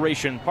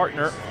restoration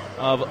partner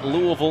of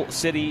Louisville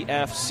City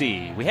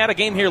FC. We had a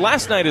game here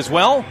last night as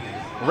well.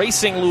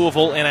 Racing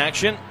Louisville in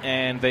action,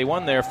 and they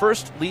won their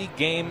first league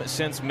game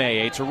since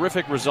May. A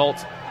terrific result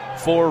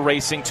for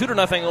Racing.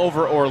 2-0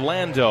 over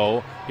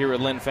Orlando here at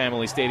Lynn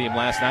Family Stadium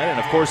last night. And,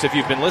 of course, if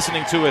you've been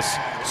listening to us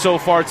so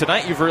far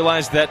tonight, you've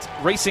realized that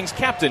Racing's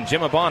captain,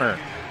 Gemma Bonner,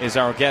 is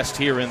our guest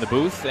here in the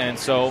booth. And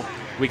so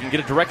we can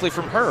get it directly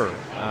from her,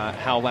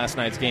 how last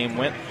night's game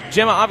went.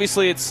 Gemma,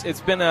 obviously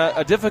it's been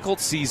a difficult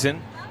season.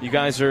 You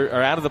guys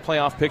are out of the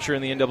playoff picture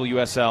in the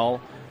NWSL.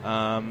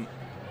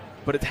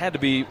 But it had to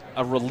be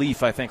a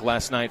relief, I think,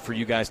 last night for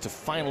you guys to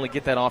finally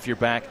get that off your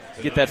back,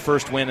 get that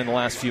first win in the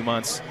last few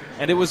months.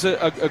 And it was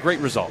a great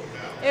result.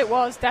 It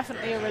was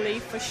definitely a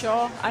relief for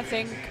sure. I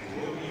think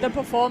the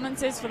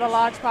performances for the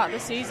large part of the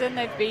season,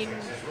 they've been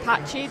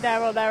patchy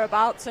there or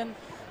thereabouts. And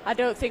I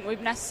don't think we've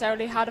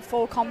necessarily had a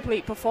full,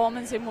 complete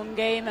performance in one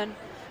game. And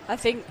I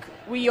think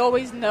we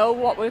always know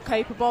what we're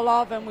capable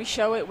of, and we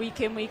show it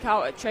week in, week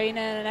out at training.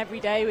 And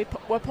every day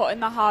we're putting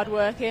the hard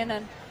work in.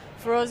 And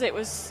for us, it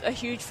was a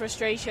huge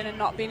frustration in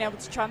not being able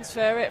to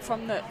transfer it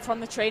from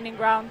the training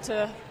ground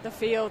to the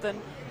field,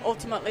 and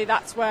ultimately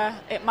that's where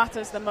it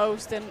matters the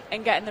most in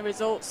getting the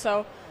results.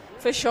 So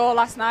for sure,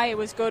 last night it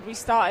was good. We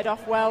started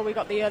off well. We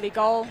got the early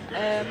goal.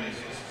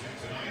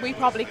 We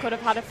probably could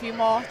have had a few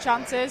more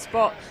chances,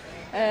 but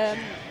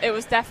it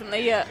was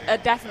definitely a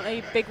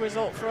definitely big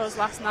result for us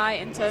last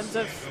night in terms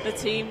of the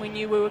team we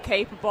knew we were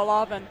capable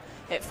of, and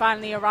it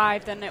finally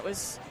arrived, and it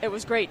was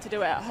great to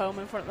do it at home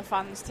in front of the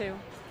fans too.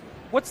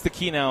 What's the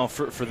key now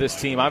for this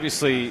team?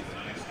 Obviously,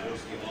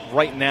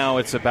 right now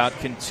it's about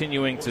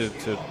continuing to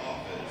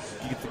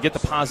get the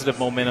positive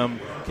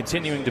momentum,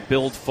 continuing to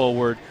build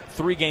forward.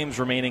 3 games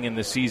remaining in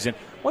the season.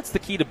 What's the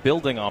key to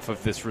building off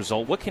of this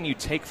result? What can you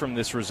take from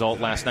this result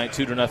last night,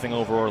 2-0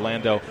 over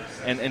Orlando,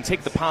 and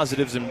take the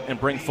positives and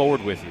bring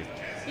forward with you?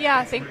 Yeah,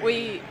 I think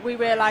we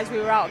realised we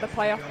were out of the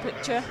playoff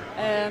picture.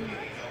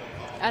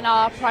 and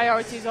our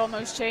priorities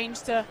almost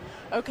changed to,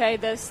 okay,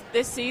 this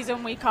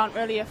season we can't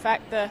really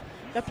affect the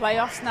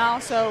playoffs now,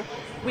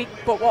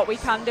 but what we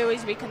can do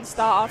is we can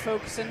start our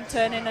focus and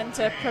turning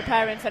into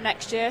preparing for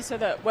next year, so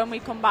that when we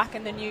come back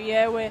in the new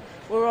year, we're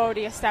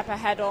already a step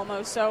ahead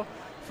almost. So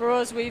for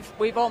us,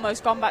 we've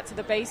almost gone back to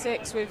the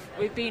basics.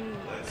 We've been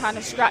kind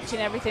of scratching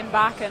everything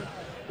back, and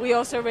we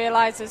also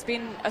realise there's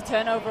been a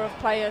turnover of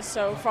players.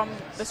 So from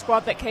the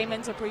squad that came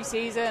into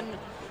pre-season,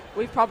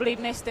 we've probably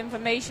missed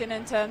information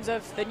in terms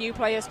of the new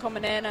players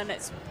coming in, and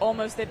it's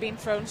almost they've been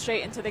thrown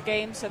straight into the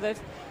game, so they've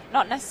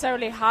not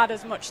necessarily had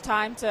as much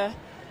time to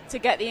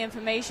get the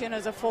information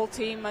as a full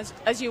team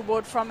as you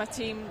would from a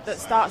team that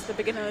starts the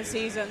beginning of the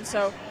season.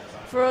 So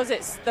for us,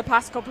 it's the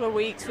past couple of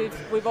weeks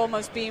we've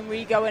almost been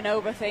re-going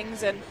over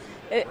things, and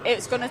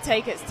it's going to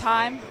take its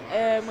time.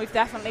 We've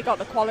definitely got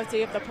the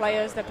quality of the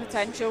players, the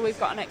potential. We've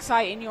got an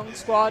exciting young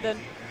squad, and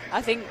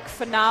I think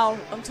for now,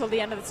 until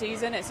the end of the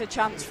season, it's a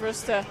chance for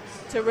us to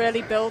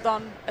really build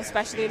on,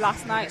 especially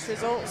last night's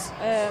results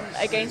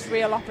against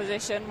real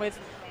opposition with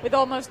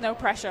almost no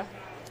pressure.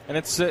 And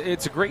it's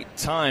a great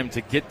time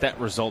to get that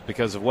result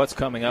because of what's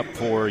coming up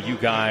for you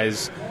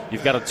guys.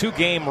 You've got a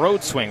 2-game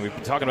road swing. We've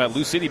been talking about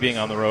LouCity being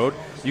on the road.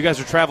 You guys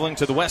are traveling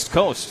to the West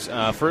Coast.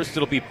 First,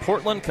 it'll be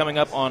Portland coming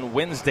up on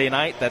Wednesday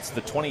night. That's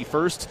the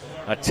 21st.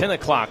 A 10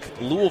 o'clock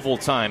Louisville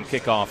time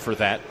kickoff for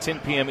that. 10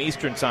 p.m.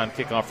 Eastern time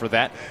kickoff for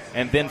that.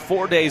 And then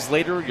 4 days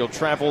later, you'll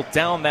travel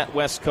down that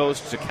West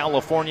Coast to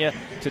California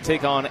to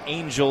take on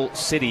Angel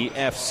City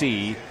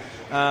FC.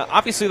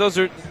 Obviously, those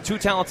are two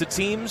talented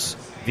teams.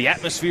 The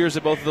atmospheres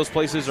at both of those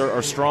places are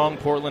strong.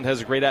 Portland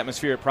has a great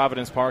atmosphere at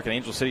Providence Park, and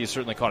Angel City has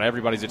certainly caught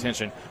everybody's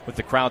attention with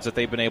the crowds that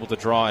they've been able to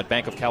draw at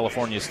Bank of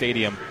California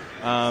Stadium.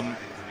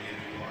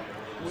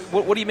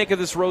 What do you make of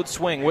this road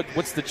swing?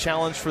 What's the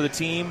challenge for the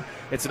team?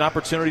 It's an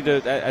opportunity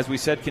to, as we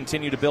said,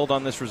 continue to build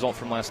on this result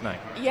from last night.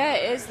 Yeah,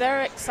 it is.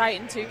 They're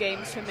exciting 2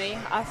 games for me.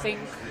 I think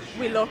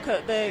we look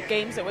at the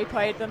games that we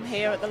played them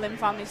here at the Lynn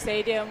Family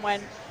Stadium.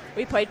 When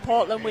we played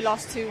Portland, we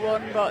lost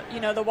 2-1, but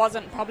there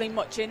wasn't probably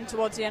much in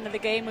towards the end of the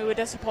game. We were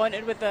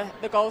disappointed with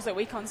the goals that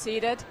we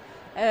conceded.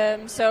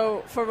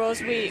 So for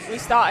us, we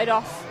started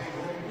off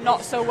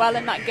not so well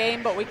in that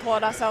game, but we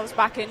clawed ourselves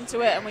back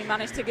into it, and we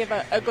managed to give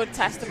a good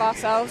test of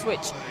ourselves,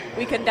 which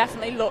we can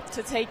definitely look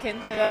to take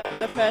into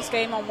the first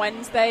game on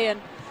Wednesday.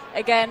 And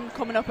again,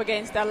 coming up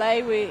against LA,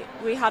 we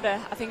had I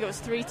think it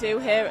was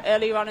 3-2 here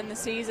earlier on in the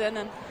season,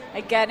 and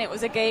again, it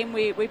was a game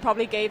we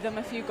probably gave them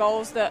a few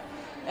goals that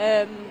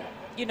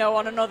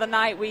on another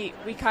night we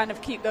kind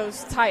of keep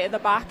those tight at the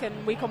back,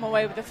 and we come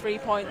away with the 3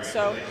 points.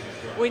 So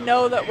we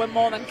know that we're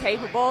more than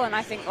capable, and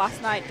I think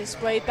last night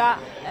displayed that.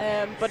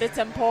 But it's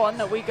important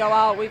that we go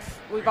out.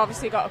 We've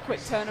obviously got a quick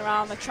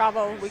turnaround. The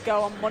travel, we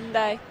go on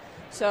Monday,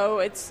 so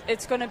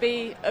it's going to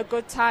be a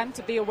good time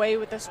to be away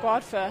with the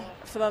squad for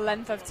the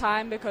length of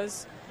time,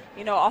 because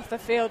off the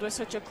field we're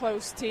such a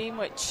close team,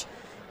 which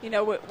we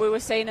were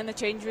saying in the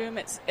change room,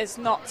 it's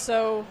not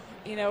so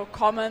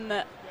common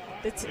that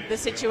the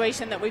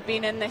situation that we've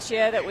been in this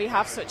year, that we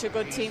have such a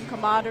good team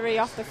camaraderie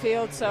off the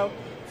field. So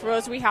for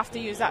us, we have to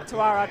use that to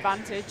our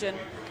advantage, and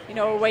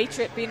a away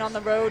trip, being on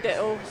the road,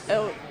 it'll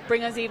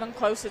bring us even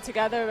closer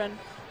together, and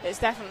it's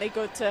definitely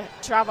good to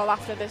travel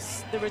after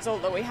the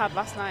result that we had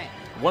last night.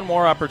 One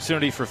more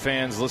opportunity for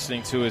fans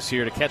listening to us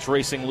here to catch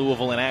Racing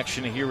Louisville in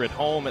action here at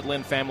home at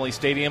Lynn Family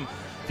Stadium.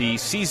 The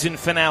season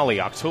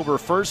finale, October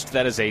 1st.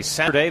 That is a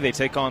Saturday. They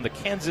take on the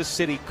Kansas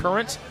City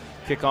Current.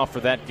 Kickoff for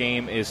that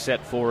game is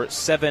set for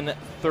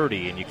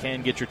 7:30, and you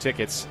can get your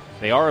tickets.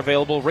 They are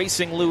available,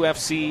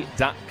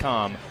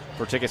 RacingLouFC.com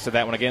for tickets to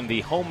that one. Again, the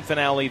home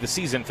finale, the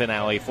season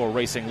finale for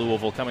Racing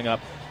Louisville coming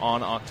up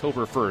on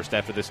October 1st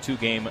after this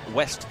 2-game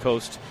West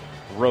Coast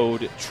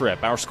road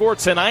trip. Our score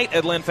tonight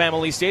at Lynn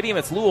Family Stadium,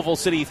 it's Louisville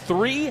City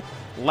 3,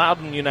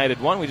 Loudon United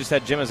 1. We just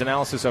had Jim's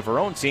analysis of her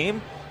own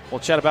team.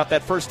 We'll chat about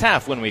that first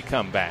half when we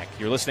come back.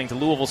 You're listening to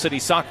Louisville City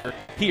Soccer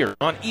here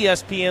on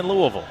ESPN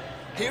Louisville.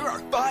 Here are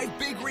 5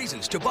 big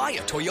reasons to buy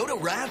a Toyota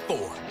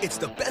RAV4. It's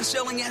the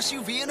best-selling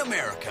SUV in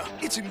America.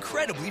 It's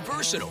incredibly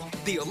versatile.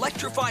 The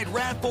electrified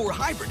RAV4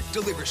 Hybrid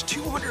delivers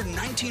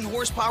 219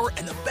 horsepower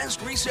and the best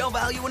resale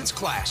value in its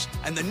class.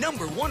 And the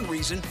number 1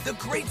 reason, the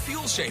great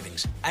fuel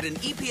savings. At an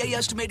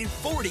EPA-estimated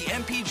 40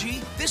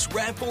 mpg, this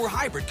RAV4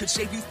 Hybrid could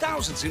save you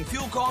thousands in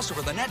fuel costs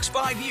over the next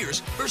 5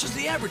 years versus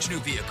the average new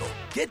vehicle.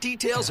 Get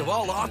details of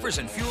all offers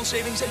and fuel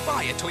savings at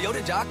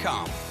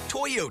buyattoyota.com.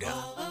 Toyota.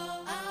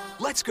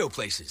 Let's go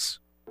places.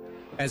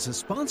 As a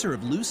sponsor of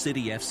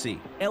LouCity FC,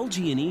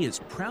 LG&E is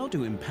proud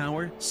to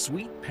empower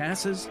sweet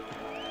passes,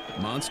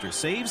 monster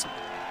saves,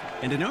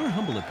 and in our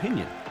humble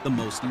opinion, the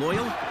most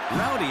loyal,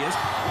 loudest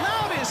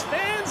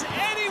fans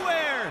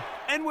anywhere!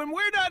 And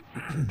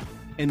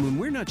when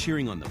we're not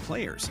cheering on the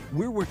players,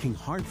 we're working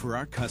hard for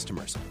our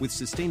customers with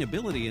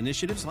sustainability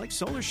initiatives like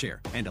SolarShare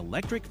and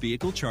electric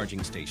vehicle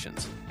charging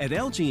stations. At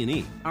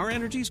LG&E, our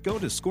energies go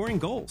to scoring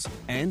goals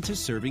and to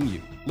serving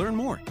you. Learn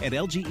more at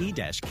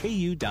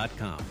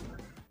lge-ku.com.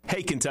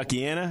 Hey,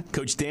 Kentuckiana,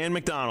 Coach Dan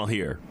McDonald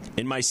here.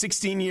 In my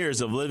 16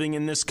 years of living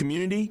in this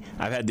community,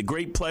 I've had the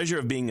great pleasure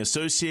of being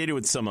associated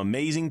with some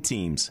amazing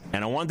teams.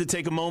 And I wanted to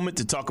take a moment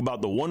to talk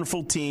about the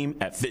wonderful team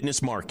at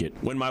Fitness Market.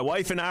 When my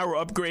wife and I were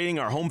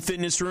upgrading our home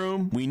fitness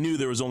room, we knew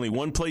there was only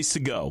one place to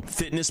go,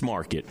 Fitness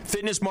Market.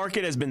 Fitness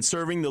Market has been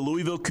serving the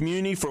Louisville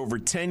community for over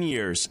 10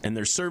 years, and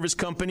their service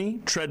company,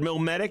 Treadmill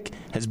Medic,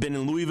 has been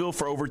in Louisville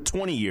for over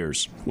 20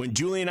 years. When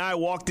Julie and I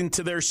walked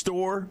into their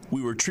store,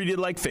 we were treated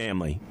like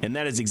family, and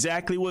that is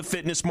exactly what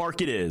Fitness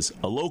Market is,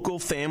 a local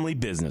family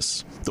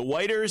business. The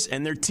Whiters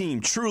and their team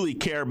truly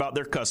care about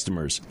their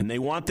customers, and they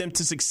want them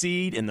to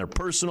succeed in their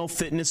personal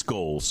fitness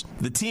goals.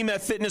 The team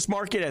at Fitness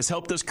Market has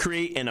helped us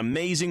create an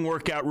amazing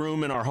workout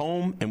room in our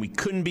home, and we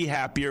couldn't be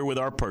happier with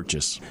our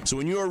purchase. So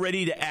when you are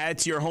ready to add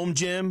to your home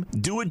gym,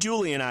 do what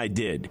Julie and I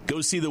did.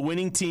 Go see the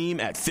winning team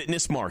at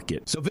Fitness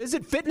Market. So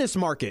visit Fitness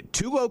Market,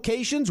 2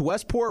 locations,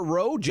 Westport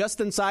Road,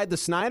 just inside the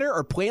Snyder,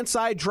 or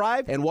Plantside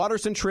Drive and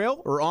Watterson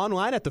Trail, or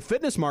online at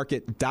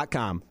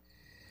thefitnessmarket.com.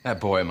 That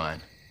boy of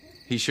mine,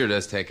 he sure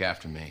does take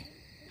after me.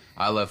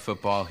 I love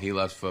football, he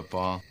loves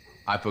football.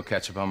 I put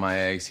ketchup on my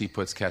eggs, he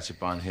puts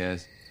ketchup on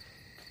his.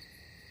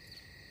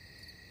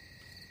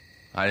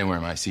 I didn't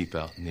wear my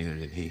seatbelt, neither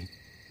did he.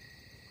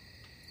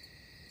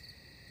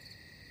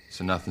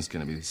 So nothing's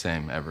gonna be the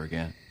same ever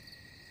again.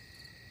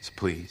 So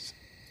please,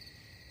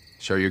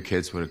 show your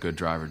kids what a good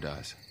driver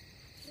does.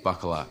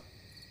 Buckle up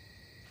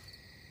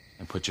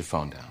and put your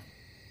phone down.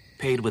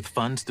 Paid with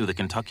funds through the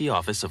Kentucky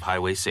Office of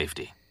Highway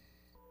Safety.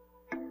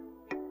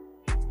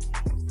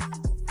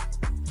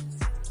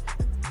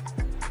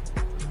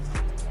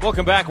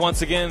 Welcome back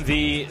once again.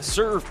 The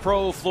Serve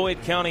Pro Floyd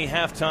County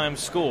halftime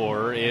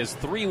score is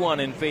 3-1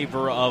 in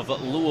favor of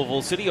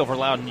Louisville City over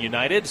Loudon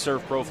United.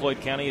 Serve Pro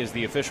Floyd County is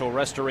the official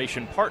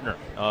restoration partner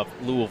of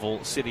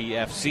Louisville City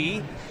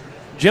FC.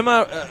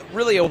 Gemma,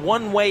 really a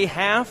one-way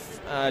half.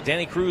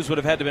 Danny Cruz would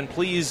have had to have been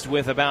pleased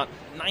with about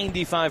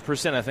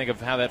 95%, I think, of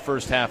how that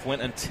first half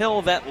went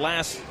until that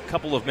last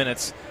couple of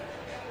minutes.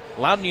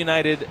 Loudon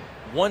United,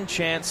 one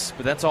chance,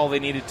 but that's all they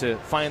needed to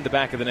find the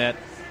back of the net.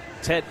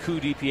 Ted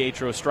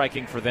DiPietro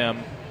striking for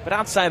them. But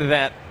outside of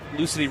that,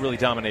 LouCity really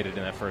dominated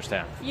in that first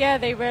half. Yeah,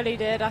 they really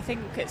did. I think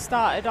it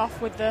started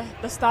off with the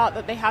start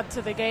that they had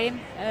to the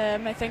game.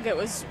 I think it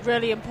was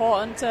really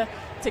important to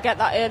get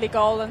that early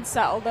goal and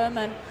settle them.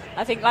 And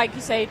I think, like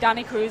you say,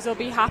 Danny Cruz will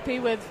be happy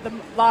with the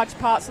large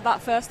parts of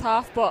that first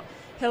half, but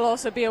he'll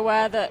also be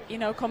aware that, you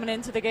know, coming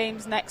into the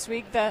games next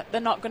week, they're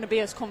not going to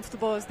be as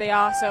comfortable as they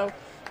are. So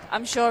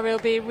I'm sure he'll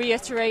be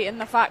reiterating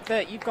the fact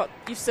that you've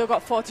still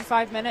got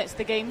 45 minutes,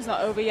 the game's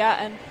not over yet,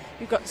 and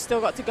you've still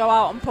got to go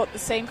out and put the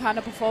same kind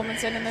of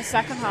performance in the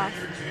second half.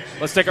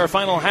 Let's take our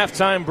final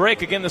halftime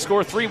break. Again, the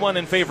score 3-1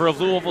 in favor of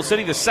Louisville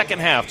City. The second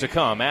half to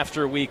come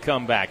after we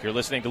come back. You're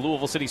listening to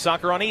Louisville City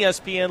Soccer on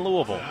ESPN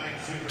Louisville.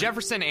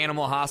 Jefferson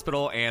Animal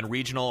Hospital and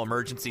Regional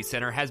Emergency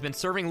Center has been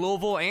serving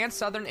Louisville and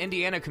Southern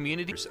Indiana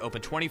communities.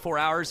 Open 24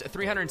 hours,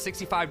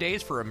 365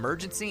 days for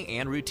emergency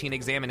and routine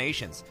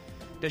examinations.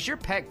 Does your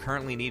pet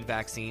currently need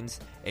vaccines?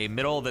 A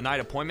middle-of-the-night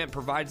appointment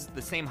provides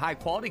the same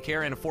high-quality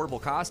care and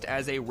affordable cost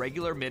as a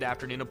regular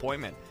mid-afternoon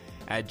appointment.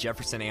 At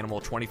Jefferson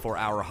Animal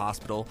 24-Hour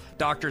Hospital,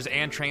 doctors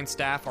and trained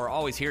staff are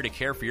always here to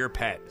care for your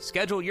pet.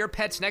 Schedule your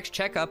pet's next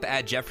checkup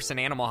at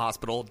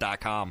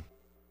jeffersonanimalhospital.com.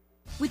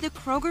 With the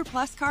Kroger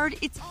Plus card,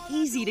 it's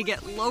easy to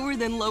get lower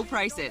than low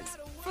prices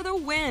for the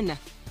win.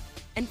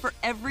 And for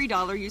every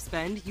 $1 you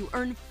spend, you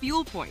earn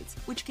fuel points,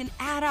 which can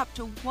add up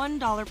to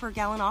 $1 per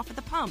gallon off at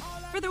the pump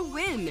for the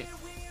win.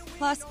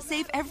 Plus,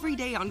 save every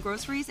day on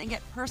groceries and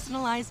get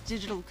personalized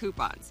digital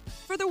coupons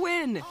for the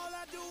win.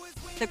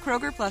 The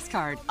Kroger Plus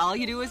card. All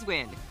you do is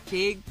win.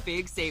 Big,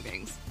 big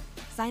savings.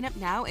 Sign up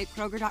now at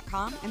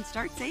Kroger.com and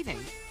start saving.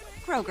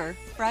 Kroger,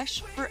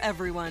 fresh for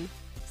everyone.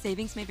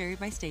 Savings may vary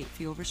by state.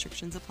 Fuel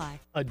restrictions apply.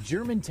 A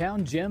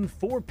Germantown gem,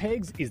 Four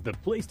Pegs, is the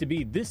place to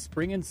be this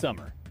spring and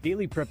summer.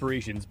 Daily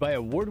preparations by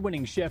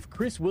award-winning chef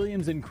Chris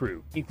Williams and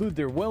crew include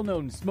their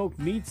well-known smoked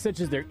meats such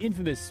as their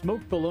infamous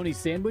smoked bologna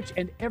sandwich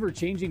and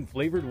ever-changing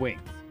flavored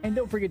wings. And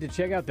don't forget to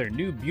check out their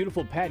new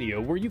beautiful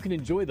patio where you can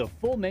enjoy the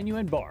full menu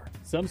and bar.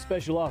 Some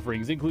special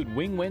offerings include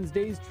Wing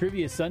Wednesdays,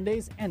 Trivia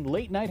Sundays, and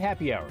late-night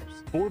happy hours.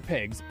 Four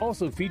Pegs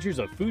also features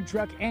a food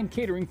truck and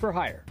catering for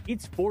hire.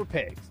 It's Four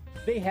Pegs.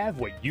 They have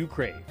what you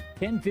crave.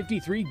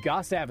 1053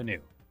 Goss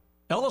Avenue.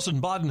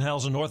 Ellison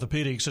Bodenhausen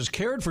Orthopedics has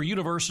cared for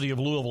University of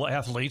Louisville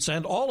athletes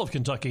and all of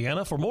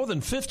Kentuckiana for more than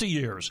 50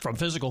 years. From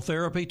physical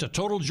therapy to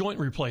total joint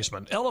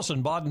replacement,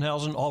 Ellison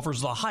Bodenhausen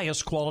offers the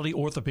highest quality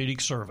orthopedic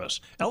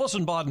service.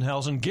 Ellison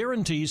Bodenhausen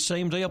guarantees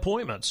same-day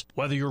appointments.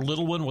 Whether your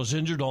little one was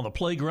injured on the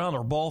playground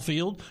or ball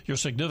field, your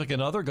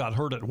significant other got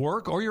hurt at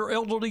work, or your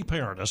elderly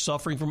parent is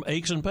suffering from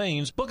aches and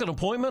pains, book an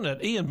appointment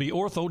at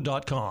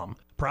enbortho.com.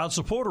 Proud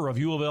supporter of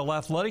U of L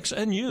Athletics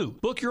and you.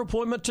 Book your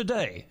appointment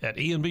today at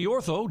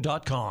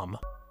enbortho.com.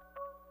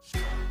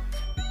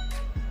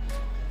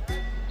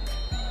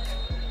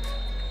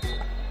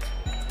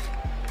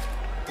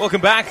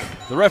 Welcome back.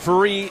 The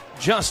referee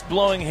just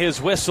blowing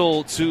his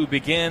whistle to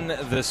begin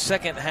the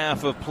second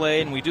half of play,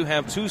 and we do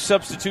have 2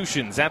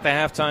 substitutions at the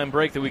halftime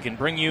break that we can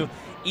bring you,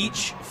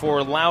 each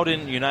for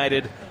Loudon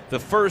United. The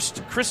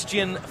first,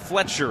 Christian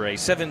Fletcher, a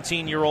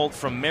 17-year-old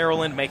from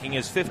Maryland, making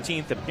his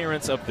 15th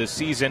appearance of the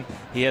season.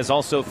 He has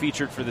also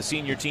featured for the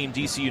senior team,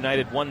 DC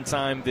United, 1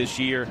 time this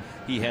year.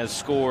 He has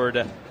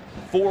scored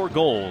 4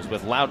 goals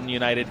with Loudon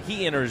United.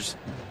 He enters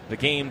the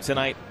game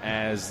tonight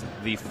as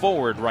the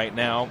forward right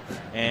now.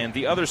 And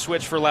the other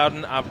switch for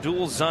Loudon,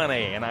 Abdul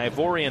Zane, an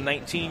Ivorian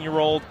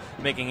 19-year-old,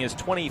 making his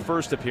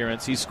 21st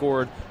appearance. He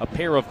scored a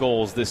pair of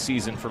goals this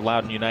season for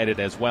Loudon United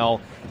as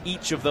well.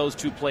 Each of those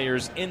 2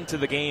 players into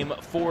the game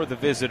for the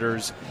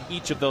visitors.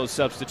 Each of those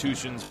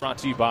substitutions brought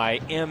to you by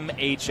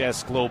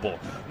MHS Global.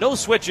 No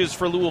switches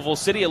for Louisville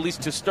City, at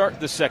least to start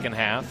the second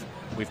half.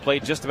 We've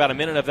played just about a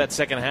minute of that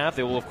second half.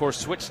 They will, of course,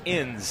 switch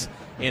ends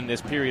in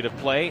this period of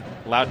play.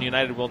 Loudon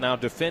United will now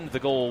defend the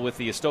goal with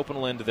the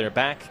Estopanel end to their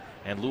back,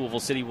 and Louisville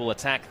City will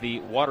attack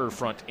the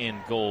waterfront end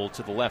goal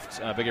to the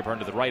left,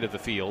 to the right of the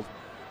field.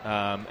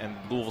 And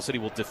Louisville City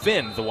will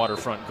defend the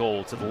waterfront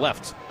goal to the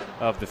left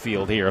of the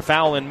field here. A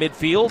foul in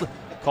midfield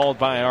called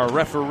by our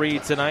referee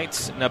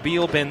tonight,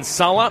 Nabil Ben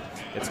Salah.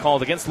 It's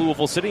called against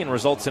Louisville City and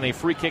results in a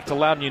free kick to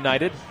Loudon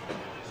United.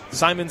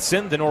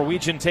 Simonsen, the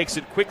Norwegian, takes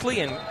it quickly,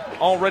 and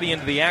already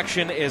into the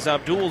action is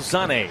Abdul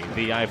Zane,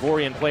 the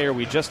Ivorian player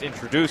we just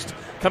introduced,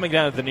 coming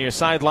down to the near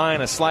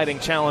sideline. A sliding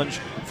challenge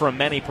from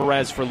Manny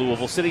Perez for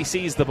Louisville City.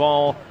 Sees the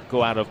ball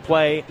go out of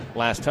play.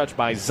 Last touch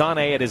by Zane.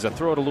 It is a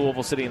throw to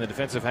Louisville City in the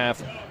defensive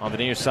half on the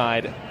near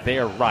side,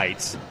 their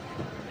right.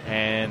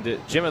 And,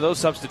 Jim, of those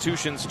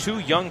substitutions, 2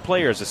 young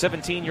players, a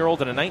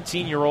 17-year-old and a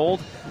 19-year-old.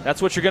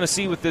 That's what you're going to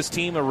see with this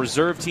team, a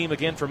reserve team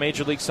again for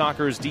Major League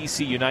Soccer's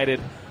DC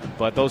United.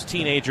 But those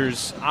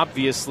teenagers,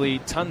 obviously,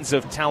 tons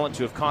of talent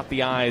to have caught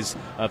the eyes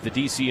of the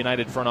DC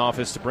United front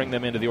office to bring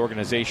them into the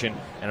organization,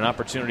 and an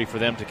opportunity for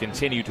them to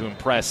continue to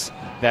impress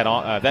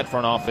that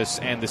front office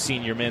and the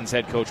senior men's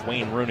head coach,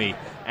 Wayne Rooney,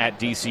 at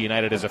DC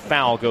United, as a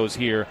foul goes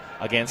here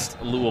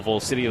against Louisville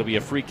City. It'll be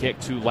a free kick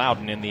to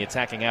Loudon in the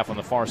attacking half on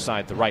the far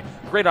side, the right.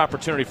 Great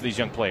opportunity for these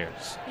young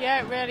players.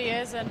 Yeah, it really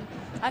is, and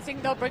I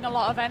think they'll bring a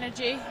lot of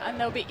energy, and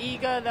they'll be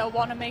eager. They'll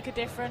want to make a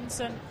difference,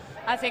 and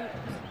I think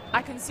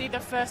I can see the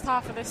first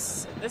half of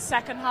the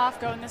second half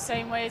going the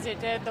same way as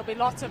it did. There'll be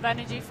lots of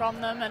energy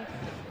from them, and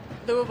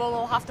Louisville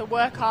will have to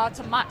work hard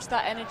to match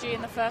that energy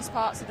in the first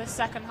parts of the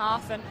second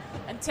half and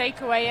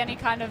take away any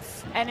kind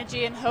of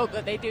energy and hope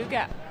that they do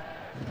get.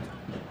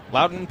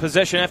 Loudon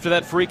possession after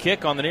that free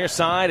kick on the near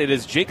side. It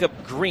is Jacob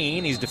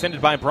Green. He's defended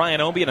by Brian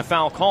Ombie, and a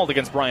foul called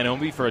against Brian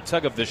Ombie for a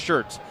tug of the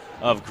shirt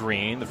of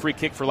Green. The free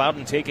kick for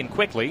Loudon taken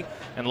quickly,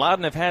 and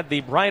Loudon have had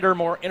the brighter,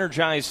 more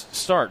energized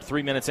start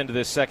 3 minutes into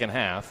this second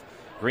half.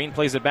 Green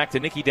plays it back to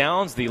Nicky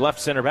Downs, the left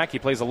center back. He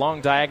plays a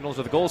long diagonal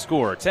to the goal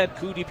scorer, Ted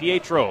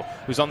Di-Pietro,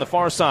 who's on the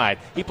far side.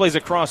 He plays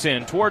a cross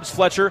in towards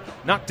Fletcher,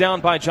 knocked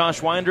down by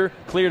Josh Winder,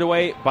 cleared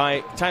away by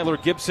Tyler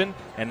Gibson,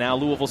 and now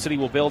Louisville City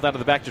will build out of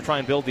the back to try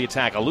and build the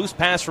attack. A loose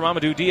pass from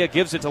Amadou Dia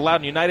gives it to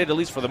Loudon United, at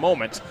least for the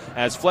moment,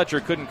 as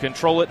Fletcher couldn't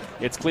control it.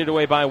 It's cleared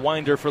away by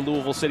Winder for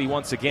Louisville City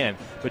once again.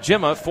 But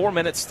Gemma, 3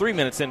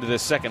 minutes into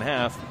this second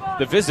half,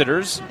 the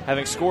visitors,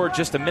 having scored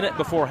just a minute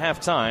before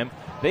halftime,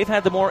 they've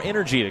had the more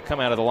energy to come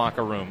out of the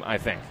locker room, I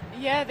think.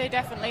 Yeah, they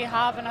definitely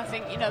have, and I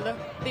think,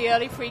 the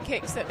early free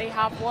kicks that they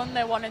have won,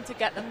 they're wanting to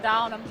get them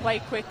down and play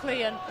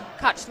quickly and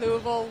catch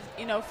Louisville,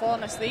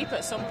 falling asleep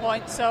at some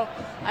point. So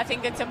I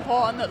think it's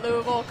important that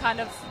Louisville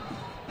kind of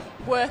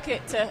work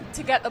it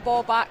to get the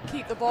ball back,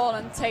 keep the ball,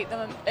 and take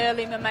the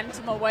early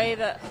momentum away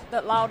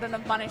that Loudon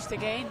have managed to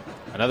gain.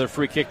 Another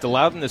free kick to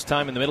Loudon, this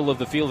time in the middle of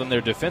the field in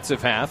their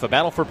defensive half. A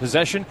battle for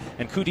possession,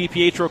 and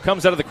Di-Pietro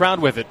comes out of the crowd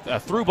with it. A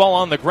through ball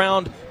on the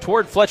ground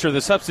toward Fletcher,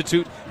 the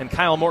substitute, and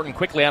Kyle Morton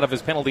quickly out of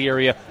his penalty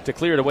area to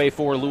clear it away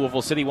for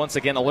Louisville City. Once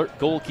again, alert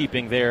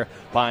goalkeeping there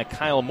by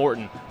Kyle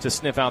Morton to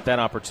sniff out that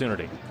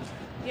opportunity.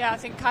 Yeah, I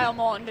think Kyle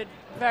Morton did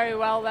very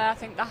well there. I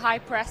think the high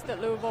press that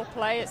Louisville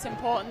play, it's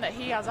important that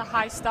he has a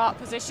high start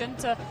position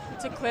to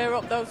clear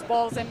up those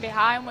balls in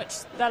behind, which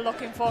they're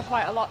looking for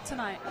quite a lot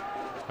tonight.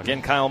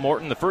 Again, Kyle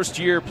Morton, the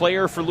first-year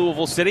player for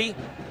Louisville City.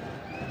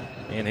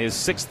 In his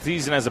 6th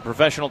season as a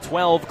professional,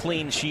 12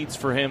 clean sheets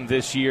for him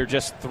this year,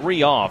 just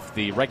 3 off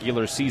the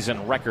regular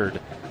season record,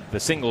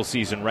 the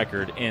single-season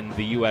record in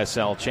the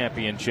USL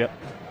Championship.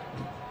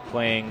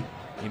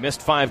 He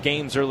missed 5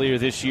 games earlier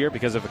this year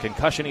because of a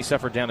concussion he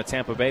suffered down at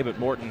Tampa Bay, but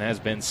Morton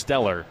has been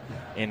stellar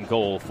in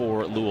goal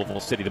for Louisville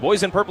City. The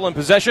boys in purple in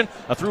possession.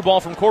 A through ball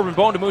from Corbin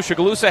Bone to Musha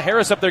Galusa.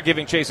 Harris up there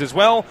giving chase as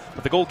well,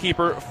 but the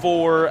goalkeeper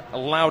for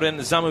Loudon,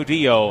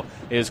 Zamudio,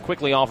 is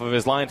quickly off of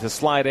his line to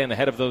slide in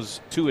ahead of those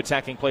 2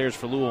 attacking players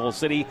for Louisville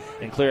City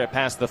and clear it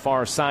past the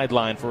far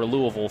sideline for a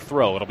Louisville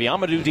throw. It'll be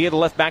Amadou Dia, the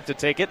left back, to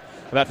take it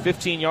about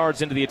 15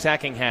 yards into the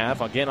attacking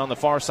half. Again on the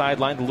far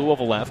sideline, the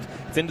Louisville left.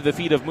 It's into the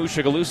feet of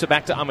Musha Galusa,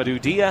 back to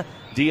Amadou Dia.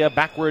 Dia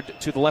backward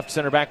to the left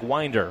center back,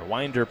 Winder.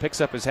 Winder picks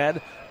up his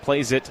head,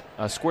 plays it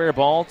a square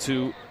ball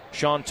to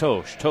Sean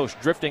Tosh. Tosh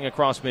drifting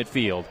across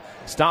midfield.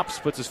 Stops,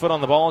 puts his foot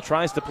on the ball,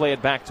 tries to play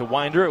it back to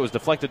Winder. It was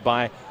deflected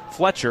by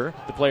Fletcher,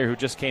 the player who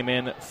just came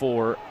in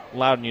for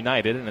Loudon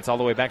United, and it's all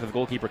the way back to the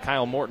goalkeeper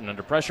Kyle Morton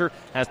under pressure.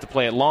 Has to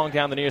play it long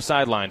down the near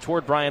sideline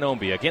toward Brian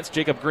Ombie against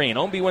Jacob Green.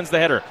 Ombie wins the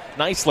header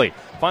nicely.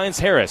 Finds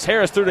Harris.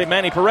 Harris through to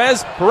Manny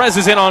Perez. Perez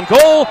is in on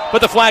goal, but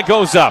the flag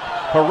goes up.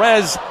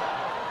 Perez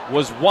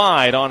was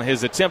wide on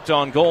his attempt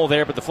on goal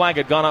there, but the flag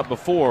had gone up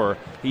before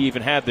he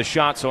even had the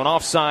shot. So an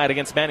offside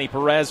against Manny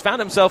Perez. Found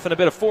himself in a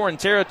bit of foreign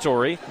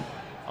territory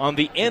on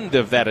the end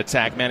of that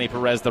attack, Manny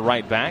Perez, the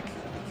right back.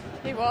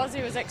 He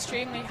was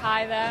extremely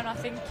high there, and I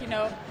think,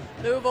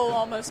 Louisville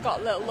almost got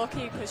a little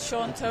lucky because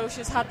Sean Tosh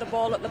has had the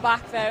ball at the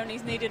back there and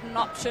he's needed an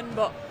option,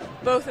 but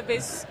both of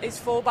his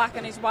fullback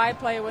and his wide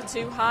player were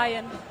too high,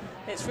 and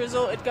it's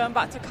resulted going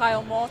back to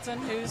Kyle Morton,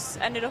 who's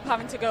ended up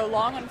having to go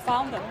long and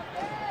found them.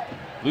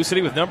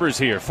 LouCity with numbers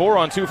here.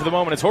 4-on-2 for the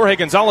moment. It's Jorge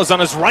Gonzalez on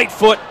his right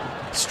foot.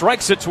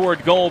 Strikes it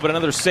toward goal, but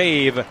another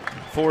save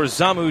for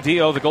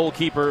Zamudio, the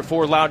goalkeeper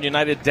for Loudon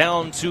United,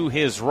 down to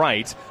his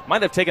right.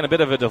 Might have taken a bit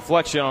of a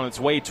deflection on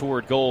its way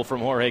toward goal from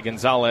Jorge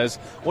Gonzalez.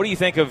 What do you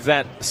think of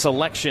that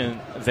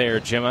selection there,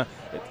 Gemma?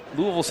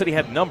 Louisville City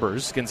had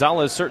numbers.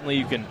 Gonzalez, certainly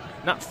you can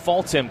not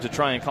fault him to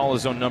try and call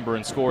his own number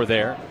and score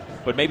there.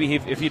 But maybe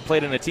if he'd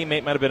played in a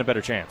teammate, might have been a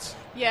better chance.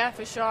 Yeah,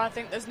 for sure. I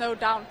think there's no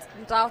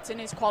doubt in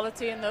his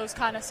quality in those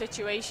kind of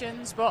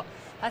situations. But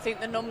I think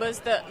the numbers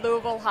that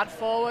Louisville had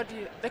forward,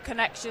 the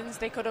connections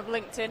they could have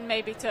linked in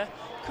maybe to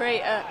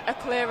create a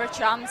clearer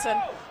chance.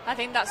 And I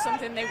think that's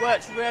something they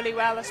worked really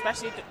well,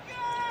 especially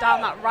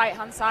down that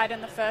right-hand side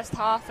in the first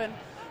half. And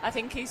I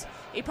think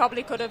he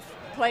probably could have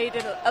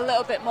played a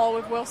little bit more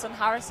with Wilson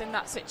Harris in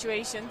that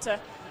situation to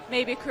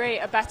maybe create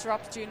a better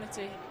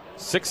opportunity.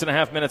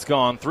 6.5 minutes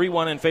gone.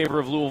 3-1 in favor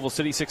of Louisville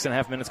City.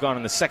 6.5 minutes gone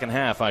in the second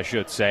half, I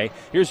should say.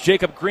 Here's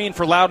Jacob Green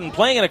for Loudon,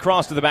 playing it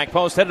across to the back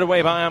post, headed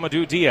away by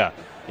Amadou Dia.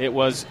 It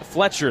was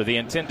Fletcher, the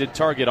intended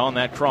target on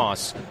that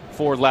cross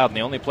for Loudon,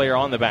 the only player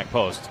on the back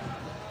post.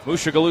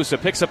 Musha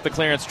Galusa picks up the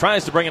clearance,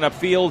 tries to bring it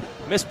upfield,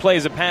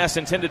 misplays a pass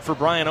intended for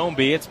Brian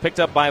Ombie. It's picked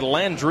up by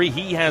Landry.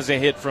 He has a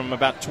hit from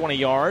about 20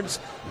 yards,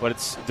 but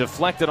it's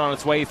deflected on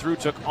its way through,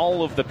 took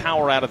all of the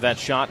power out of that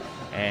shot.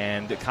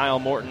 And Kyle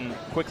Morton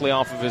quickly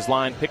off of his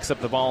line, picks up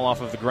the ball off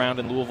of the ground,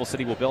 and Louisville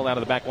City will build out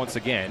of the back once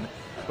again.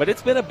 But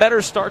it's been a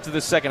better start to the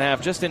second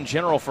half, just in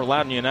general for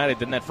Loudon United,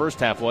 than that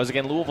first half was.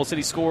 Again, Louisville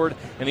City scored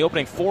in the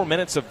opening 4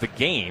 minutes of the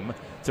game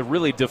to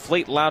really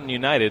deflate Loudon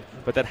United,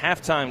 but that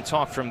halftime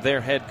talk from their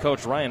head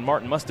coach, Ryan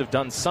Martin, must have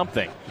done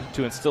something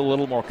to instill a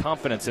little more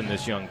confidence in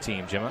this young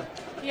team, Gemma.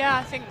 Yeah,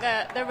 I think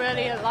that they're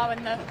really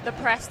allowing the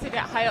press to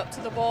get high up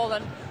to the ball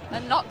and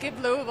not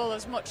give Louisville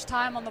as much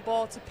time on the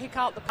ball to pick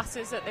out the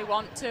passes that they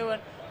want to.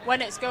 And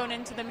when it's going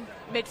into the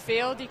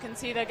midfield, you can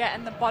see they're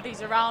getting the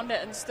bodies around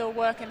it and still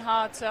working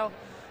hard. So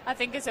I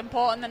think it's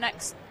important the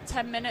next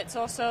 10 minutes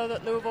or so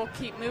that Louisville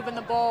keep moving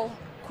the ball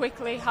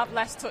quickly, have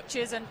less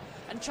touches, and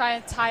try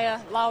and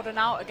tire Loudon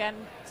out again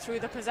through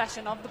the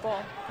possession of the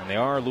ball. And they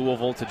are,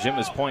 Louisville, to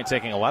Jim's point,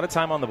 taking a lot of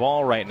time on the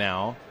ball right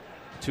now.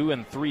 2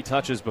 and 3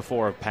 touches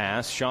before a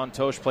pass. Sean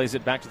Tosh plays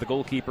it back to the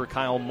goalkeeper,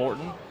 Kyle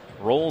Morton.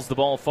 Rolls the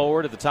ball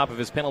forward at the top of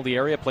his penalty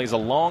area. Plays a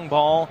long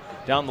ball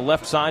down the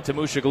left side to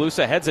Musha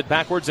Galusa. Heads it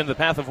backwards into the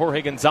path of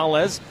Jorge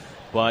Gonzalez.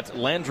 But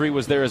Landry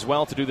was there as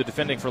well to do the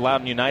defending for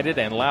Loudon United,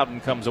 and Loudon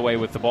comes away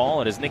with the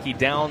ball. It is Nicky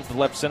Downs, the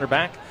left center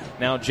back.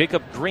 Now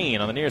Jacob Green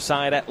on the near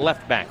side at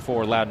left back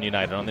for Loudon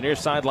United. On the near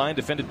sideline,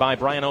 defended by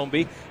Brian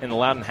Ombie in the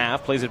Loudon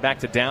half. Plays it back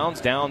to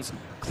Downs. Downs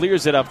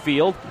clears it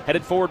upfield.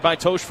 Headed forward by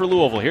Tosh for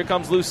Louisville. Here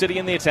comes LouCity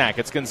in the attack.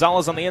 It's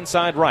Gonzalez on the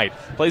inside right.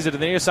 Plays it to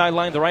the near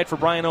sideline, the right for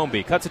Brian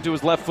Ombie. Cuts it to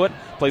his left foot.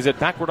 Plays it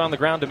backward on the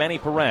ground to Manny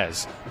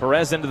Perez.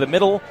 Perez into the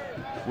middle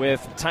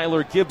with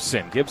Tyler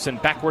Gibson. Gibson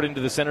backward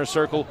into the center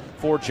circle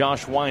for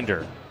Josh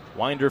Winder.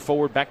 Winder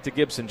forward back to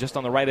Gibson just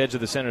on the right edge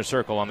of the center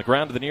circle. On the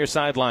ground to the near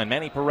sideline,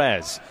 Manny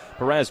Perez.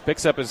 Perez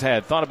picks up his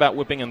head, thought about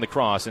whipping in the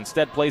cross.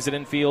 Instead plays it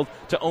infield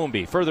to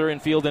Ombie. Further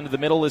infield into the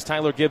middle is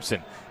Tyler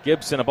Gibson.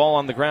 Gibson, a ball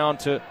on the ground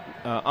to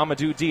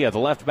Amadou Dia, the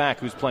left back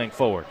who's playing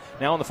forward.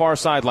 Now on the far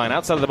sideline,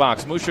 outside of the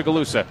box, Musha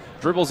Galusa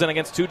dribbles in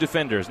against 2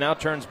 defenders. Now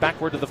turns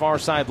backward to the far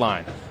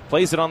sideline.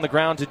 Plays it on the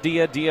ground to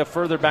Dia. Dia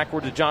further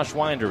backward to Josh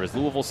Winder as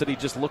Louisville City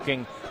just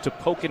looking to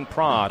poke and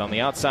prod on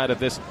the outside of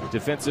this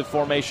defensive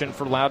formation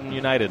for Loudon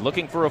United.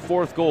 Looking for a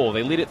 4th goal.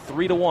 They lead it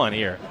 3-1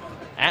 here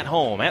at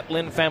home at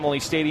Lynn Family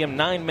Stadium.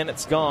 9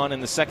 minutes gone in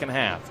the second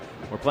half.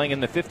 We're playing in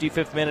the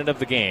 55th minute of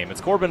the game.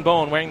 It's Corbin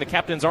Bone wearing the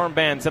captain's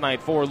armband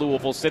tonight for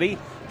Louisville City.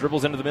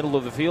 Dribbles into the middle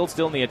of the field,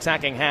 still in the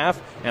attacking half.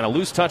 And a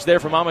loose touch there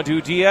from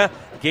Amadou Dia.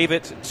 Gave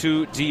it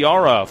to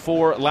Diarra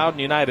for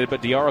Loudon United,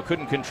 but Diarra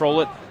couldn't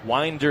control it.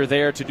 Winder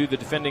there to do the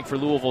defending for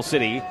Louisville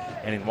City.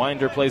 And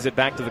Winder plays it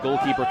back to the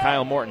goalkeeper,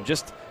 Kyle Morton.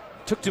 Just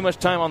took too much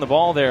time on the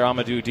ball there,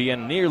 Amadou Dia,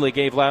 and nearly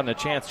gave Loudon a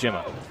chance,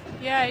 Gemma.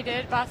 Yeah, he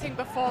did, but I think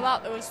before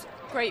that there was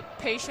great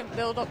patient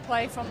build-up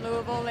play from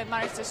Louisville. They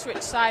managed to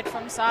switch side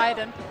from side,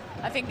 and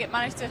I think it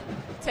managed to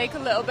take a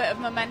little bit of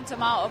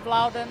momentum out of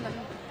Loudon and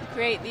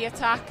create the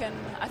attack. And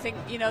I think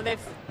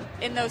they've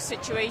in those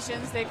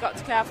situations, they've got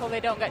to be careful they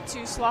don't get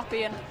too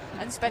sloppy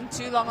and spend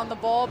too long on the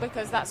ball,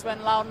 because that's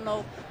when Loudon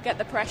will get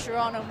the pressure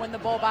on and win the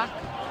ball back.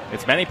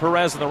 It's Manny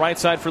Perez on the right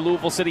side for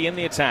Louisville City in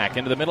the attack.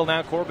 Into the middle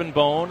now, Corbin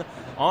Bone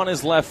on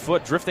his left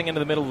foot, drifting into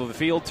the middle of the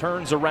field,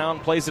 turns around,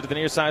 plays it to the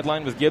near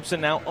sideline with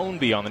Gibson. Now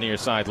Ownby on the near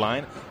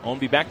sideline.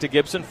 Ownby back to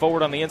Gibson.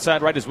 Forward on the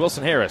inside right is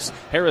Wilson Harris.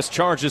 Harris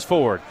charges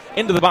forward.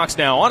 Into the box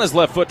now on his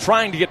left foot,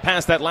 trying to get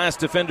past that last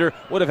defender.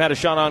 Would have had a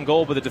shot on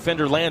goal, but the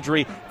defender,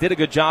 Landry, did a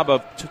good job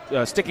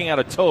of sticking out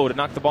a toe to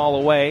knock the ball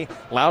away.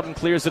 Loudon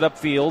clears it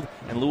upfield,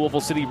 and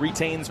Louisville City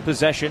retains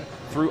possession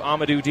through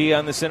Amadou Dia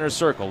in the center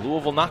circle.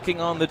 Louisville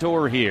knocking on the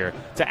door here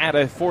to add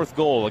a fourth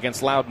goal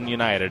against Loudon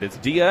United. It's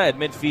Dia at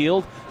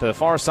midfield to the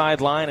far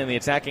sideline in the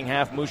attacking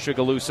half, Musha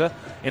Galusa.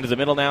 Into the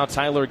middle now,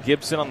 Tyler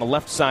Gibson on the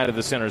left side of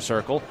the center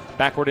circle.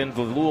 Backward into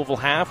the Louisville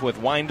half with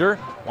Winder.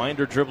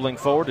 Winder dribbling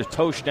forward to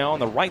Tosh now on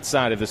the right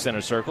side of the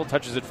center circle.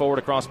 Touches it forward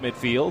across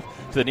midfield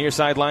to the near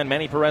sideline.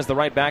 Manny Perez, the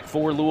right back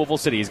for Louisville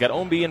City. He's got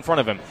Ownby in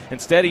front of him.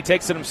 Instead, he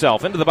takes it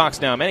himself. Into the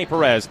box now. Manny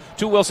Perez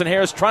to Wilson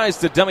Harris. Tries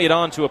to dummy it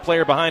on to a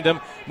player behind him.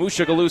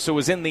 Musha Galusa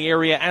was in the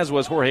area, as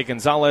was Jorge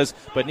Gonzalez,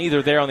 but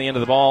neither there on the end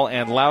of the ball,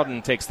 and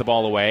Loudon takes the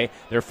ball away.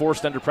 They're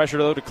forced under pressure,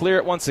 though, to clear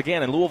it once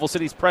again, and Louisville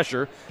City's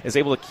pressure is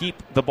able to keep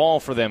the ball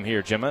for them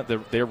here, Gemma.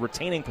 They're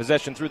retaining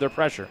possession through their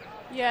pressure.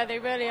 Yeah, they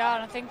really are,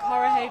 and I think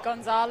Jorge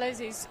Gonzalez,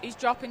 he's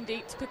dropping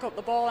deep to pick up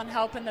the ball and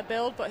helping the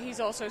build, but he's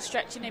also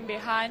stretching in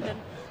behind, and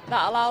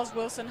that allows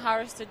Wilson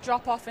Harris to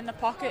drop off in the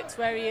pockets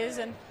where he is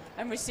and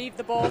receive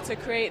the ball to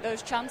create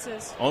those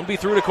chances. Ownby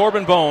through to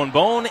Corbin Bone.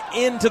 Bone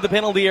into the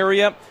penalty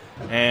area,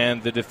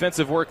 and the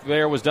defensive work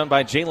there was done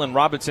by Jalen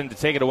Robinson to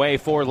take it away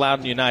for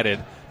Loudon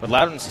United. But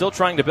Loudon still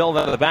trying to build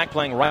out of the back,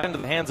 playing right into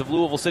the hands of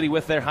Louisville City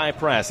with their high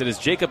press. It is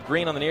Jacob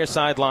Green on the near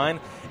sideline,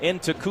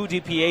 into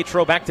Cudi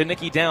Pietro, back to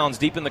Nicky Downs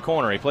deep in the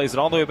corner. He plays it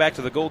all the way back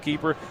to the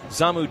goalkeeper,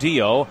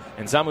 Zamudio,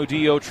 and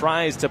Zamudio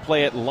tries to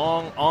play it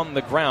long on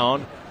the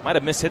ground. Might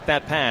have mishit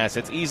that pass.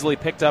 It's easily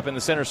picked up in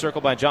the center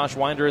circle by Josh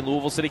Winder, and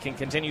Louisville City can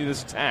continue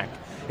this attack.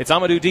 It's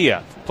Amadou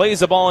Dia. Plays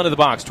the ball into the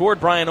box toward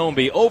Brian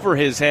Ownby, over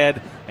his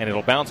head, and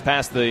it'll bounce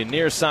past the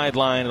near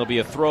sideline. It'll be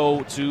a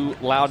throw to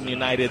Loudon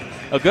United.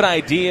 A good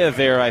idea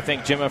there, I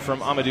think, Gemma, from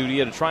Amadou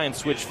Dia to try and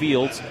switch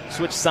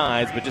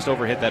sides, but just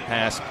overhit that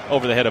pass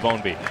over the head of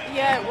Ownby.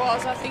 Yeah, it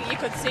was. I think you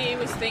could see he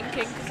was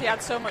thinking, because he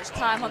had so much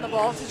time on the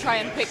ball to try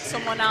and pick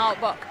someone out,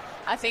 but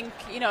I think,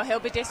 he'll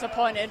be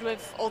disappointed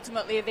with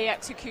ultimately the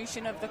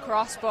execution of the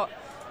cross, but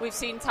we've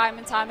seen time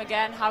and time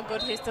again how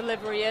good his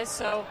delivery is.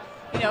 So,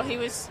 he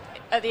was,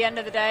 at the end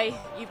of the day,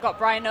 you've got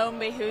Brian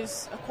Ownby,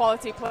 who's a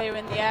quality player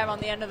in the air on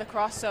the end of the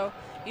cross. So,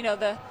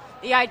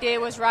 the idea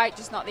was right,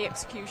 just not the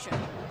execution.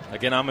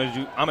 Again,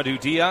 Amadou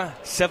Dia,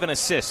 7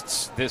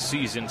 assists this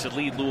season to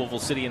lead Louisville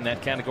City in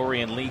that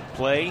category in league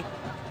play.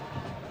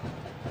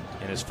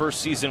 In his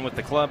first season with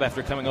the club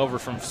after coming over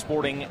from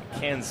Sporting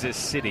Kansas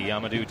City,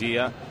 Amadou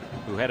Dia,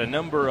 who had a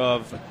number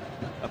of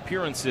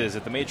appearances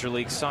at the Major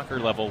League Soccer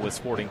level with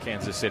Sporting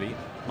Kansas City,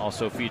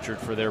 also featured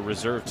for their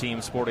reserve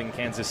team, Sporting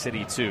Kansas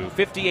City 2.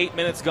 58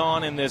 minutes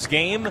gone in this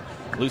game.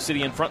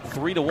 LouCity in front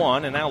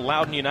 3-1, and now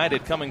Loudon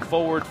United coming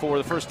forward for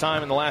the first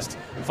time in the last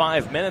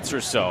 5 minutes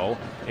or so.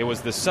 It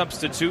was the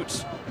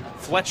substitute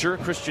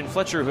Christian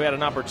Fletcher, who had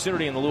an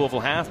opportunity in the Louisville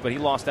half, but he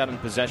lost out in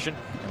possession,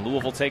 and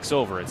Louisville takes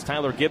over. It's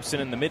Tyler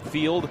Gibson in the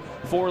midfield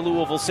for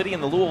Louisville City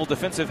in the Louisville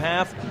defensive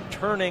half,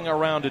 turning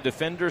around a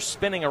defender,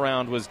 spinning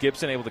around was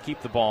Gibson, able to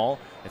keep the ball.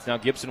 It's now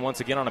Gibson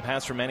once again on a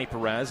pass from Manny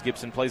Perez.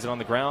 Gibson plays it on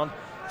the ground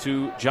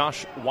to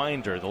Josh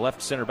Winder, the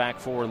left center back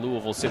for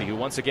Louisville City, who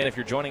once again, if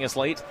you're joining us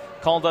late,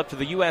 called up to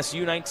the U.S.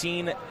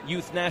 U19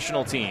 Youth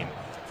National Team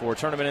for a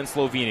tournament in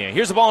Slovenia.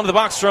 Here's the ball into the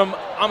box from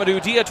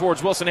Amadou Dia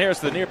towards Wilson Harris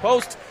to the near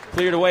post.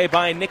 Cleared away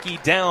by Nicky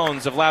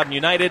Downs of Loudon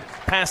United.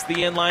 Past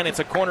the end line, it's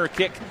a corner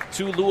kick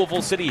to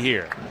Louisville City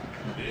here.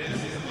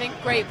 I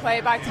think great play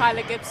by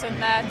Tyler Gibson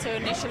there to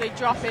initially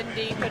drop in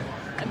deep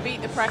and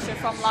beat the pressure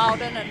from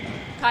Loudon and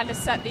kind of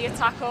set the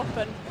attack up.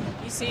 And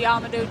you see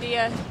Amadou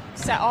Dia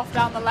set off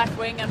down the left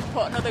wing and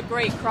put another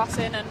great cross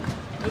in, and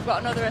we've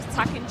got another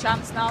attacking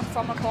chance now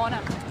from a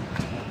corner.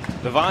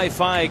 The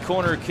Wi-Fi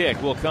corner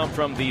kick will come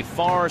from the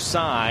far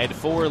side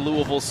for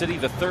Louisville City,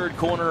 the third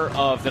corner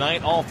of the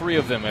night. All three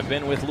of them have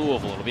been with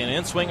Louisville. It'll be an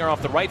in-swinger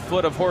off the right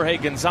foot of Jorge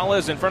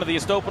Gonzalez in front of the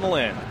Estopanel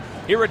end.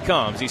 Here it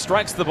comes. He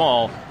strikes the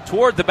ball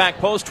toward the back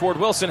post, toward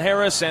Wilson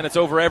Harris, and it's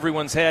over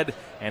everyone's head,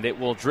 and it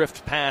will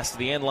drift past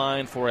the end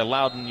line for a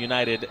Loudon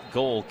United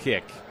goal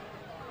kick.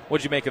 What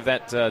did you make of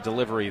that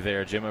delivery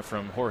there, Gemma,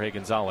 from Jorge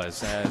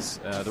Gonzalez? As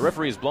the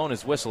referee has blown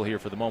his whistle here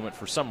for the moment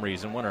for some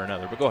reason, one or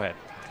another, but go ahead.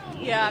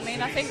 Yeah,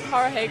 I think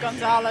Jorge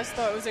Gonzalez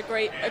thought it was a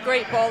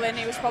great ball in.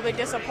 He was probably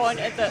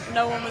disappointed that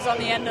no one was on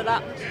the end of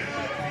that.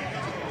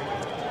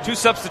 2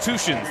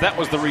 substitutions. That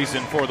was the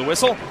reason for the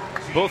whistle.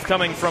 Both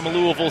coming from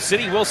Louisville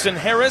City. Wilson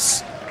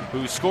Harris,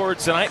 who scored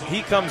tonight,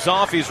 he comes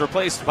off. He's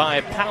replaced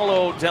by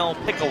Paolo Del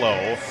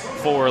Piccolo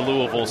for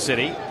Louisville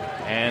City.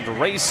 And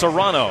Ray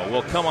Serrano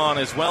will come on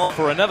as well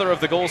for another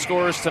of the goal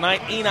scorers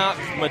tonight, Enoch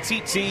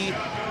Matiti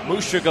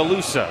Musha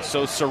Galusa.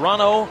 So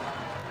Serrano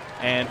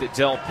and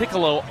Del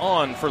Piccolo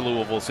on for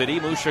Louisville City.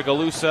 Musha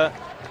Galusa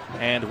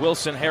and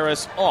Wilson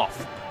Harris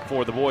off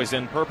for the boys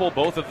in purple.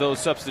 Both of those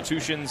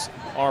substitutions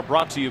are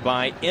brought to you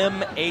by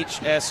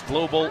MHS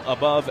Global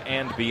Above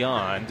and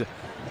Beyond.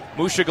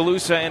 Musha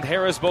Galusa and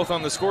Harris both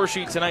on the score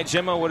sheet tonight.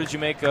 Gemma, what did you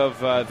make of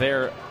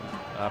their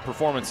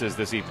performances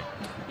this evening?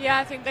 Yeah,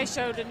 I think they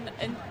showed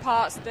in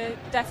parts they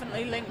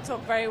definitely linked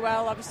up very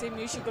well. Obviously,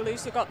 Musha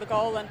Galusa got the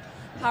goal, and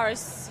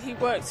Harris, he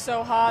worked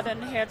so hard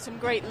and he had some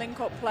great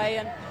link-up play.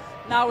 And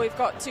now we've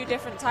got two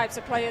different types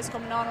of players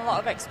coming on, a lot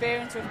of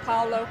experience with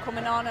Paolo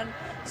coming on, and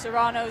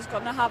Serrano's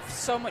going to have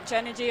so much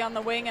energy on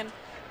the wing, and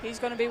he's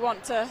going to be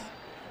want to,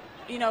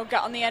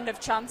 get on the end of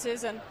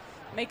chances and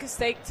make a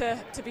stake to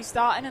be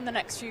starting in the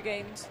next few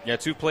games. Yeah,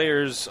 two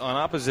players on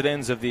opposite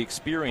ends of the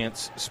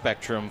experience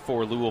spectrum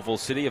for Louisville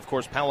City. Of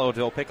course, Paolo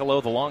Del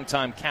Piccolo, the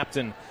longtime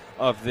captain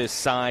of this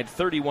side,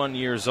 31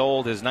 years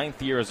old, his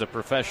 9th year as a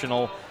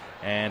professional,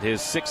 and his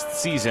 6th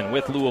season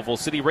with Louisville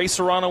City. Ray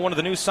Serrano, one of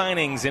the new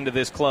signings into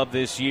this club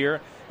this year.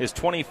 His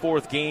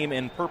 24th game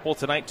in purple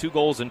tonight, 2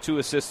 goals and 2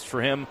 assists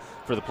for him,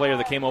 for the player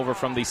that came over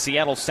from the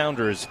Seattle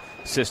Sounders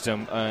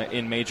system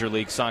in Major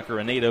League Soccer,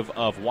 a native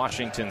of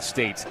Washington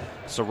State.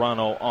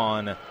 Serrano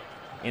on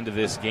into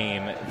this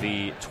game,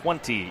 the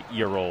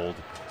 20-year-old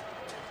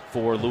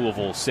for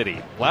Louisville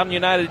City. Loudon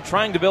United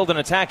trying to build an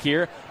attack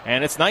here,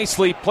 and it's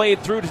nicely played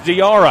through to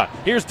Diarra.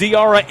 Here's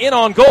Diarra in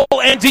on goal,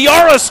 and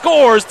Diarra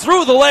scores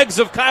through the legs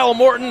of Kyle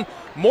Morton.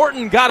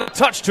 Morton got a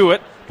touch to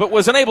it, but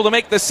was unable to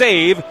make the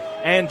save,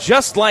 and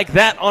just like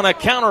that on a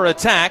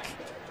counterattack,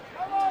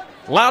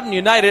 Loudon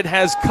United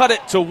has cut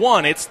it to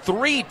 1. It's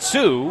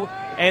 3-2,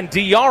 and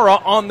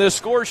Diarra on the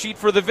score sheet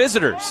for the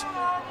visitors.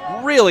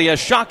 Really a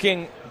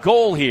shocking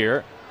goal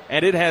here,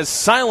 and it has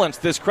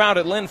silenced this crowd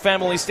at Lynn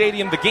Family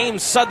Stadium. The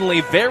game's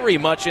suddenly very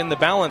much in the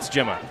balance,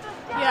 Gemma.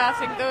 Yeah, I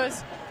think there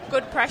was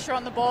good pressure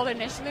on the ball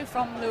initially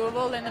from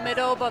Louisville in the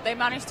middle, but they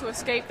managed to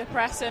escape the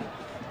press, and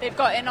they've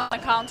got in on the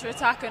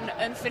counter-attack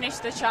and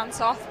finished the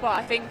chance off. But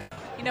I think,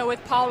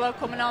 with Paolo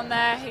coming on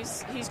there,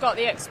 he's got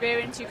the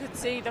experience. You could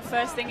see the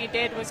first thing he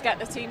did was get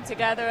the team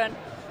together, and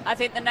I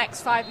think the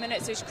next 5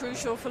 minutes is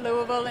crucial for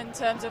Louisville in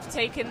terms of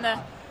taking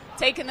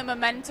the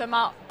momentum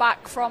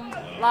back from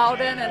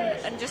Loudon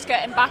and just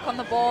getting back on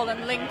the ball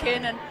and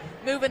linking and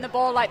moving the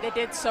ball like they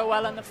did so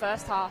well in the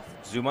first half.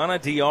 Zoumana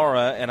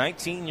Diarra, a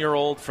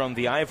 19-year-old from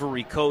the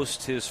Ivory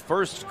Coast, his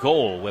first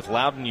goal with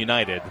Loudon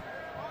United,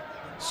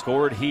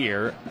 scored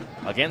here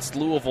against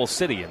Louisville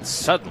City, and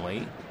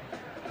suddenly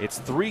it's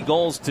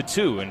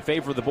 3-2 in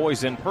favor of the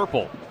boys in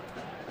purple.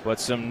 But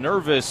some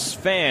nervous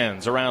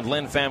fans around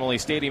Lynn Family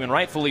Stadium, and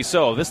rightfully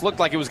so. This looked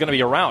like it was going to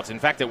be a rout. In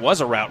fact, it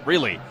was a rout,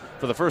 really,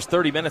 for the first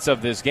 30 minutes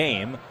of this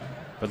game.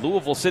 But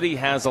Louisville City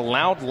has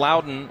allowed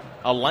Loudon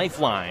a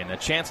lifeline, a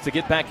chance to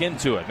get back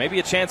into it. Maybe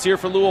a chance here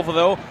for Louisville,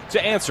 though,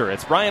 to answer.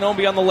 It's Brian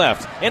Ownby on the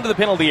left, into the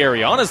penalty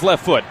area, on his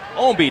left foot.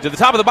 Ownby to the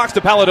top of the box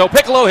to Paolo Del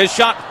Piccolo. His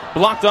shot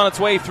blocked on its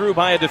way through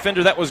by a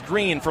defender. That was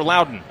Green for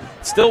Loudon.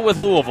 Still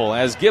with Louisville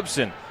as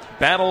Gibson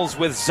battles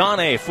with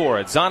Zane for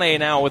it. Zane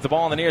now with the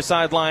ball on the near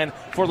sideline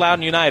for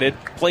Loudon United.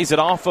 Plays it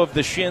off of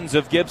the shins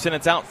of Gibson.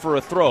 It's out for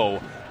a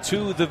throw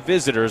to the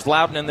visitors.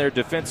 Loudon in their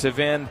defensive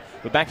end.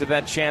 But back to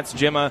that chance,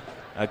 Gemma.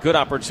 A good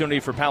opportunity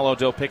for Paolo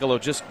Del Piccolo.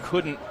 Just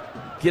couldn't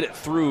get it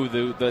through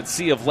the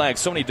sea of legs.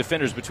 So many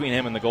defenders between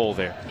him and the goal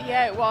there.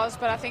 Yeah, it was.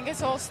 But I think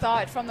it's all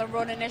started from the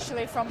run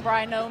initially from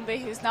Brian Ownby,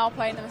 who's now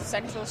playing in the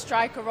central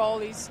striker role.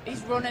 He's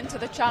run into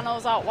the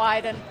channels out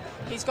wide, and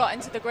he's got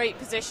into the great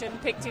position,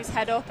 picked his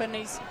head up, and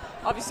he's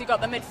obviously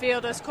got the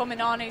midfielders coming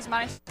on. He's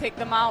managed to pick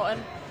them out,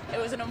 and it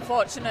was an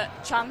unfortunate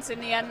chance in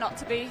the end not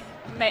to be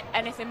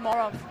anything more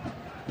of.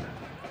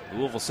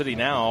 Louisville City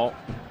now,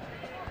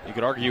 you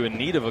could argue, in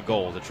need of a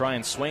goal to try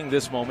and swing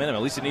this momentum,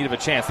 at least in need of a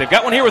chance. They've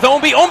got one here with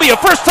Ownby. Ownby, a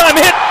first-time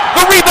hit.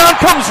 The rebound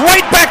comes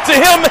right back to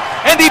him,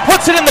 and he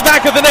puts it in the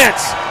back of the net.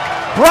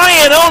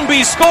 Brian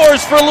Ownby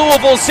scores for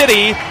Louisville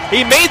City.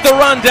 He made the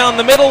run down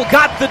the middle,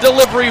 got the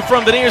delivery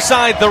from the near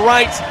side, the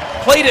right,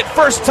 played it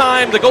first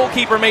time. The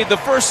goalkeeper made the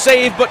first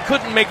save but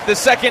couldn't make the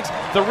second.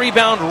 The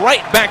rebound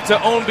right back to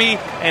Ownby,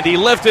 and he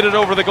lifted it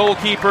over the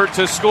goalkeeper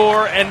to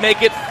score and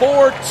make it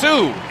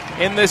 4-2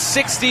 in the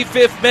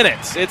 65th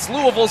minute. It's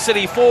Louisville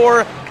City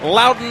 4,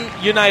 Loudon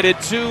United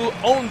 2.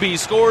 Ownby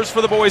scores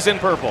for the boys in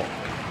purple.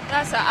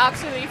 That's an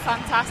absolutely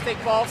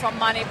fantastic ball from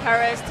Manny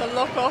Perez to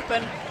look up,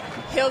 and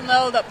he'll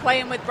know that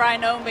playing with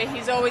Brian Ownby,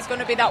 he's always going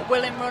to be that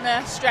willing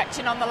runner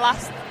stretching on the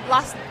last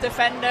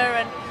defender,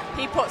 and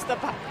he puts the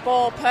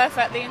ball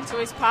perfectly into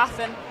his path,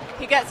 and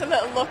he gets a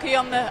little lucky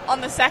on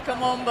the second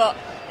one, but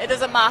it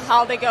doesn't matter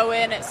how they go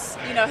in. It's,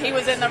 he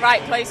was in the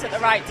right place at the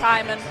right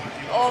time, and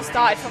all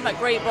started from a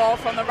great ball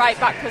from the right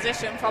back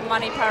position from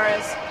Manny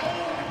Perez.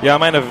 Yeah, I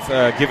might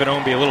have given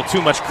Ownby a little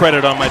too much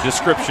credit on my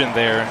description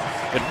there.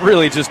 It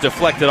really just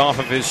deflected off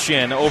of his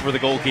shin over the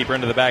goalkeeper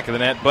into the back of the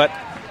net, but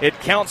it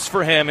counts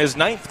for him, his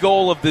 9th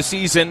goal of the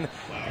season.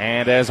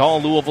 And as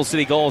all Louisville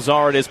City goals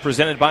are, it is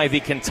presented by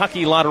the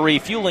Kentucky Lottery,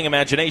 fueling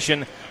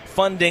imagination,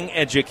 funding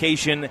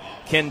education,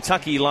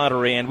 Kentucky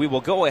Lottery. And we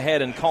will go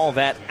ahead and call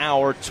that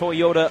our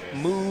Toyota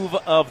move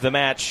of the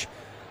match.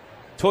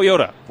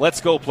 Toyota,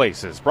 let's go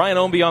places. Brian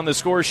Ownby on the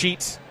score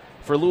sheet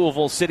for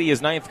Louisville City,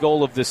 his 9th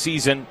goal of the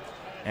season.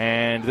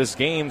 And this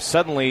game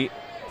suddenly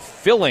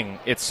filling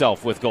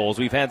itself with goals.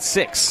 We've had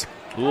 6.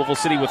 Louisville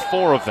City with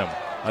 4 of them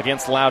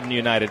against Loudon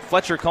United.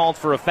 Fletcher called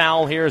for a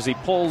foul here as he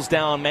pulls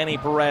down Manny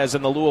Perez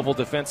in the Louisville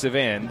defensive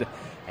end.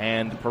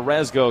 And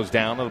Perez goes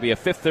down. It'll be a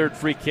 5th-3rd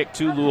free kick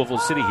to Louisville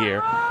City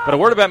here. But a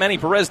word about Manny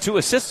Perez, 2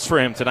 assists for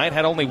him tonight.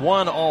 Had only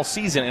 1 all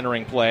season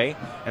entering play.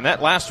 And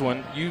that last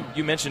one,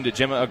 you mentioned it,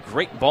 Gemma, a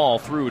great ball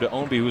through to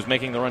Ownby, who was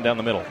making the run down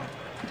the middle.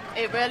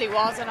 It really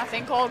was, and I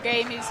think all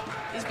game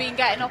he's been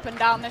getting up and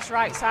down this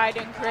right side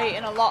and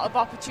creating a lot of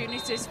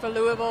opportunities for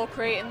Louisville,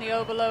 creating the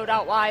overload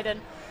out wide, and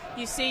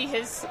you see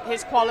his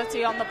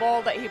quality on the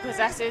ball that he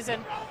possesses,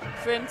 and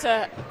for him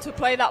to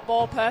play that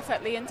ball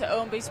perfectly into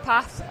Ownby's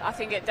path, I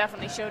think it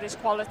definitely showed his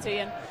quality,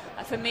 and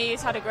for me,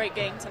 he's had a great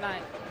game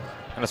tonight.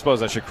 And I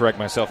suppose I should correct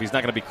myself. He's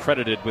not going to be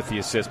credited with the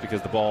assist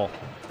because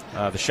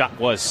the shot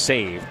was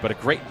saved, but a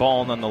great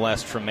ball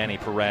nonetheless from Manny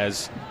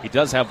Perez. He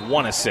does have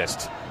 1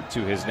 assist to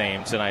his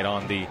name tonight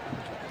on the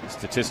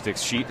statistics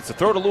sheet. It's a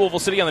throw to Louisville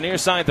City on the near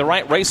side. The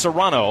right, Ray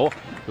Serrano,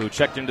 who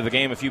checked into the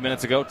game a few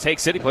minutes ago,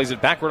 takes it. He plays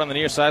it backward on the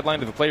near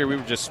sideline to the player we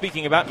were just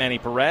speaking about, Manny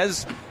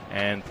Perez.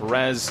 And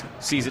Perez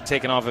sees it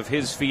taken off of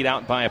his feet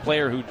out by a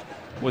player who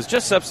was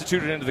just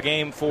substituted into the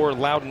game for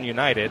Loudon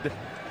United.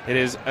 It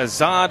is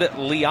Azad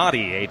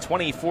Liadi, a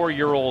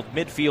 24-year-old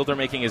midfielder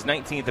making his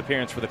 19th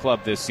appearance for the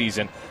club this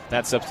season.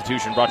 That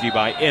substitution brought to you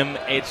by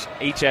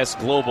MHS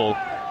Global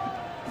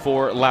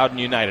for Loudon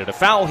United. A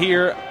foul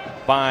here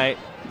by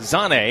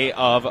Zane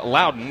of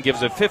Loudon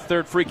gives a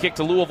 5th-3rd free kick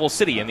to Louisville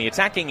City in the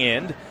attacking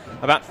end,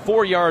 about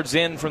 4 yards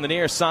in from the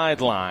near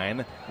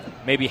sideline,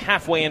 maybe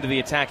halfway into the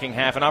attacking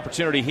half. An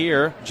opportunity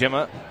here,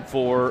 Gemma,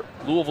 for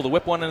Louisville to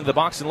whip one into the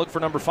box and look for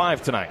number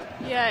 5 tonight.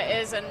 Yeah,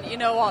 it is, and you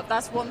know what?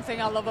 That's one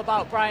thing I love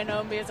about Brian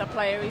Ownby as a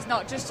player. He's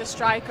not just a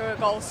striker, a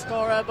goal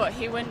scorer, but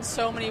he wins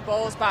so many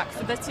balls back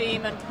for the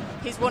team, and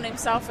he's won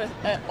himself,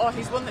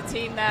 he's won the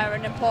team there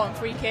an important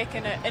free kick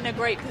in a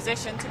great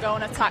position to go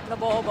and attack the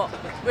ball. But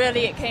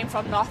really, it came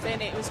from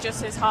nothing. It was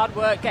just his hard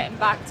work getting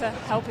back to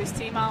help his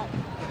team out.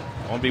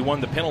 Ownby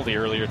won the penalty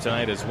earlier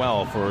tonight as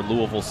well for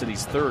Louisville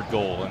City's 3rd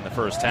goal in the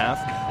first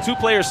half. 2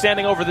 players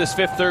standing over this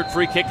 5th-3rd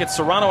free kick. It's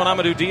Serrano and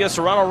Amadou Diaz.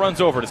 Serrano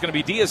runs over it. It's going to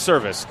be Diaz's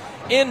service.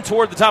 In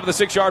toward the top of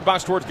the 6-yard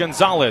box towards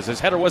Gonzalez. His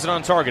header wasn't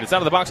on target. It's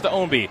out of the box to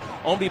Ownby.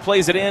 Ownby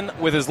plays it in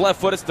with his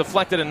left foot. It's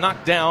deflected and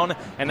knocked down.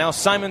 And now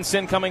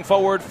Simonson coming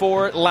forward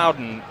for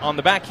Loudon on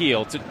the back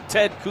heel to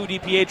Ted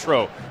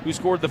Kudi-Pietro, who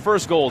scored the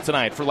first goal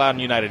tonight for Loudon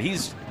United.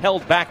 He's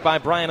held back by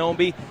Brian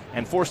Ownby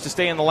and forced to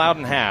stay in the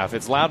Loudon half.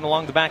 It's Loudon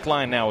along the back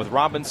line now with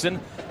Robinson,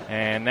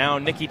 and now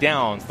Nicky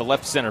Downs, the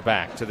left center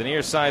back, to the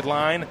near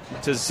sideline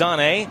to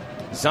Zane.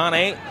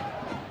 Zane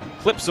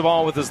clips the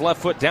ball with his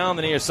left foot down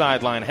the near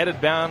sideline,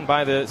 headed down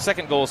by the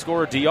 2nd goal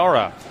scorer,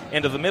 Diarra,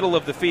 into the middle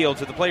of the field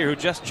to the player who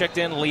just checked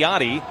in,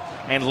 Liadi,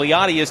 and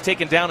Liadi is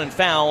taken down and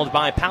fouled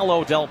by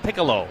Paolo Del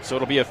Piccolo. So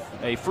it'll be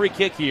a free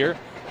kick here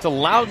to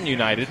Loudon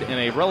United in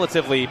a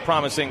relatively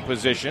promising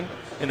position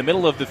in the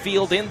middle of the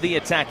field in the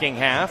attacking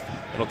half.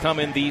 It'll come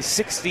in the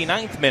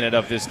 69th minute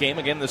of this game.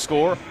 Again, the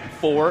score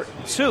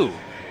 4-2.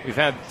 We've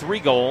had 2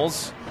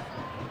 goals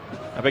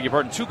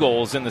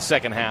in the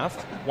second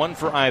half, 1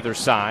 for either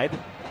side.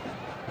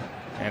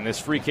 And this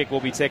free kick will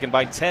be taken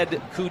by Ted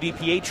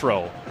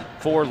Kudi-Pietro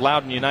for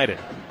Loudon United.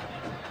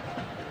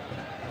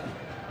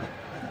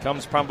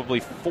 Comes probably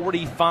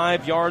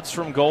 45 yards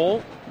from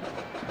goal.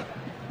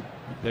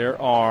 There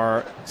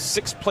are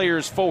 6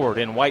 players forward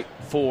in white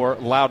for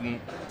Loudon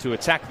to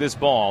attack this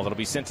ball. That'll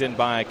be sent in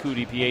by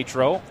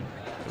Kudi-Pietro.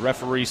 The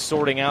referee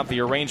sorting out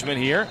the arrangement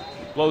here.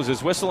 Blows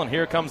his whistle, and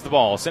here comes the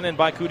ball. Sent in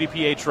by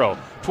Kudi-Pietro.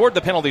 Toward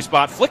the penalty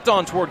spot. Flicked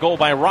on toward goal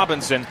by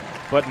Robinson.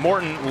 But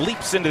Morton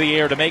leaps into the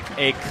air to make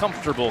a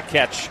comfortable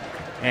catch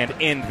and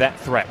end that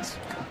threat.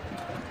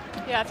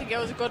 Yeah, I think it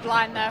was a good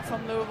line there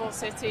from Louisville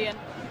City, and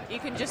you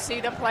can just see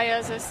the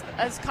players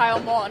as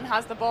Kyle Morton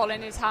has the ball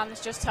in his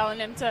hands, just telling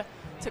him to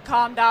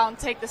calm down,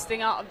 take the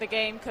sting out of the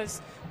game,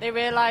 because they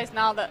realise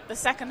now that the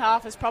second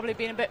half has probably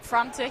been a bit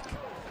frantic,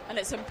 and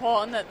it's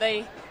important that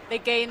they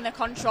gain the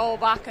control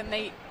back and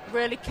they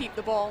really keep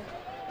the ball.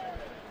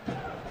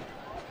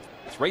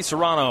 It's Ray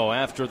Serrano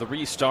after the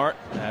restart,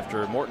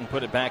 after Morton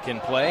put it back in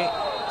play.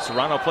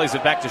 Serrano plays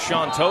it back to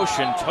Sean Tosh,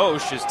 and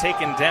Tosh is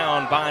taken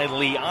down by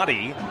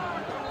Liadi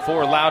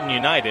for Loudon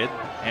United.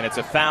 And it's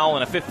a foul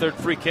and a 5th-3rd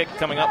free kick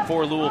coming up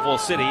for Louisville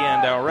City.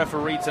 And our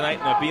referee tonight,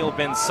 Nabil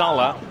Ben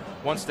Salah,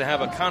 wants to have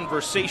a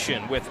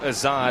conversation with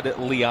Azad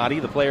Liadi,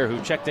 the player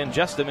who checked in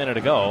just a minute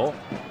ago.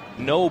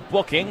 No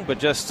booking, but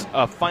just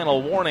a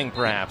final warning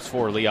perhaps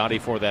for Liadi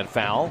for that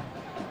foul.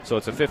 So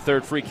it's a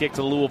 5th-3rd free kick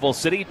to Louisville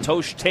City.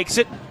 Tosh takes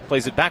it,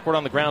 plays it backward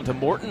on the ground to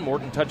Morton.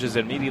 Morton touches it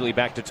immediately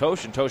back to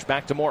Tosh, and Tosh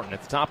back to Morton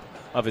at the top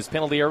of his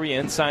penalty area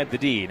inside the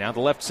D. Now the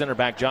left center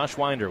back, Josh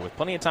Winder, with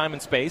plenty of time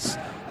and space.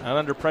 Not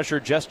under pressure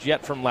just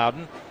yet from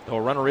Loudon. The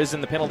runner is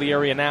in the penalty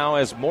area now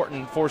as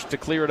Morton forced to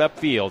clear it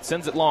upfield.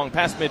 Sends it long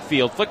past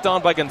midfield. Flicked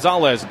on by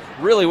Gonzalez.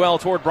 Really well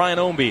toward Brian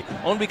Ownby.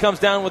 Ownby comes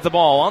down with the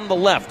ball on the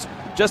left.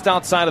 just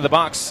outside of the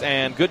box,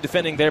 and good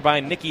defending there by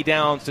Nicky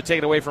Downs to take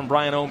it away from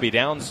Brian Ownby.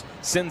 Downs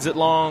sends it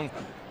long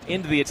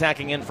into the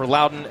attacking end for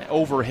Loudon,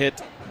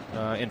 overhit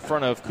in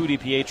front of Cudi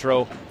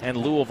Pietro, and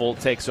Louisville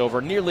takes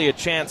over. Nearly a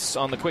chance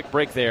on the quick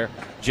break there,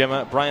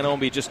 Gemma. Brian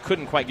Ownby just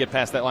couldn't quite get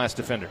past that last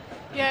defender.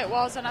 Yeah, it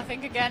was, and I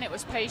think, again, it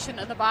was patient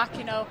at the back.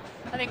 I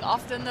think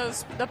often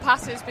the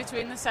passes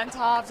between the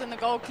centre-halves and the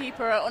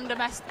goalkeeper are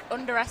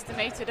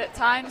underestimated at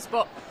times,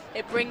 but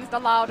it brings the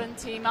Loudon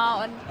team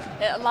out, and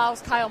it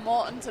allows Kyle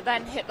Morton to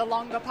then hit the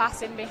longer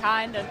pass in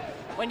behind, and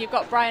when you've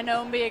got Brian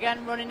Ownby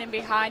again running in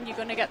behind, you're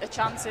going to get the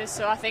chances.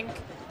 So I think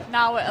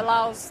now it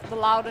allows the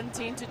Loudon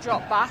team to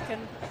drop back,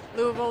 and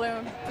Louisville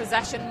in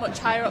possession much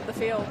higher up the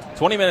field.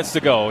 20 minutes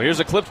to go. Here's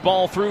a clipped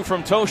ball through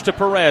from Tosh to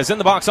Perez. In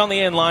the box on the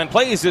end line.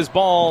 Plays his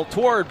ball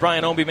toward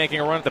Brian Ownby, making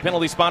a run at the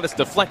penalty spot. It's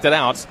deflected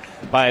out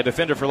by a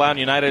defender for Loudon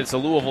United. It's a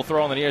Louisville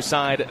throw on the near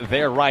side.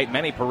 There right.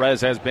 Manny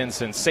Perez has been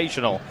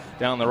sensational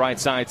down the right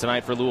side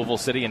tonight for Louisville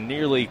City, and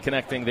nearly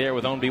connecting there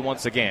with Ownby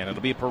once again.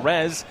 It'll be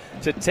Perez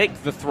to take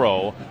the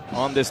throw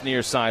on this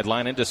near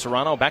sideline into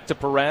Serrano. Back to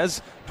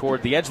Perez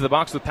toward the edge of the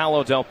box with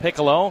Paolo Del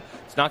Piccolo.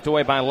 It's knocked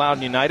away by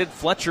Loudon United.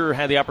 Fletcher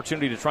had the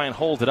opportunity to try and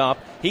hold it up.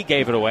 He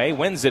gave it away,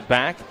 wins it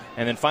back,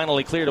 and then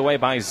finally cleared away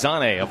by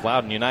Zane of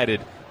Loudon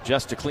United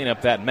just to clean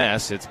up that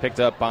mess. It's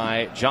picked up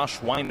by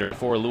Josh Winder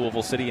for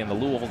Louisville City in the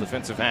Louisville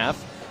defensive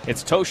half.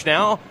 It's Tosh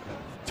now,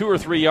 2 or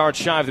 3 yards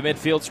shy of the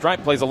midfield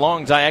stripe, plays a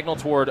long diagonal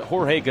toward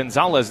Jorge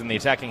Gonzalez in the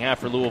attacking half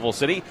for Louisville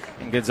City,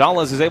 and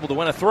Gonzalez is able to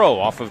win a throw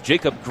off of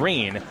Jacob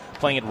Green,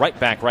 playing it right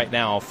back right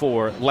now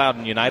for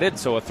Loudon United.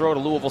 So a throw to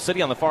Louisville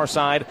City on the far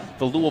side,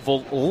 the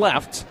Louisville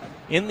left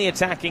in the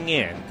attacking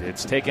end.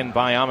 It's taken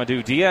by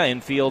Amadou Dia,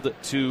 infield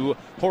to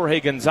Jorge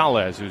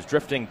Gonzalez, who's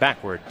drifting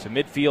backward to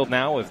midfield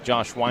now with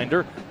Josh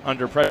Winder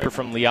under pressure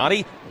from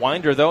Liotti.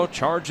 Winder, though,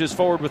 charges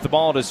forward with the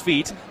ball at his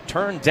feet,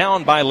 turned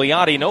down by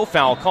Liotti. No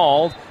foul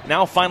called.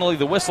 Now finally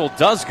the whistle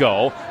does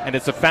go, and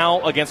it's a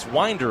foul against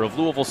Winder of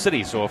Louisville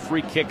City, so a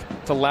free kick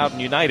to Loudon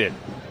United.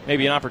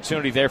 Maybe an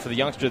opportunity there for the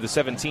youngster, the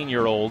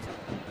 17-year-old.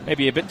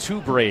 Maybe a bit too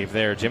brave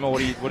there, Jimmy.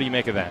 What do you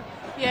make of that?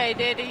 Yeah, he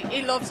did.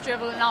 He loves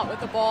dribbling out with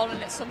the ball,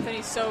 and it's something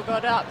he's so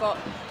good at, but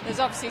there's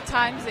obviously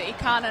times that he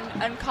can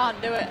and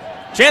can't do it.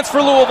 Chance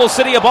for Louisville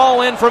City. A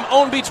ball in from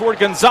Ownby toward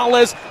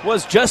Gonzalez.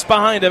 Was just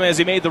behind him as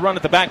he made the run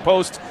at the back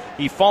post.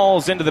 He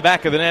falls into the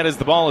back of the net as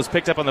the ball is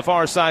picked up on the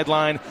far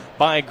sideline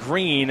by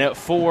Green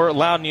for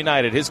Loudon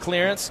United. His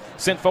clearance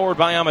sent forward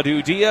by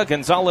Amadou Dia.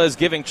 Gonzalez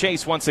giving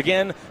chase once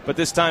again, but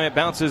this time it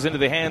bounces into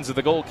the hands of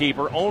the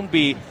goalkeeper.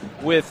 Ownby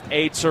with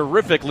a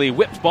terrifically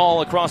whipped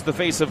ball across the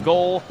face of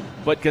goal,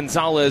 but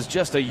Gonzalez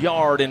just a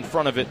yard in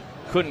front of it.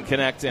 Couldn't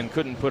connect and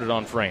couldn't put it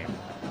on frame.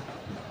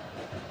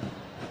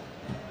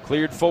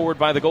 Cleared forward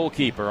by the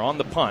goalkeeper on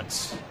the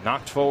punt.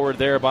 Knocked forward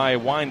there by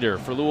Winder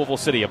for Louisville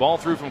City. A ball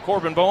through from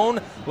Corbin Bone,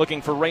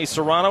 looking for Ray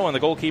Serrano, and the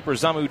goalkeeper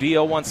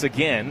Zamudio once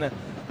again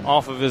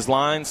off of his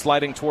line,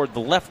 sliding toward the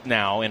left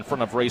now in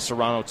front of Ray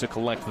Serrano to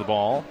collect the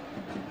ball.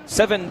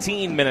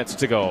 17 minutes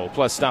to go,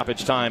 plus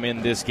stoppage time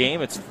in this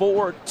game. It's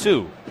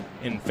 4-2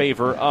 in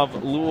favor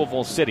of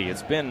Louisville City.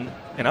 It's been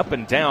an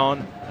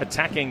up-and-down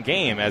attacking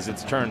game as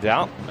it's turned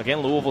out. Again,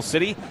 Louisville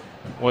City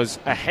was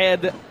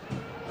ahead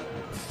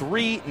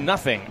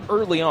 3-0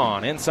 early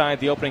on inside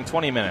the opening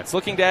 20 minutes.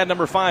 Looking to add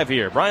number 5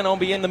 here. Brian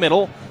Ownby in the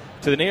middle.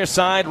 To the near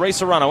side, Ray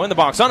Serrano in the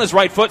box on his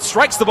right foot,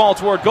 strikes the ball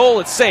toward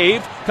goal. It's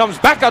saved. Comes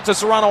back out to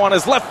Serrano on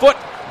his left foot.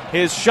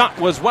 His shot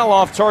was well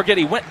off target.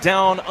 He went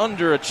down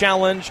under a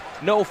challenge.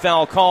 No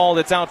foul called.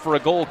 It's out for a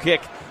goal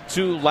kick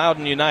to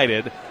Loudon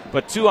United.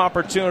 But 2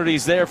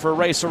 opportunities there for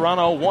Ray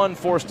Serrano. One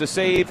forced to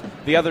save.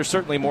 The other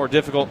certainly more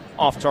difficult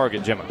off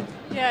target, Gemma.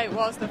 Yeah, it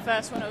was. The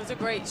first one, it was a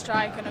great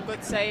strike and a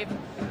good save.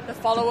 The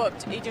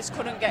follow-up, he just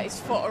couldn't get his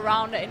foot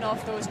around it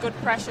enough. There was good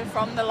pressure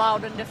from the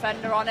Loudon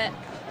defender on it.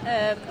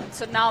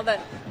 So now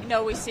that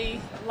we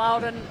see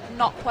Loudon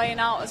not playing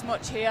out as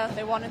much here,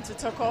 they wanted to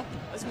tuck up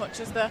as much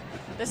as the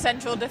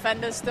central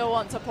defenders still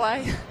want to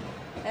play.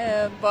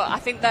 But I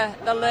think they're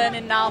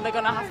learning now. They're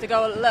going to have to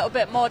go a little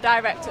bit more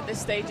direct at this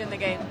stage in the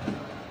game.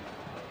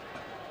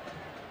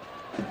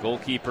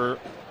 Goalkeeper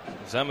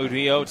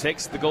Zamudio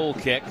takes the goal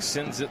kick,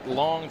 sends it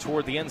long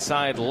toward the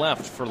inside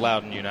left for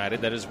Loudon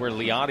United. That is where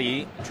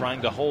Liotti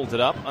trying to hold it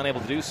up. Unable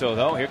to do so,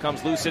 though. Here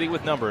comes LouCity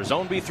with numbers.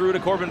 Ownby through to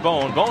Corbin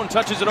Bone. Bone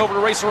touches it over to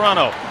Ray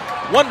Serrano.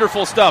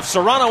 Wonderful stuff.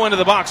 Serrano into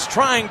the box,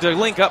 trying to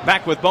link up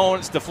back with Bone.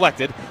 It's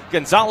deflected.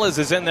 Gonzalez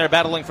is in there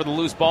battling for the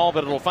loose ball,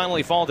 but it'll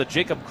finally fall to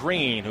Jacob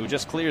Green, who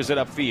just clears it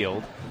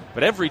upfield.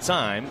 But every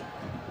time,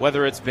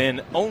 whether it's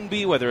been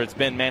Ownby, whether it's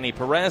been Manny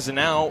Perez, and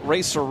now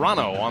Ray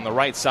Serrano on the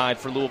right side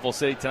for Louisville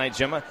City tonight,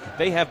 Gemma,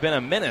 they have been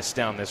a menace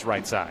down this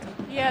right side.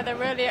 Yeah, they're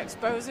really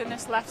exposing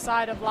this left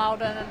side of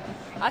Loudon, and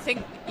I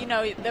think,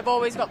 they've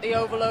always got the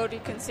overload. You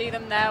can see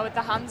them there with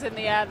the hands in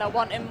the air. They're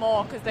wanting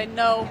more because they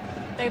know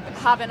they're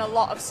having a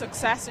lot of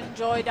success and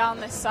joy down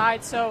this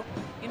side. So,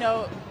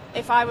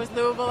 if I was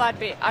Louisville,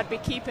 I'd be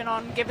keeping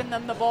on giving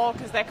them the ball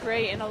because they're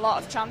creating a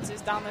lot of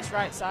chances down this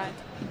right side.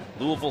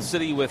 Louisville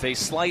City with a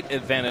slight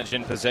advantage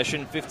in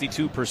possession,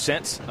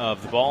 52%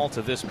 of the ball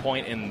to this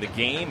point in the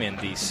game in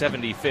the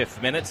 75th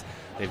minute.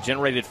 They've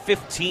generated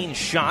 15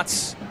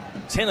 shots.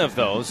 10 of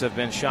those have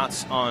been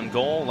shots on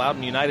goal.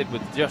 Loudon United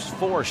with just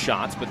 4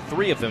 shots, but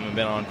 3 of them have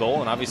been on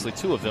goal, and obviously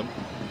 2 of them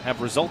have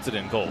resulted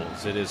in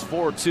goals. It is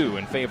 4-2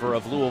 in favor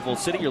of Louisville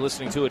City. You're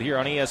listening to it here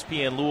on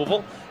ESPN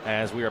Louisville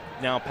as we are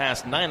now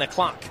past 9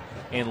 o'clock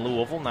in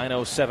Louisville,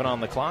 9:07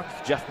 on the clock.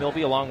 Jeff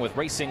Milby along with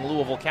Racing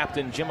Louisville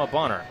captain Gemma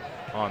Bonner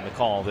on the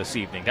call this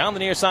evening. Down the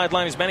near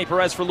sideline is Manny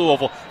Perez for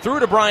Louisville.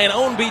 Through to Brian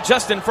Ownby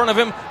just in front of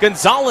him.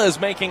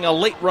 Gonzalez making a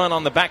late run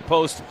on the back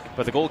post,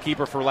 but the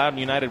goalkeeper for Loudon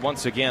United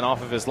once again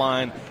off of his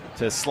line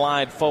to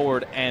slide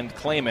forward and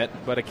claim it.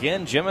 But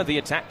again, Gemma, the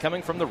attack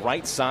coming from the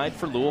right side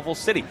for Louisville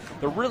City.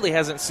 There really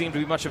hasn't seemed to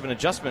be much of an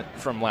adjustment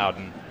from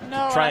Loudon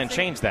to try and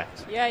change that.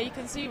 Yeah, you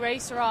can see Ray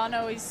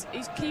Serrano, he's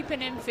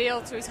keeping in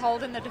field, so he's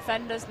holding the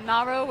defenders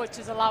narrow, which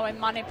is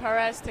allowing Manny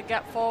Perez to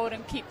get forward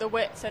and keep the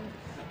width. And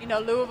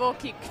Louisville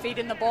keep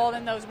feeding the ball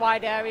in those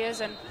wide areas,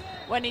 and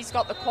when he's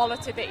got the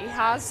quality that he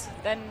has,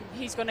 then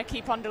he's going to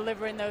keep on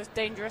delivering those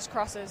dangerous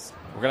crosses.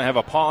 We're going to have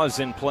a pause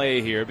in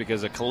play here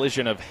because a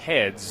collision of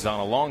heads on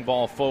a long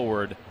ball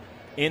forward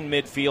in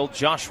midfield.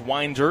 Josh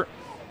Winder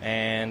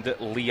and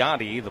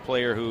Liati, the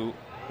player who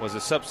was a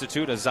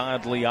substitute,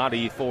 Azad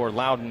Liati for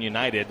Loudon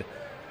United.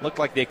 Looked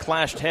like they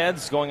clashed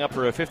heads going up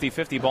for a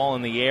 50-50 ball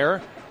in the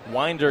air.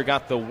 Winder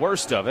got the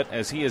worst of it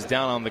as he is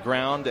down on the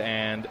ground,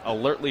 and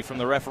alertly from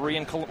the referee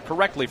and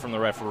correctly from the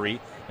referee,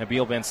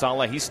 Nabil Ben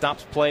Saleh, he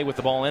stops play with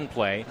the ball in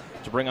play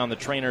to bring on the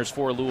trainers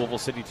for Louisville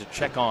City to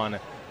check on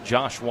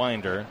Josh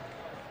Winder.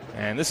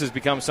 And this has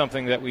become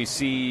something that we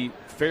see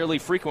fairly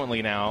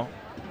frequently now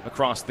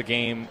across the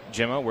game,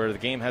 Gemma, where the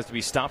game has to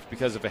be stopped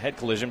because of a head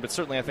collision, but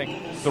certainly I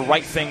think the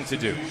right thing to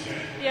do.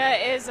 Yeah,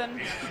 it is, and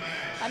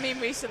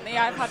recently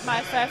I've had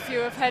my fair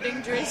few of head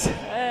injuries,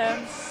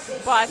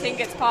 but I think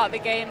it's part of the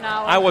game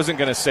now. I wasn't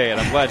going to say it.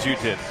 I'm glad you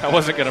did. I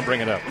wasn't going to bring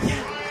it up.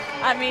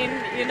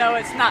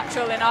 It's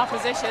natural in our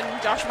position.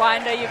 Josh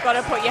Winder, you've got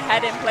to put your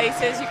head in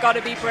places. You've got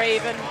to be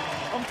brave, and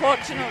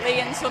unfortunately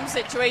in some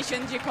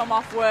situations you come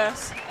off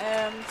worse.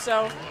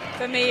 So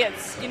for me,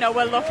 it's,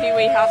 we're lucky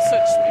we have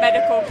such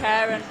medical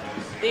care, and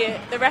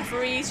the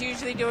referees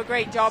usually do a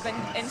great job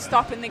in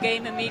stopping the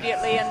game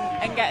immediately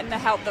and getting the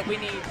help that we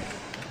need.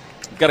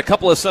 Got a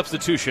couple of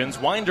substitutions.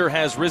 Winder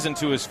has risen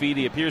to his feet.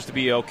 He appears to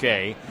be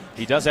okay.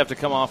 He does have to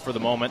come off for the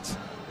moment.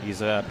 He's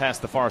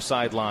past the far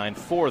sideline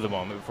for the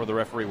moment before the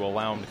referee will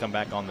allow him to come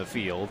back on the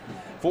field.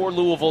 For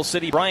Louisville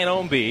City, Brian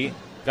Ownby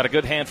got a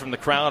good hand from the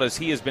crowd as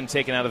he has been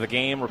taken out of the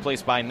game,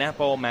 replaced by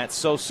Napo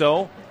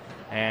Matsoso.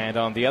 And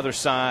on the other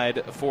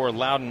side for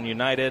Loudon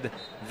United,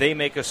 they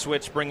make a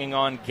switch, bringing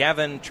on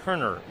Gavin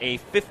Turner, a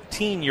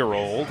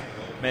 15-year-old,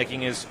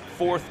 making his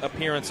 4th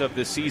appearance of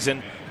the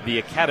season, the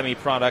academy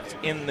product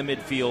in the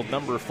midfield,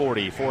 number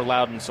 40 for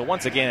Loudon. So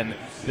once again,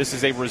 this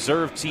is a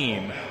reserve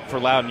team for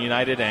Loudon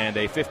United, and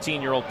a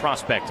 15-year-old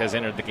prospect has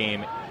entered the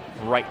game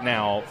right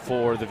now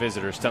for the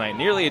visitors tonight.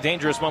 Nearly a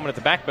dangerous moment at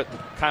the back, but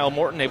Kyle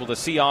Morton able to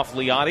see off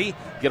Liati,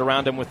 get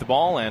around him with the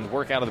ball, and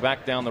work out of the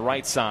back down the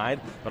right side.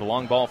 But a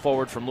long ball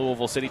forward from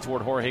Louisville City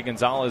toward Jorge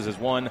Gonzalez is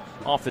won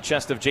off the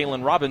chest of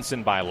Jalen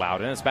Robinson by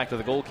Loudon. It's back to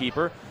the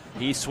goalkeeper.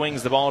 He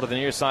swings the ball to the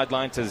near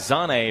sideline to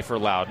Zane for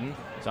Loudon.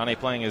 Zane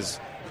playing his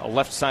a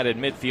left-sided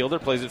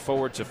midfielder, plays it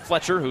forward to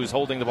Fletcher, who's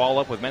holding the ball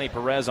up with Manny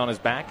Perez on his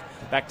back.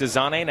 Back to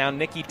Zane, now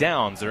Nicky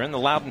Downs. They're in the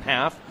Loudon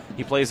half.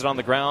 He plays it on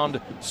the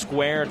ground,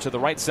 square to the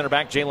right center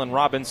back, Jalen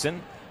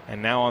Robinson.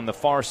 And now on the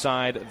far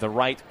side, the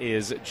right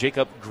is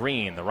Jacob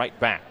Green, the right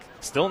back.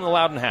 Still in the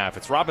Loudon half.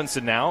 It's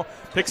Robinson now.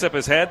 Picks up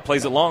his head,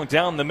 plays it long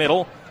down the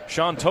middle.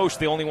 Sean Tosh,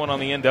 the only one on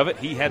the end of it.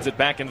 He heads it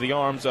back into the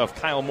arms of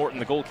Kyle Morton,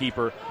 the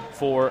goalkeeper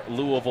for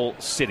Louisville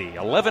City.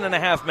 11 and a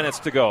half minutes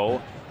to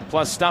go,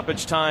 plus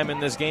stoppage time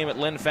in this game at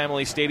Lynn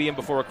Family Stadium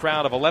before a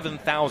crowd of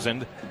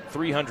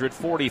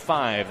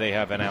 11,345 they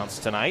have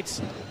announced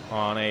tonight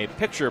on a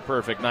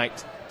picture-perfect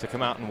night to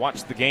come out and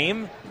watch the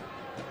game.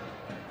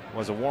 It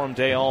was a warm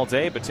day all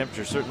day, but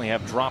temperatures certainly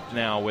have dropped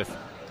now with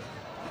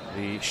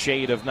the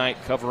shade of night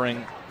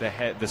covering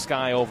the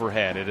sky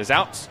overhead. It is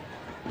out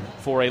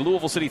for a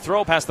Louisville City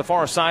throw past the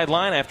far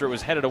sideline after it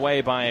was headed away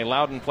by a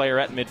Loudon player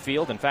at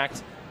midfield. In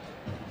fact,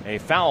 a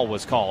foul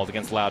was called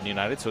against Loudon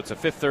United, so it's a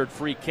fifth-third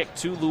free kick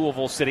to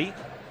Louisville City.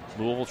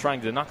 Louisville trying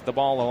to knock the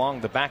ball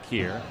along the back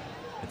here.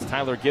 It's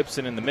Tyler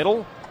Gibson in the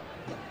middle,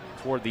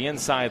 toward the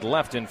inside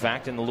left, in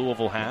fact, in the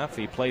Louisville half.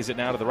 He plays it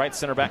now to the right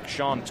center back,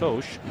 Sean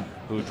Tosh,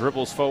 who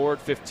dribbles forward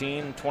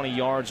 15, 20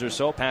 yards or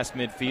so past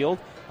midfield.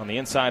 On the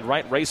inside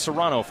right, Ray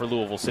Serrano for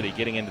Louisville City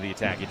getting into the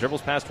attack. He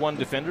dribbles past one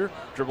defender,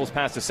 dribbles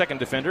past a second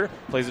defender,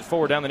 plays it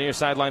forward down the near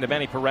sideline to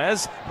Manny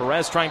Perez.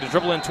 Perez trying to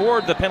dribble in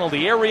toward the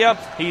penalty area.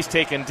 He's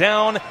taken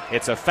down.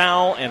 It's a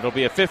foul, and it'll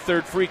be a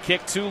fifth-third free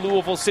kick to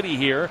Louisville City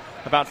here,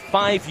 about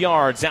 5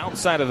 yards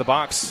outside of the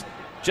box,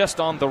 just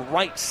on the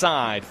right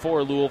side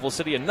for Louisville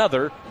City.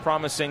 Another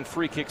promising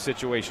free kick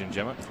situation,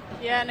 Gemma.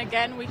 Yeah, and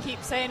again, we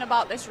keep saying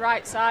about this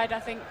right side. I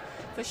think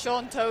for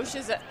Sean Tosh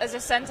as a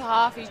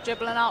centre-half, he's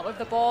dribbling out with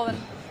the ball, and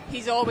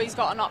he's always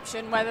got an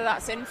option, whether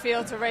that's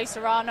infield to Ray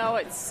Serrano,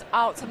 it's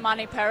out to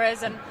Manny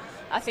Perez, and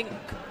I think,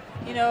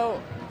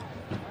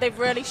 they've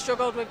really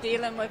struggled with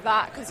dealing with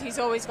that because he's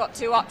always got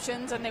two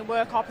options and they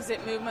work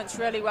opposite movements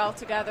really well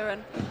together,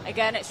 and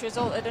again it's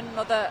resulted in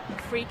another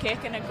free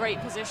kick in a great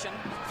position.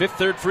 Fifth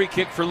third free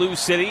kick for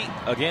LouCity,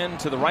 again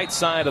to the right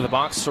side of the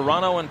box.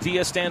 Serrano and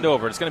Diaz stand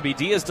over. It's going to be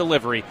Diaz's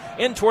delivery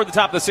in toward the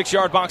top of the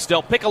 6-yard box.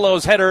 Del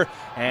Piccolo's header,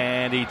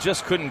 and he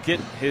just couldn't get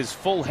his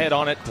full head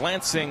on it.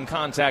 Glancing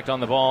contact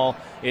on the ball.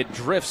 It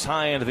drifts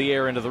high into the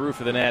air into the roof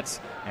of the net,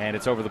 and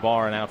it's over the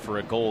bar and out for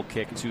a goal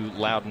kick to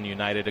Loudon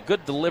United. A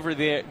good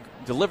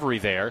delivery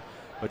there,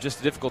 but just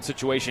a difficult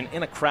situation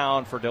in a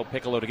crowd for Del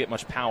Piccolo to get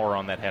much power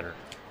on that header.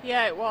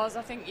 Yeah, it was.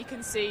 I think you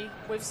can see,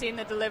 we've seen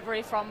the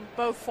delivery from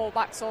both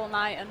fullbacks all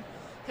night, and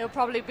he'll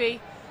probably be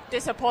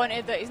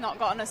disappointed that he's not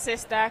got an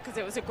assist there because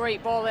it was a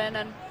great ball in,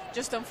 and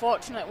just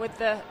unfortunate with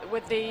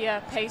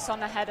the pace on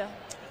the header.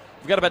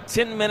 We've got about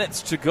 10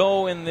 minutes to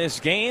go in this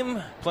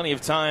game. Plenty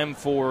of time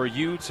for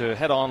you to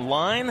head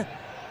online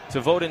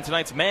to vote in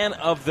tonight's Man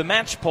of the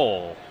Match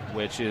poll,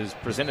 which is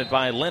presented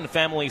by Lynn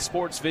Family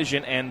Sports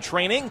Vision and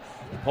Training.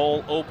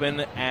 Poll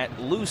open at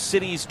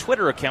LouCity's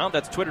Twitter account.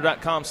 That's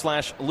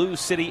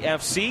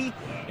twitter.com/LouCityFC.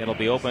 It'll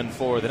be open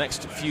for the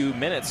next few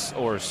minutes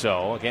or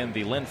so. Again,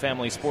 the Lynn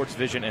Family Sports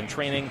Vision and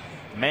Training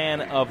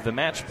Man of the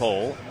Match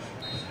poll.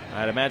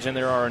 I'd imagine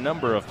there are a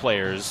number of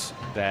players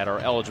that are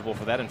eligible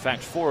for that. In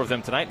fact, 4 of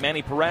them tonight.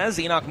 Manny Perez,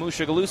 Enoch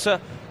Mushagalusa,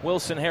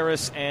 Wilson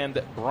Harris,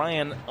 and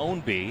Brian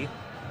Ownby.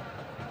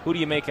 Who do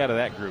you make out of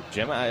that group,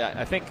 Jim?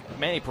 I think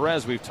Manny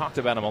Perez, we've talked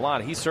about him a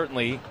lot. He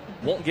certainly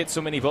won't get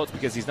so many votes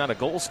because he's not a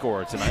goal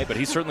scorer tonight, but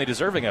he's certainly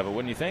deserving of it,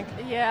 wouldn't you think?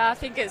 Yeah, I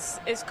think it's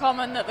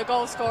common that the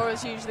goal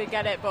scorers usually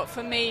get it, but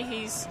for me,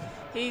 he's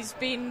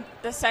been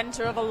the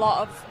centre of a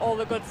lot of all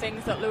the good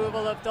things that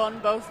Louisville have done.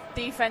 Both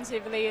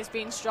defensively has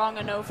been strong,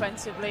 and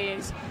offensively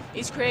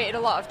he's created a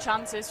lot of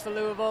chances for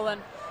Louisville,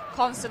 and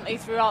constantly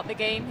throughout the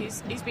game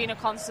he's been a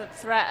constant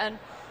threat, and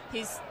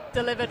he's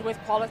delivered with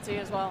quality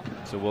as well.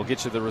 So we'll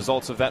get you the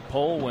results of that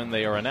poll when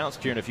they are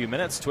announced here in a few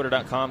minutes.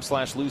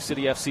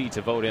 Twitter.com/LouCityFC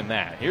to vote in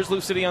that. Here's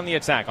LouCity on the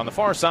attack. On the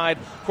far side,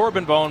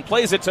 Corbin Bone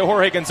plays it to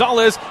Jorge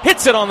Gonzalez,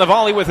 hits it on the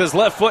volley with his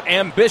left foot.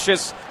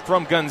 Ambitious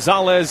from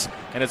Gonzalez,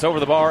 and it's over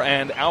the bar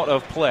and out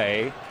of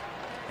play.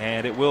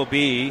 And it will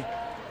be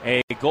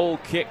a goal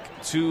kick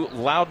to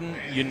Loudon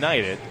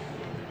United.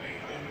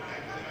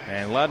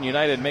 And Loudon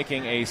United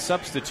making a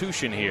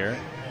substitution here.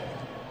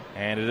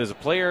 And it is a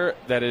player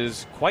that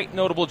is quite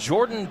notable,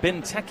 Jordan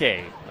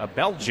Benteke, a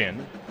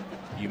Belgian.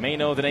 You may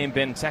know the name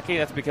Benteke.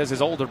 That's because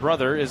his older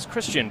brother is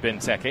Christian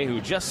Benteke,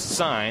 who just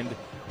signed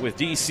with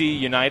DC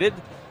United.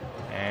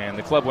 And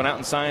the club went out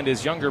and signed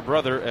his younger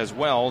brother as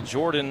well,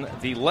 Jordan,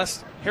 the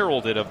less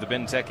heralded of the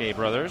Benteke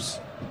brothers.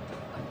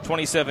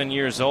 27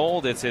 years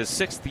old. It's his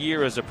 6th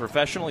year as a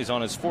professional. He's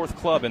on his 4th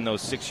club in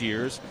those 6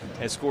 years.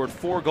 Has scored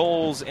 4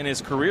 goals in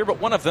his career,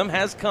 but one of them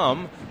has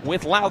come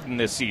with Loudon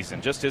this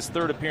season. Just his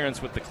 3rd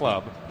appearance with the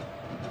club.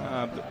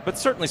 But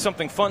certainly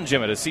something fun,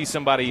 Jimmy, to see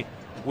somebody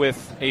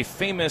with a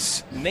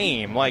famous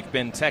name like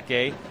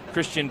Benteke.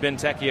 Christian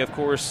Benteke, of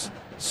course,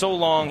 so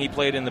long he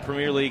played in the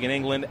Premier League in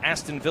England.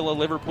 Aston Villa,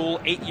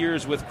 Liverpool, 8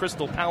 years with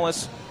Crystal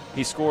Palace.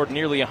 He scored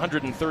nearly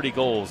 130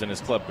 goals in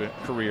his club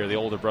career, the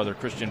older brother,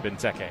 Christian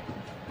Benteke.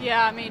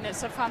 Yeah, I mean,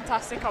 it's a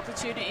fantastic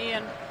opportunity,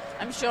 and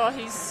I'm sure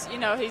he's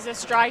a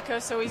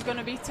striker, so he's going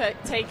to be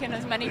taking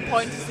as many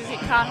points as he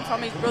can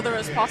from his brother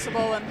as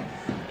possible, and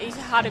he's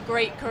had a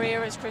great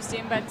career as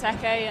Christian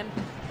Benteke, and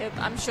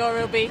I'm sure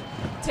he'll be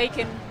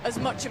taking as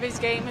much of his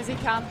game as he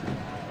can.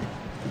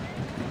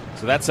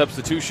 So that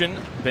substitution,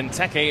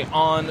 Benteke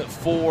on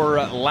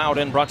for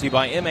Loudon, brought to you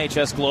by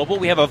MHS Global.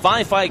 We have a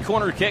Wi-Fi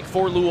corner kick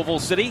for Louisville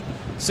City.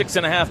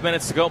 6.5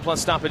 minutes to go, plus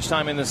stoppage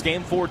time in this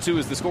game. 4-2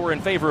 is the score in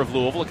favor of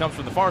Louisville. It comes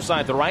from the far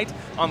side to the right.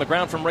 On the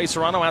ground from Ray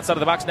Serrano. Outside of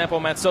the box, Napo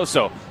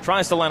Matsoso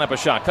tries to line up a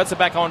shot. Cuts it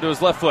back onto his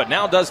left foot.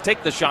 Now does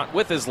take the shot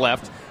with his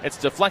left. It's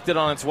deflected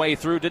on its way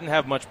through. Didn't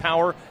have much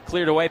power.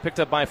 Cleared away, picked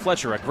up by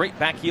Fletcher. A great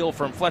back heel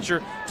from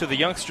Fletcher to the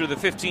youngster, the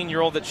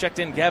 15-year-old that checked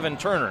in, Gavin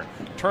Turner.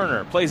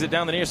 Turner plays it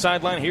down the near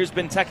sideline. Here's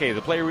Benteke,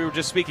 the player we were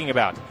just speaking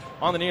about.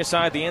 On the near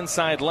side, the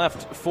inside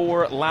left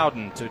for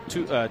Loudon to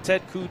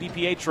Ted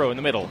DiPietro in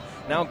the middle.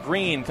 Now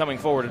Green coming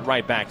forward at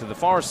right back to the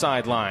far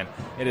sideline.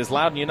 It is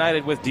Loudon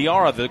United with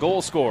Diarra, the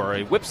goal scorer.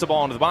 He whips the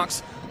ball into the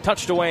box.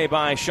 Touched away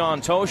by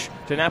Sean Tosh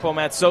to Napo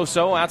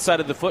Matsoso. Outside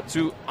of the foot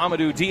to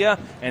Amadou Dia.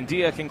 And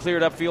Dia can clear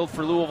it upfield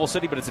for Louisville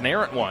City, but it's an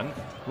errant one.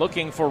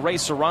 Looking for Ray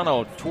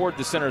Serrano toward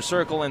the center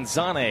circle, and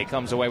Zane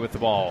comes away with the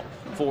ball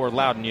for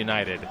Loudon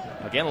United.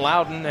 Again,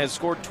 Loudon has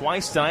scored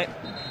twice tonight.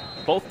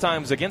 Both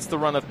times against the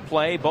run of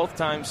play. Both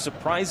times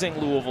surprising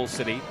Louisville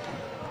City.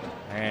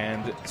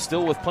 And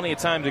still with plenty of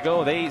time to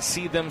go, they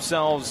see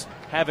themselves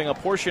having a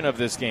portion of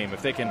this game.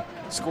 If they can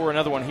score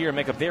another one here,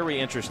 make a very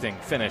interesting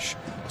finish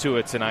to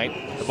it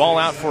tonight. The ball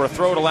out for a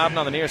throw to Loudon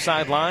on the near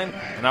sideline.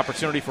 An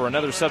opportunity for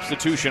another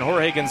substitution.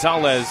 Jorge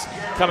Gonzalez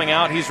coming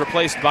out. He's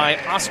replaced by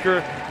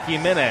Oscar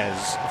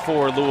Jimenez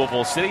for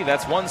Louisville City.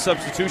 That's one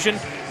substitution.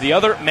 The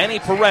other, Manny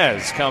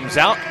Perez, comes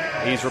out.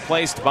 He's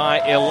replaced by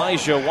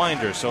Elijah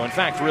Winder. So, in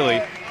fact,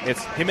 really,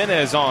 it's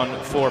Jimenez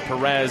on for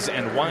Perez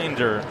and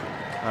Winder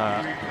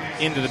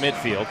into the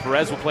midfield.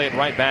 Perez will play it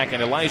right back,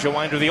 and Elijah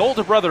Winder, the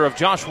older brother of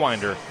Josh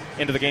Winder,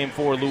 into the game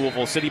for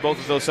Louisville City. Both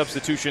of those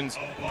substitutions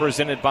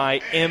presented by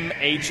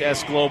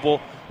MHS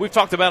Global. We've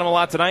talked about him a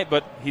lot tonight,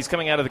 but he's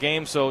coming out of the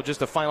game, so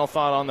just a final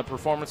thought on the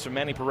performance from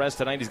Manny Perez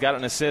tonight. He's got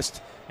an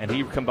assist, and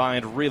he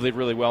combined really,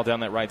 really well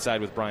down that right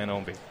side with Brian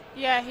Ownby.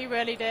 Yeah, he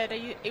really did.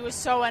 He was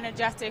so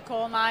energetic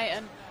all night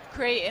and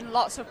creating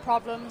lots of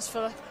problems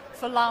for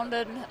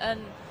Loudon,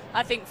 and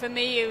I think for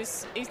me,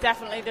 he's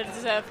definitely the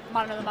deserved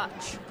man of the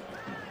match.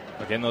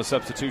 Again, those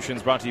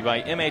substitutions brought to you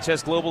by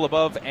MHS Global,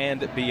 above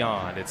and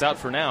beyond. It's out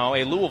for now.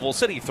 A Louisville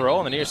City throw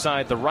on the near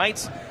side, the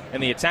right,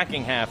 in the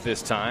attacking half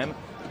this time.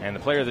 And the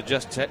player that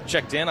just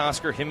checked in,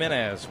 Oscar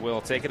Jimenez,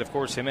 will take it. Of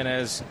course,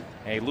 Jimenez,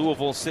 a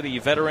Louisville City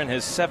veteran,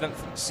 his 7th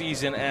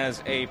season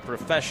as a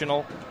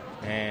professional.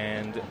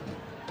 And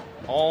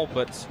all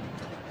but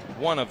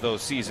one of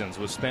those seasons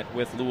was spent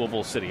with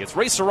Louisville City. It's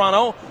Ray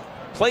Serrano,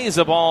 plays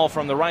a ball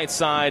from the right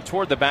side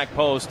toward the back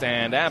post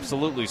and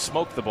absolutely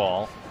smoked the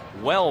ball.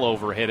 Well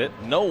overhit it.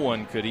 No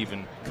one could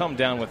even come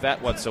down with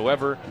that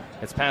whatsoever.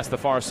 It's past the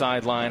far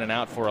sideline and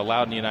out for a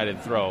Loudon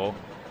United throw.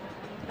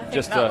 I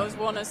think that was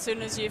one, as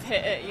soon as you've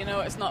hit it, you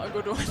know it's not a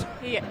good one.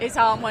 His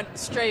arm went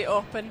straight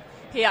up and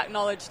he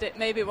acknowledged it.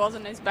 Maybe it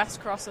wasn't his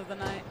best cross of the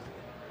night.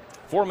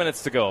 4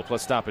 minutes to go,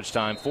 plus stoppage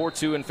time.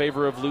 4-2 in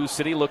favor of Lou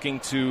City, looking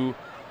to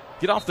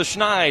get off the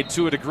schneid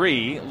to a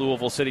degree.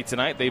 Louisville City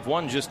tonight. They've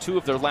won just 2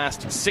 of their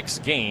last 6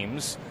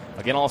 games.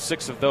 Again, all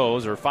 6 of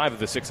those, or 5 of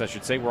the 6, I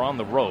should say, were on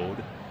the road.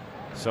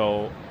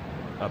 So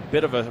a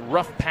bit of a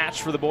rough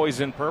patch for the boys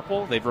in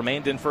purple. They've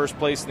remained in first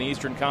place in the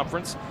Eastern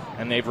Conference,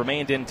 and they've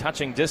remained in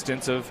touching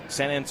distance of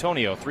San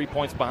Antonio, 3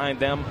 points behind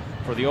them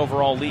for the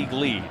overall league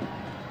lead.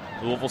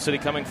 Louisville City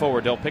coming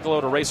forward. Del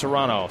Piccolo to Ray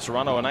Serrano.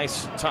 Serrano, a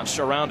nice touch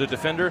around a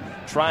defender.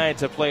 Tried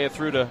to play it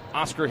through to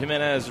Oscar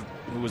Jimenez,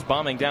 who was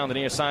bombing down the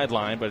near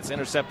sideline, but it's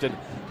intercepted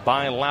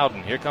by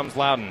Loudon. Here comes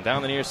Loudon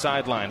down the near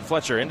sideline.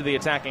 Fletcher into the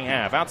attacking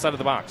half, outside of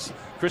the box.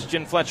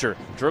 Christian Fletcher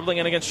dribbling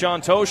in against Sean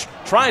Tosh.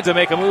 Tried to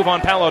make a move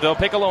on Paolo Del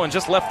Piccolo and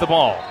just left the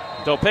ball.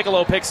 Del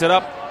Piccolo picks it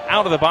up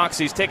out of the box.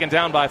 He's taken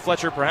down by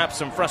Fletcher. Perhaps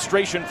some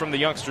frustration from the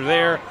youngster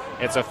there.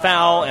 It's a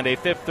foul and a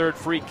third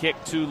free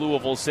kick to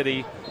Louisville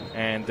City.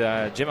 And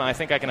Jim, I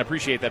think I can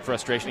appreciate that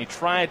frustration. He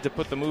tried to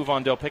put the move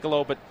on Del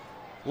Piccolo, but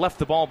left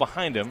the ball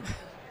behind him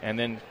and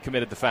then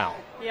committed the foul.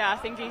 Yeah, I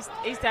think he's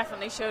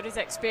definitely showed his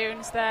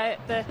experience there.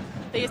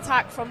 The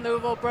attack from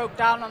Louisville broke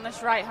down on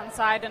this right-hand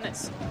side, and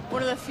it's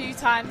one of the few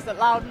times that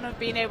Loudon have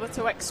been able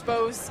to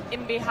expose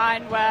in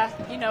behind where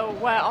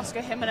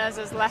Oscar Jimenez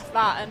has left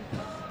that, and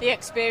the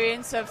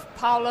experience of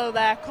Paolo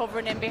there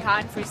covering in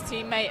behind for his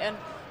teammate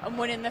and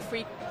winning the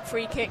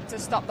free kick to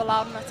stop the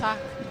Loudon attack.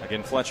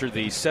 Again, Fletcher,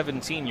 the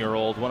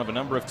 17-year-old, one of a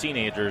number of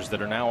teenagers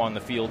that are now on the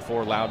field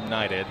for Loudon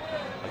United,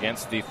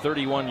 against the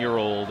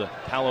 31-year-old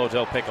Paolo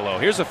Del Piccolo.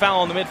 Here's a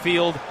foul in the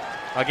midfield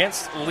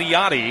against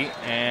Liotti,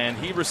 and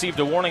he received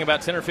a warning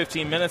about 10 or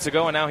 15 minutes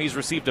ago, and now he's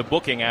received a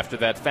booking after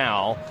that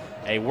foul.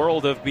 A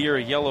World of Beer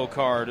yellow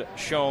card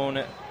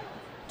shown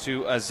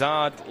to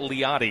Azad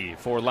Liotti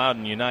for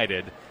Loudon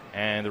United.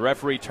 And the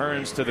referee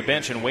turns to the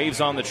bench and waves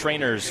on the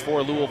trainers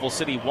for Louisville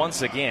City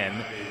once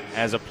again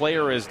as a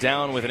player is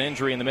down with an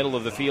injury in the middle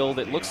of the field.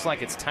 It looks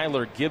like it's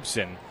Tyler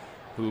Gibson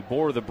who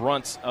bore the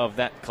brunt of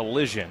that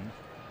collision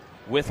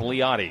with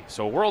Liotti.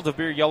 So a World of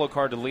Beer yellow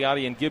card to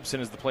Liotti, and Gibson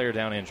is the player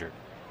down injured.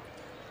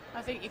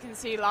 I think you can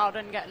see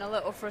Loudon getting a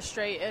little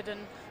frustrated and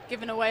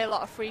giving away a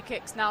lot of free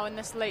kicks now in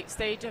this late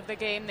stage of the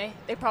game.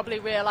 They probably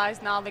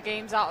realise now the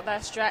game's out of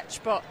their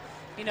stretch, but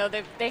you know,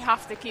 they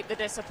have to keep the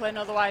discipline,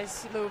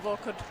 otherwise Louisville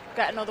could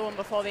get another one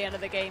before the end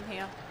of the game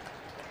here.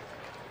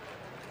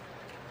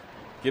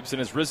 Gibson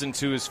has risen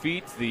to his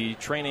feet. The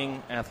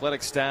training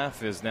athletic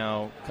staff is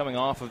now coming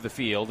off of the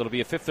field. It'll be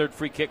a third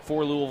free kick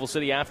for Louisville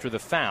City after the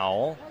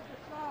foul.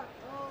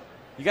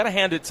 You got to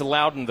hand it to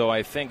Loudon, though,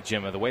 I think,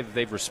 Jim, the way that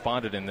they've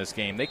responded in this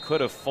game. They could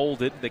have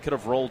folded. They could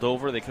have rolled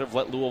over. They could have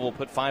let Louisville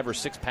put 5 or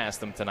 6 past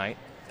them tonight.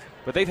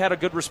 But they've had a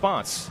good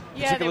response,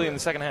 particularly in the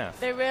second half.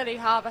 They really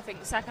have. I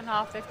think the second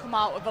half they've come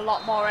out with a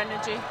lot more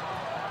energy.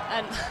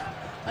 And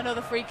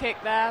another free kick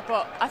there.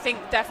 But I think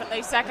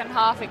definitely second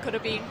half it could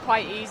have been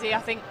quite easy.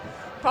 I think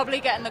probably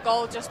getting the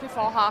goal just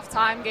before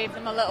half-time gave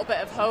them a little bit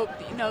of hope,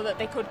 that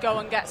they could go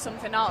and get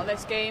something out of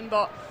this game.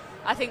 But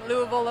I think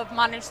Louisville have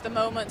managed the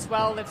moments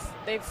well.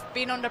 They've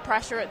been under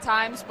pressure at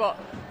times, but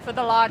for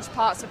the large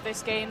parts of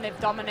this game they've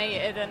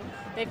dominated and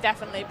they've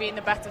definitely been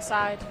the better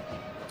side.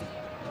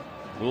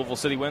 Louisville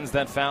City wins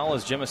that foul,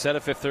 as Jim has said, a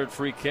third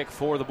free kick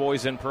for the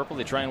boys in purple.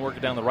 They try and work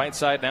it down the right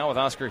side now with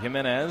Oscar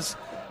Jimenez.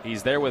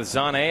 He's there with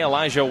Zane.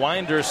 Elijah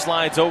Winder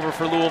slides over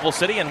for Louisville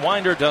City, and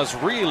Winder does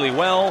really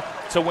well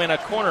to win a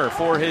corner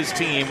for his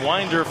team.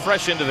 Winder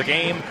fresh into the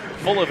game,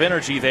 full of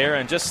energy there,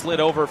 and just slid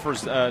over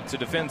to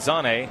defend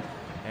Zane,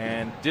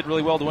 and did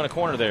really well to win a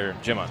corner there,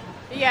 Jimma.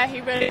 Yeah,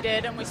 he really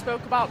did, and we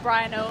spoke about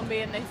Brian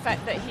Ownby and the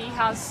effect that he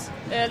has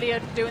earlier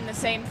doing the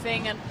same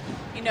thing. And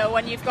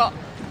when you've got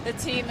the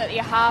team that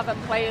you have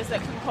and players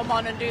that can come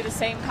on and do the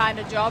same kind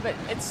of job.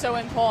 It's so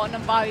important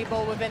and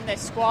valuable within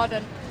this squad,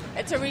 and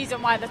it's a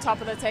reason why they're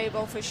top of the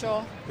table for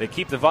sure. They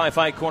keep the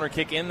Wi-Fi corner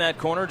kick in that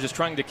corner, just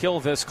trying to kill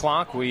this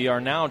clock. We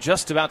are now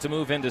just about to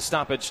move into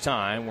stoppage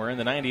time. We're in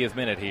the 90th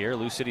minute here.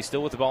 LouCity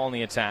still with the ball in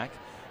the attack.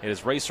 It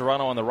is Ray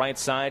Serrano on the right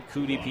side.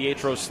 Cudi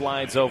Pietro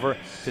slides over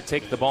to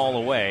take the ball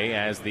away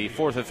as the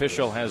fourth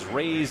official has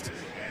raised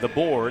the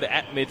board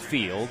at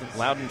midfield.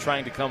 Loudon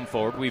trying to come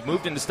forward. We've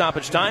moved into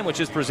stoppage time, which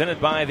is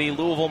presented by the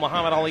Louisville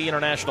Muhammad Ali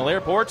International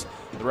Airport.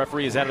 The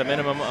referee has added a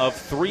minimum of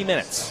 3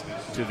 minutes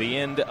to the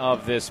end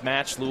of this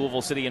match.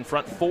 Louisville City in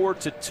front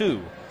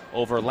 4-2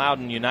 over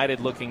Loudon United,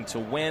 looking to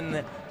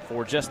win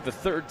for just the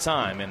third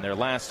time in their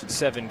last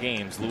 7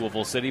 games,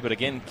 Louisville City. But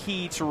again,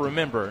 key to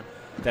remember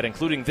that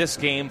including this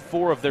game,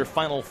 4 of their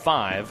final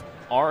 5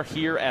 are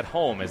here at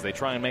home as they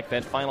try and make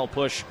that final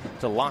push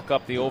to lock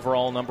up the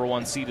overall number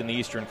 1 seed in the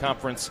Eastern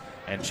Conference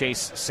and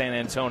chase San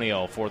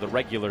Antonio for the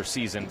regular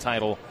season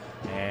title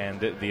and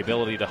the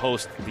ability to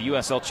host the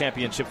USL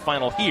Championship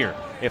final here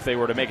if they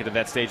were to make it to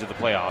that stage of the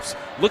playoffs.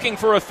 Looking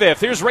for a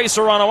fifth. Here's Ray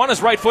Serrano on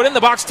his right foot in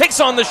the box,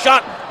 takes on the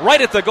shot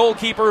right at the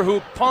goalkeeper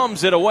who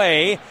palms it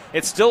away.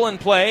 It's still in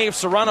play.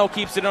 Serrano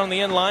keeps it on the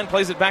end line,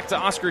 plays it back to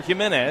Oscar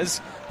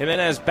Jimenez.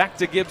 Jimenez back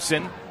to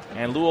Gibson.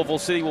 And Louisville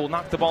City will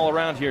knock the ball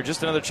around here.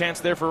 Just another chance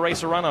there for Ray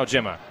Serrano,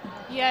 Gemma.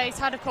 Yeah, he's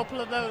had a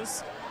couple of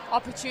those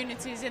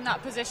opportunities in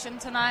that position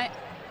tonight.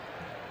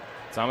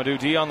 Amadou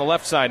D on the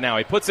left side now.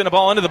 He puts in a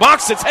ball into the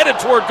box. It's headed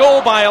toward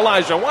goal by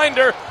Elijah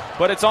Winder,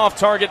 but it's off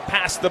target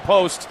past the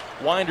post.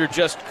 Winder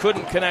just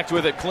couldn't connect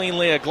with it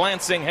cleanly. A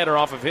glancing header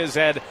off of his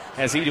head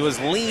as he was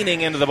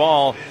leaning into the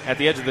ball at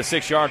the edge of the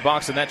 6-yard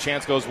box, and that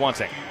chance goes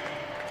wanting.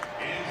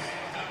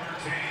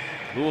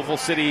 Louisville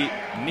City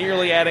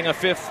nearly adding a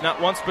fifth,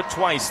 not once but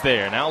twice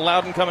there. Now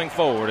Loudon coming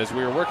forward as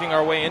we are working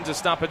our way into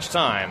stoppage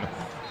time.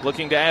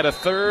 Looking to add a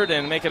third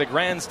and make it a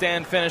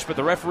grandstand finish, but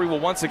the referee will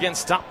once again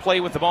stop play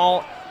with the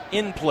ball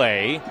in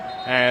play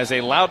as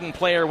a Loudon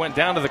player went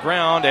down to the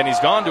ground, and he's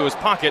gone to his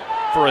pocket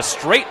for a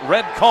straight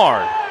red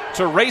card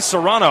to Ray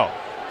Serrano.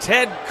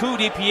 Ted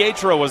Cudi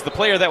Pietro was the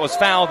player that was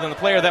fouled and the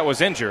player that was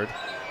injured,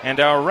 and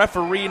our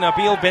referee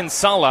Nabil Ben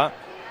Salah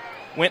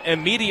went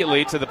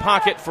immediately to the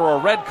pocket for a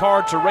red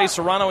card to Ray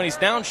Serrano, and he's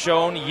now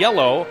shown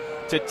yellow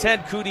to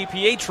Ted Cudi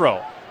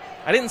Pietro.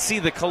 I didn't see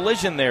the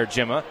collision there,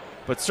 Gemma,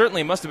 but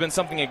certainly must have been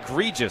something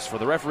egregious for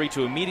the referee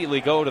to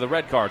immediately go to the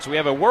red card. So we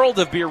have a World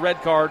of Beer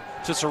red card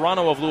to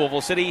Serrano of Louisville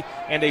City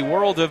and a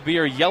World of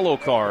Beer yellow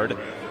card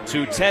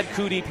to Ted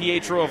Cudi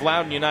Pietro of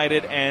Loudon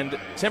United, and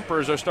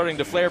tempers are starting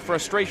to flare,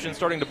 frustration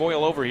starting to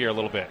boil over here a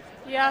little bit.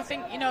 Yeah, I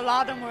think,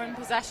 Loudon were in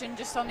possession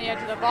just on the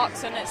edge of the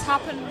box, and it's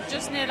happened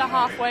just near the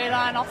halfway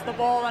line off the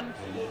ball, and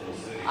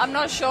I'm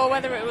not sure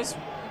whether it was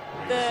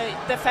the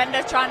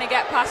defender trying to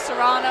get past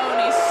Serrano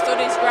and he's stood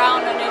his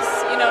ground and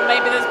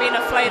maybe there's been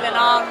a flailing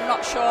arm, I'm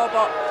not sure,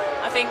 but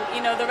I think,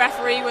 the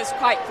referee was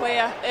quite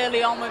clear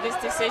early on with his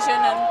decision,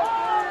 and,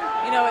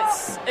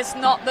 it's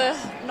not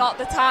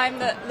the time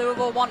that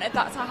Louisville wanted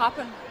that to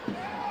happen.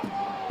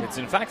 It's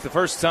in fact the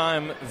first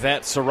time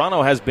that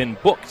Serrano has been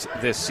booked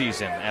this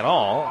season at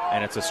all,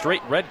 and it's a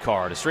straight red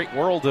card, a straight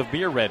World of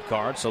Beer red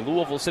card. So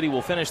Louisville City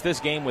will finish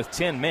this game with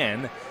 10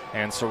 men,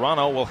 and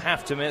Serrano will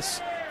have to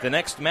miss the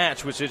next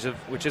match, which is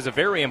a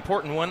very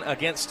important one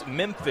against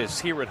Memphis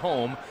here at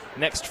home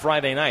next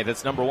Friday night.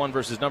 That's number 1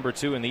 versus number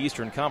 2 in the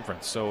Eastern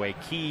Conference. So a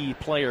key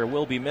player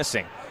will be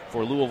missing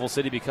for Louisville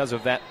City because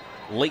of that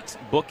late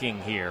booking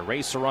here.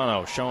 Ray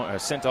Serrano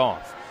sent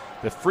off.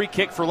 The free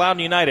kick for Loudon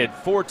United.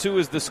 4-2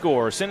 is the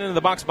score. Sent into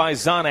the box by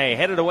Zane.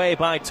 Headed away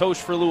by Tosh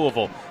for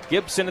Louisville.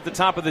 Gibson at the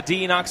top of the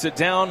D knocks it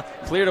down.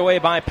 Cleared away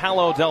by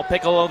Paolo Del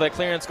Piccolo. That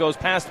clearance goes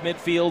past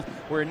midfield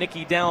where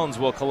Nicky Downs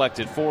will collect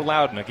it for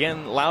Loudon.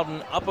 Again,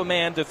 Loudon up a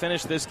man to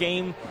finish this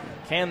game.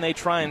 Can they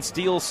try and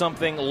steal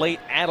something late,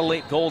 add a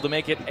late goal to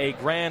make it a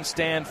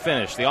grandstand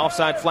finish? The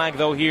offside flag,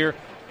 though, here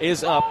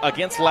is up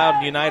against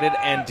Loudon United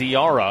and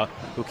Diarra,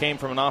 who came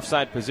from an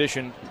offside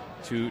position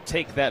to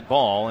take that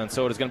ball, and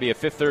so it is going to be a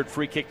fifth-third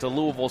free kick to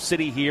Louisville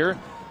City here.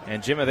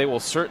 And Jimmy, they will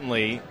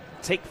certainly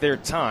take their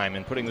time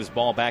in putting this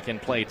ball back in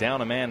play.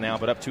 Down a man now,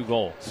 but up 2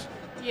 goals.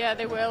 Yeah,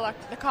 they will.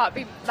 There can't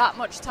be that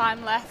much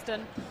time left,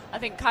 and I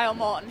think Kyle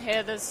Morton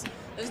here, there's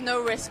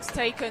no risks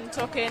taken.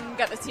 Tuck in,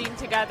 get the team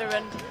together,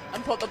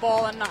 and put the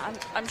ball in.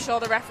 I'm sure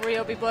the referee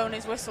will be blowing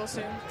his whistle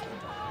soon.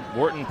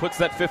 Morton puts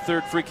that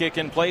fifth-third free kick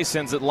in play,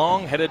 sends it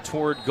long, headed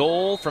toward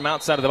goal from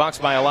outside of the box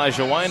by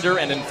Elijah Winder,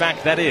 and in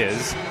fact that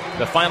is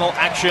the final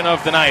action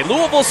of the night.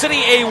 Louisville City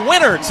a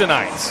winner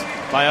tonight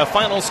by a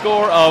final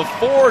score of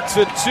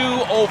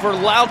 4-2 over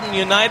Loudon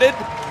United.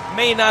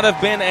 May not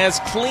have been as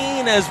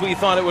clean as we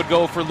thought it would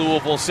go for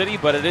Louisville City,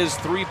 but it is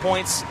 3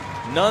 points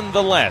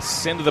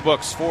nonetheless into the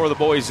books for the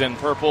boys in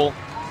purple.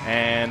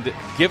 And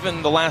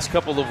given the last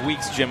couple of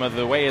weeks, Gemma,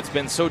 the way it's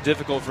been so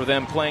difficult for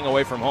them playing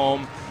away from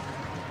home,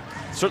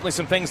 certainly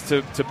some things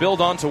to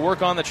build on, to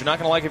work on that you're not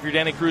going to like if you're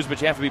Danny Cruz,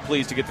 but you have to be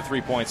pleased to get the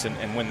 3 points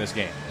and win this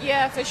game.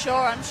 Yeah, for sure.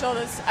 I'm sure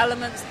there's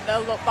elements that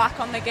they'll look back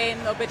on the game.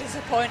 They'll be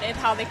disappointed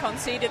how they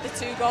conceded the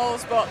 2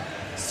 goals, but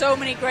so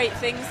many great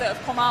things that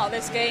have come out of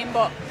this game.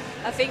 But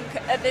I think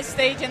at this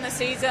stage in the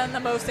season, the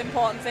most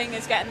important thing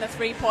is getting the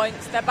 3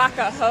 points. They're back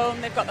at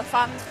home. They've got the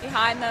fans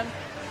behind them,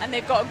 and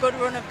they've got a good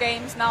run of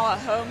games now at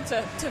home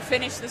to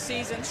finish the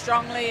season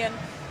strongly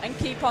and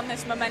keep on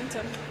this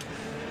momentum.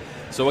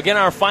 So again,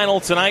 our final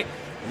tonight,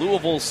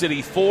 Louisville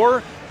City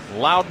 4,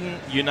 Loudon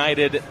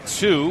United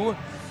 2.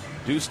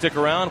 Do stick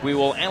around. We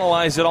will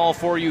analyze it all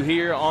for you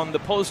here on the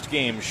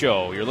post-game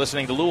show. You're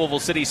listening to Louisville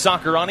City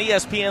Soccer on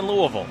ESPN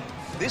Louisville.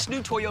 This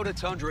new Toyota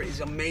Tundra is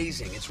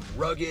amazing. It's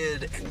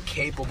rugged and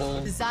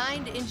capable.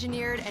 Designed,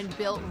 engineered, and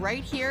built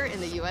right here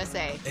in the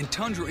USA. And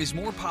Tundra is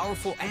more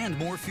powerful and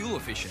more fuel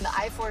efficient. The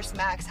iForce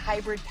Max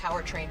hybrid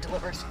powertrain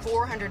delivers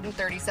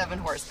 437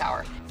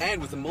 horsepower.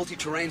 And with the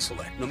multi-terrain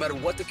select, no matter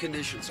what the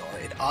conditions are,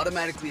 it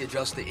automatically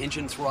adjusts the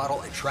engine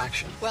throttle and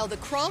traction. While the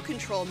crawl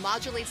control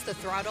modulates the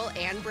throttle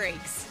and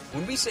brakes.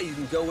 When we say you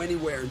can go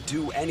anywhere and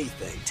do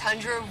anything,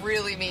 Tundra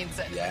really means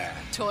it. Yeah.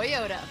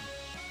 Toyota.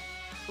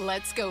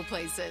 Let's go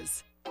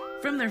places.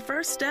 From their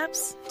first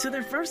steps to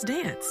their first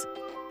dance,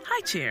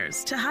 high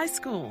chairs to high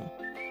school.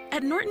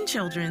 At Norton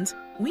Children's,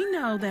 we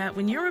know that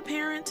when you're a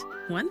parent,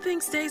 one thing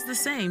stays the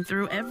same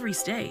through every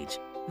stage.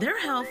 Their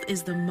health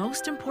is the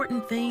most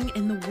important thing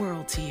in the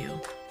world to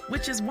you,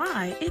 which is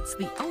why it's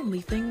the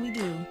only thing we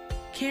do.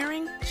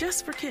 Caring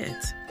just for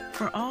kids,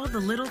 for all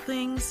the little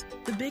things,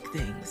 the big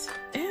things,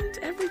 and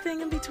everything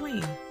in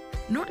between.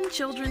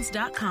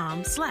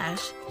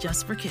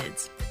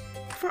 NortonChildren's.com/justforkids.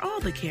 For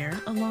all the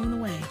care along the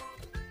way.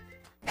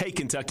 Hey,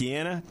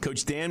 Kentuckiana,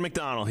 Coach Dan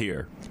McDonald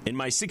here. In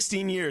my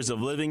 16 years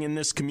of living in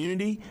this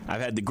community, I've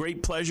had the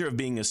great pleasure of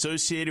being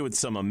associated with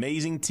some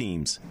amazing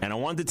teams. And I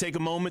wanted to take a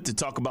moment to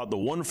talk about the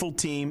wonderful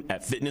team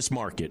at Fitness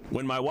Market.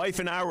 When my wife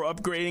and I were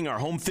upgrading our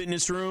home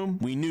fitness room,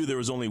 we knew there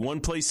was only one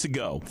place to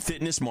go,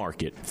 Fitness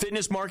Market.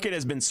 Fitness Market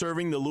has been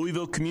serving the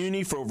Louisville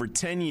community for over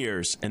 10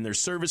 years, and their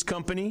service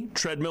company,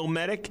 Treadmill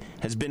Medic,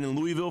 has been in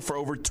Louisville for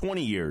over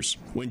 20 years.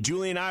 When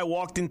Julie and I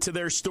walked into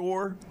their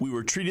store, we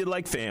were treated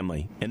like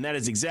family, and that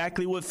is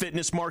exactly what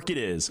Fitness Market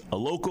is, a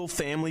local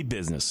family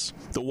business.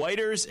 The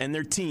Whiters and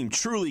their team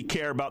truly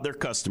care about their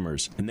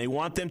customers, and they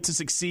want them to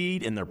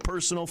succeed in their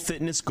personal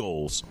fitness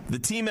goals. The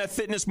team at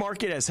Fitness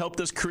Market has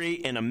helped us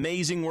create an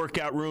amazing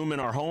workout room in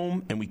our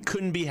home, and we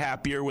couldn't be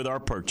happier with our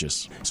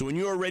purchase. So when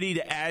you are ready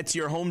to add to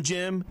your home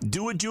gym,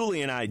 do what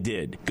Julie and I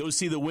did. Go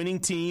see the winning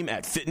team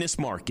at Fitness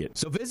Market.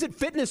 So visit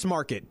Fitness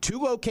Market, 2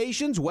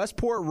 locations,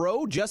 Westport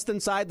Road, just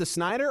inside the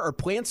Snyder, or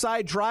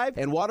Plantside Drive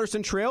and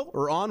Waterson Trail,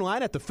 or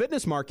online at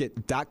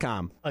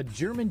thefitnessmarket.com. A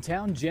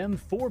Germantown gem,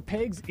 4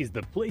 Pegs, is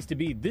the place to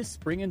be this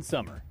spring and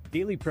summer.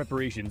 Daily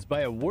preparations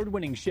by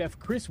award-winning chef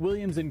Chris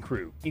Williams and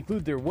crew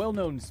include their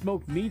well-known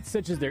smoked meats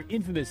such as their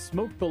infamous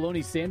smoked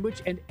bologna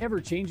sandwich and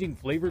ever-changing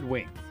flavored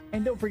wings.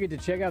 And don't forget to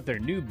check out their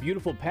new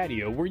beautiful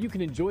patio where you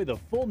can enjoy the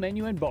full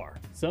menu and bar.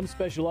 Some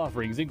special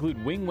offerings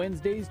include Wing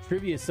Wednesdays,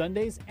 Trivia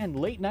Sundays, and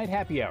late-night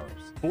happy hours.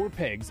 4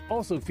 Pegs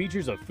also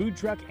features a food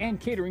truck and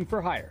catering for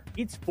hire.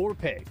 It's 4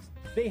 Pegs.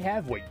 They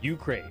have what you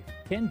crave.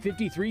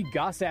 1053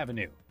 Goss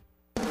Avenue.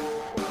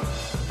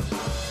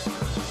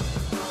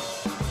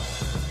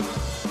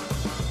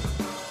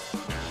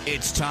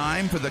 It's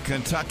time for the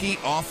Kentucky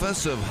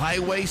Office of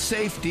Highway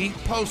Safety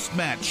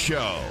post-match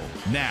show.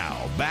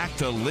 Now, back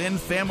to Lynn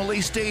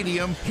Family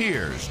Stadium.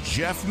 Here's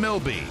Jeff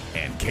Milby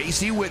and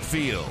Casey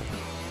Whitfield.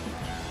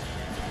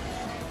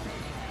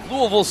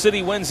 Louisville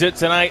City wins it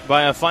tonight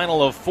by a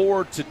final of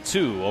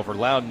 4-2 over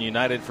Loudon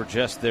United for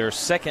just their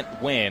second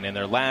win in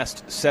their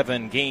last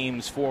 7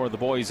 games for the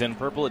boys in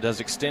purple. It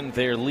does extend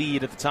their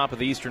lead at the top of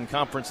the Eastern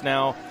Conference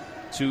now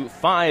to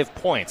 5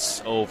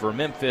 points over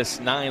Memphis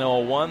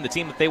 901, the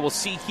team that they will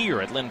see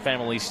here at Lynn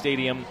Family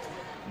Stadium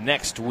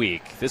next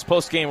week. This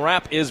post-game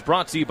wrap is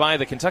brought to you by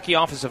the Kentucky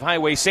Office of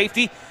Highway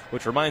Safety,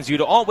 which reminds you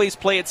to always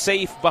play it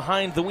safe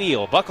behind the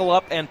wheel. Buckle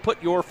up and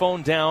put your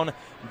phone down.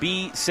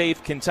 Be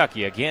safe,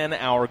 Kentucky. Again,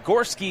 our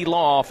Gorski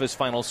Law Office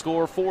final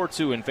score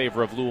 4-2 in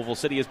favor of Louisville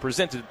City is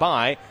presented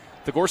by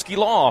the Gorski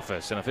Law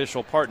Office, an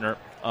official partner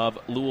of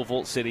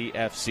Louisville City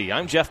FC.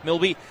 I'm Jeff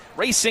Milby.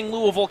 Racing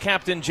Louisville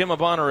captain Gemma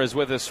Bonner is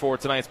with us for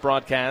tonight's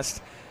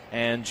broadcast.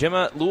 And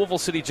Gemma, Louisville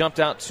City jumped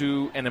out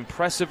to an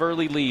impressive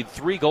early lead,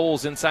 3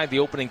 goals inside the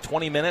opening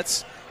 20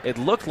 minutes. It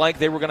looked like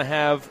they were going to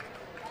have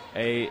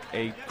a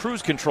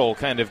cruise control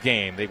kind of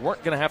game. They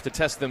weren't going to have to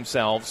test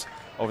themselves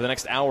over the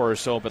next hour or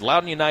so, but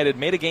Loudon United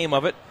made a game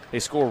of it. They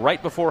score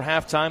right before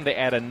halftime. They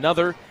add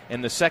another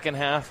in the second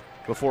half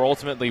before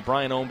ultimately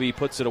Brian Ownby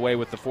puts it away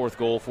with the 4th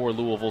goal for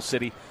Louisville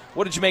City.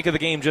 What did you make of the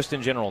game just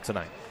in general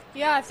tonight?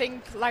 Yeah, I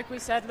think, like we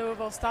said,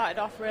 Louisville started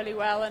off really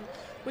well, and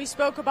we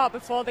spoke about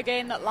before the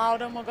game that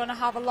Loudon were going to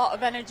have a lot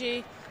of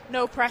energy,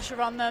 no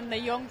pressure on them. They're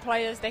young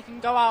players, they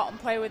can go out and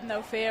play with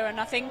no fear, and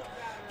I think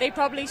they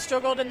probably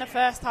struggled in the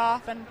first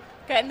half, and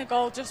getting the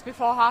goal just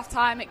before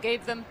half-time, it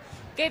gave them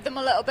gave them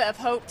a little bit of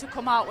hope to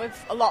come out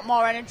with a lot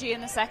more energy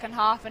in the second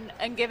half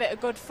and give it a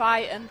good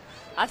fight. And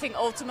I think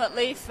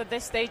ultimately for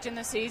this stage in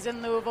the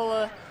season,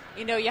 Louisville,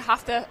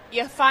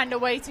 you find a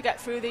way to get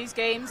through these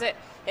games. It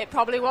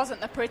probably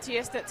wasn't the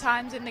prettiest at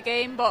times in the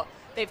game, but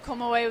they've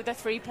come away with the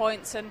 3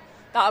 points, and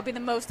that'll be the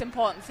most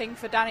important thing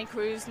for Danny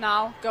Cruz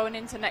now going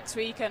into next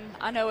week. And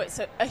I know it's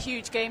a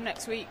huge game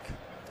next week.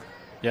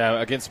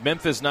 Yeah, against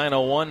Memphis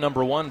 901,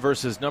 number 1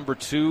 versus number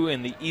 2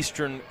 in the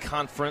Eastern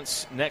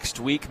Conference next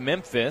week.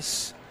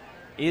 Memphis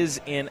is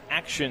in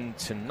action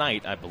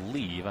tonight, I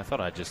believe. I thought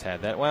I just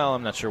had that. Well,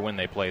 I'm not sure when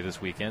they play this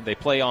weekend. They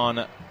played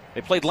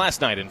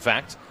last night, in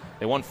fact.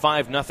 They won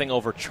 5-0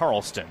 over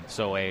Charleston.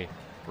 So a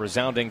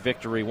resounding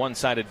victory,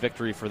 one-sided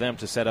victory for them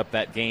to set up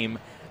that game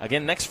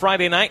again next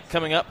Friday night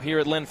coming up here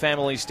at Lynn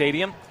Family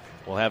Stadium.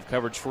 We'll have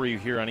coverage for you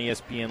here on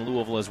ESPN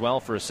Louisville as well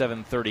for a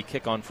 7:30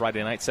 kick on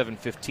Friday night,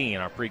 7:15.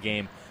 Our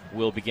pregame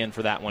will begin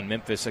for that one,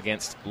 Memphis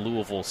against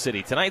Louisville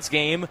City. Tonight's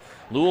game,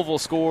 Louisville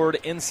scored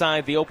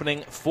inside the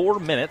opening 4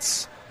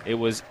 minutes. It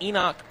was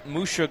Enoch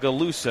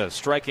Mushagalusa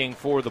striking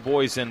for the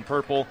boys in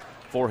purple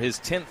for his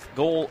 10th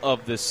goal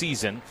of the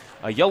season.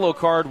 A yellow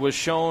card was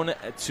shown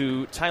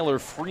to Tyler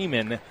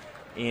Freeman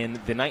in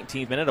the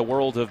 19th minute, a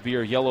World of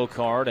Beer yellow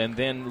card, and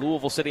then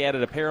Louisville City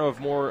added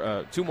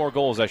two more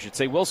goals, I should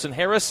say. Wilson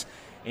Harris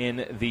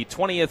in the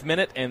 20th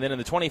minute, and then in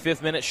the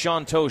 25th minute,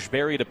 Sean Tosh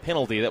buried a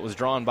penalty that was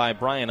drawn by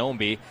Brian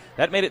Ombie.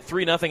 That made it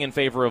 3-0 in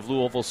favor of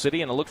Louisville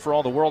City, and it looked for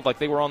all the world like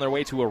they were on their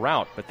way to a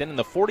rout. But then in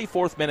the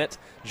 44th minute,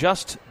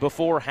 just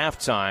before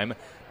halftime,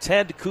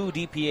 Ted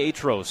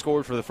DiPietro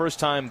scored for the first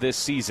time this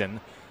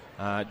season,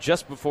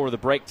 just before the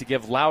break to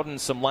give Loudon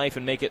some life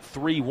and make it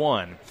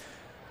 3-1.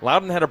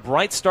 Loudon had a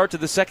bright start to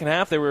the second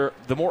half. They were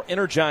the more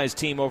energized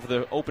team over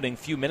the opening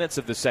few minutes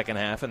of the second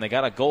half, and they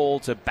got a goal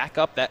to back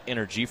up that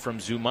energy from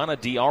Zumana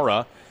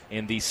Diarra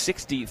in the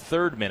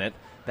 63rd minute.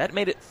 That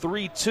made it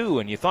 3-2,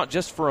 and you thought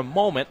just for a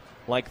moment,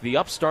 like the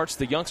upstarts,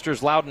 the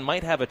youngsters, Loudon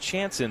might have a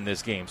chance in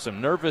this game.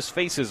 Some nervous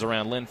faces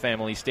around Lynn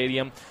Family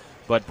Stadium,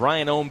 but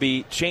Brian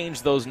Ombie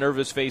changed those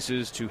nervous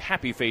faces to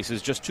happy faces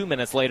just 2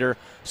 minutes later,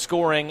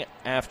 scoring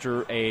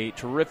after a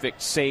terrific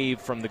save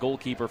from the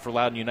goalkeeper for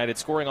Loudon United.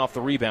 Scoring off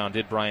the rebound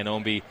did Brian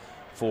Ombie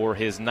for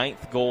his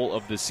 9th goal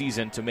of the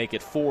season to make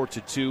it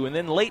 4-2. And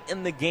then late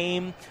in the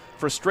game,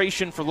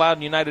 frustration for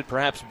Loudon United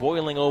perhaps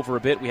boiling over a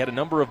bit. We had a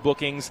number of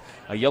bookings.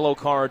 A yellow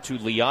card to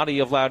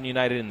Liotti of Loudon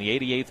United in the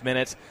 88th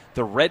minute.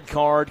 The red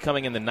card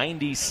coming in the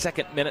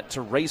 92nd minute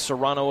to Ray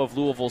Serrano of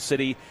Louisville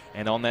City.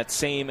 And on that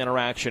same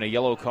interaction, a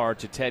yellow card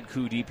to Ted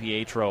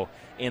DiPietro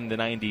in the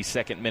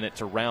 92nd minute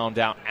to round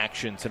out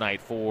action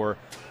tonight for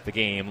the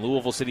game.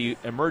 Louisville City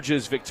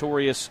emerges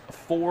victorious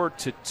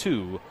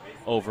 4-2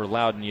 over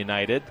Loudon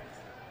United.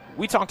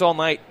 We talked all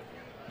night,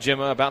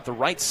 Gemma, about the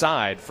right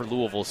side for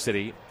Louisville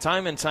City.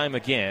 Time and time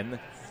again,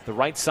 the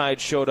right side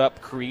showed up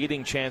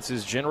creating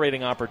chances,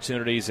 generating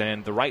opportunities,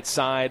 and the right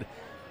side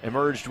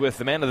emerged with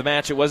the man of the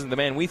match. It wasn't the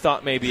man we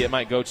thought maybe it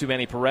might go to,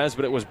 Manny Perez,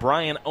 but it was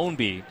Brian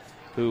Ombie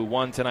who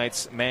won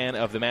tonight's man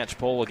of the match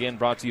poll. Again,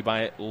 brought to you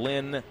by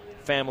Lynn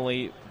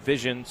Family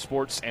Vision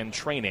Sports and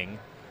Training.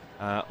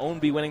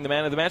 Ombie winning the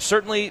man of the match.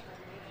 Certainly,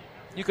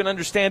 you can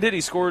understand it. He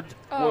scored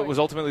what was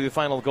ultimately the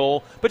final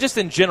goal. But just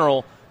in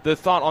general, the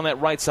thought on that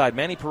right side,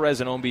 Manny Perez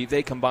and Ombie,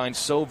 they combined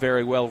so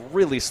very well.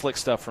 Really slick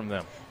stuff from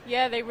them.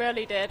 Yeah, they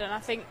really did. And I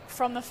think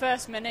from the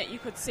first minute you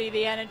could see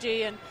the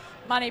energy and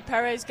Manny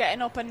Perez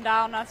getting up and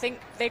down. I think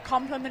they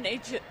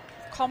complemented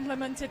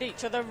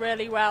each other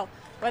really well,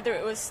 whether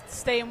it was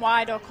staying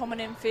wide or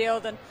coming in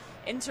field and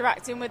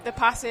interacting with the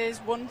passes,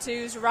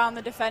 1-2s around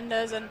the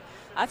defenders. And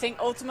I think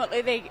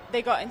ultimately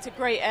they got into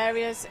great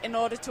areas in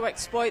order to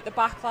exploit the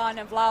back line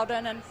of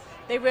Loudon, and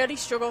they really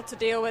struggled to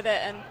deal with it.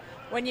 And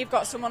when you've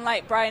got someone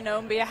like Brian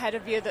Ombie ahead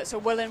of you that's a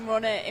willing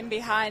runner in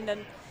behind,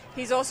 and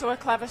he's also a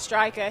clever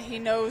striker. He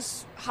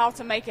knows how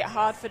to make it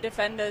hard for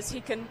defenders.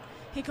 He can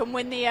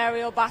win the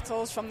aerial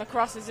battles from the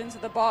crosses into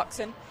the box,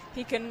 and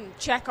he can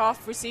check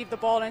off, receive the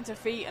ball into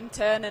feet and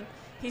turn, and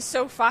he's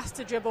so fast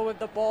to dribble with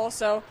the ball.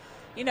 So,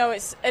 you know,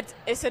 it's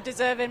a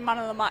deserving man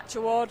of the match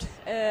award,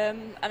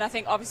 and I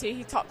think obviously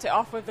he topped it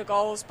off with the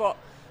goals, but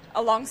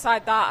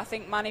alongside that I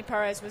think Manny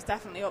Perez was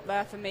definitely up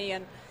there for me,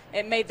 and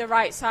it made the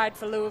right side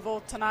for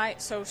Louisville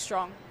tonight so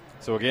strong.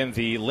 So again,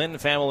 the Lynn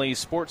Family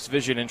Sports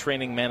Vision and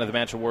Training Man of the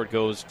Match Award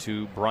goes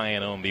to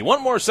Brian Ombie.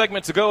 One more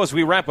segment to go as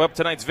we wrap up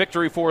tonight's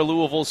victory for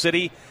Louisville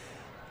City.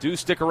 Do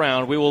stick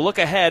around. We will look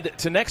ahead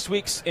to next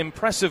week's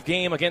impressive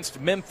game against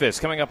Memphis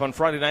coming up on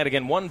Friday night.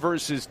 Again, 1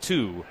 versus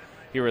 2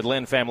 here at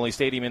Lynn Family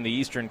Stadium in the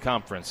Eastern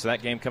Conference. So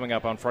that game coming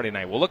up on Friday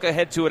night. We'll look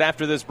ahead to it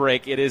after this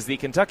break. It is the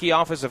Kentucky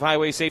Office of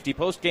Highway Safety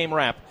post-game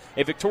wrap,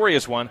 a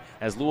victorious one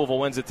as Louisville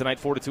wins it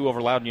tonight 4-2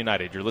 over Loudon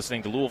United. You're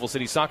listening to Louisville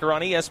City Soccer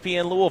on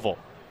ESPN Louisville.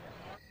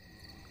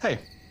 Hey,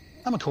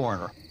 I'm a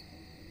coroner.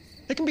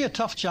 It can be a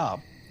tough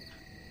job.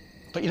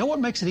 But you know what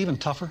makes it even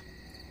tougher?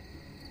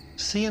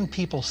 Seeing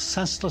people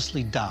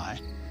senselessly die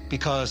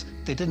because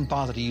they didn't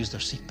bother to use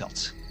their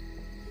seatbelts.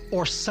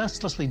 Or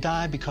senselessly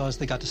die because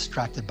they got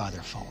distracted by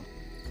their phone.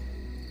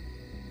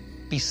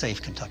 Be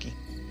safe, Kentucky.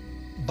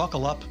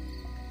 Buckle up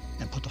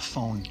and put the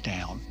phone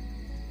down.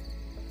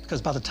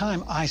 Because by the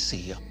time I see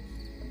you,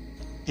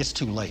 it's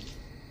too late.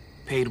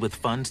 Paid with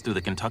funds through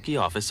the Kentucky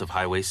Office of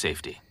Highway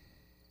Safety.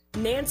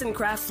 Nansen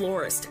Craft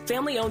Florist,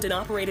 family owned and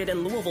operated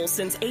in Louisville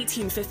since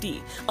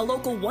 1850. A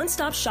local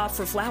one-stop shop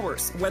for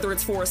flowers, whether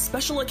it's for a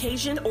special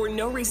occasion or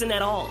no reason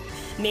at all.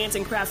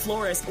 Nansen Craft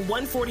Florist,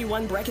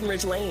 141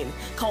 Breckenridge Lane.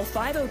 Call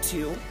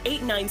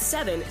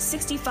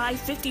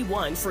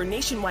 502-897-6551 for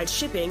nationwide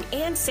shipping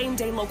and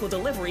same-day local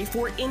delivery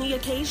for any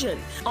occasion.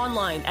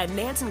 Online at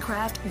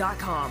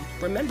nansencraft.com.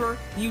 Remember,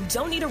 you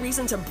don't need a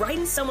reason to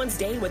brighten someone's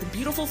day with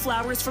beautiful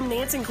flowers from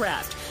Nansen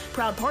Craft,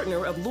 proud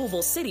partner of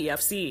Louisville City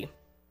FC.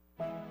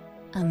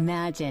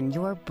 Imagine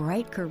your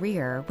bright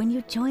career when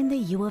you join the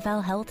U of L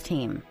Health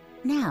Team.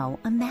 Now,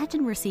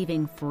 imagine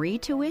receiving free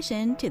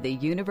tuition to the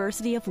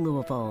University of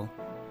Louisville.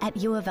 At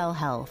U of L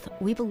Health,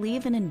 we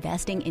believe in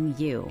investing in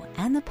you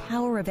and the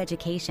power of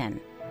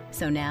education.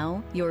 So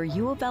now, your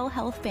U of L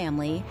Health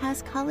family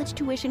has college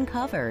tuition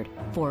covered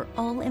for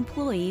all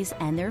employees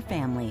and their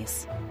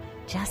families.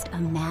 Just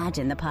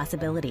imagine the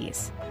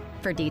possibilities.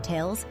 For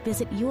details,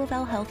 visit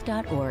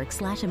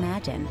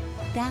uoflhealth.org/imagine.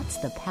 That's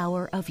the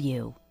power of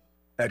you.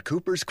 At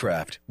Cooper's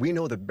Craft, we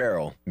know the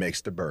barrel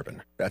makes the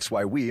bourbon. That's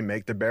why we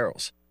make the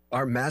barrels.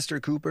 Our master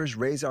coopers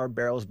raise our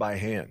barrels by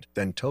hand,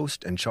 then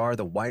toast and char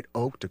the white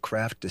oak to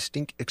craft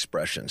distinct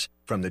expressions,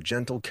 from the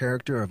gentle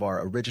character of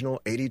our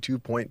original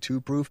 82.2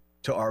 proof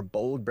to our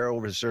bold barrel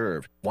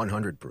reserve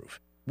 100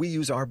 proof. We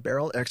use our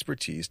barrel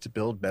expertise to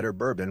build better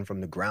bourbon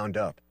from the ground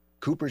up.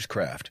 Cooper's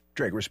Craft.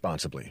 Drink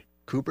responsibly.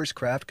 Cooper's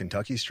Craft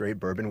Kentucky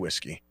Straight Bourbon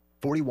Whiskey.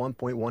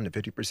 41.1 to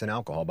 50%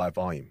 alcohol by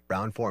volume.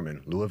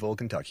 Brown-Forman, Louisville,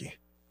 Kentucky.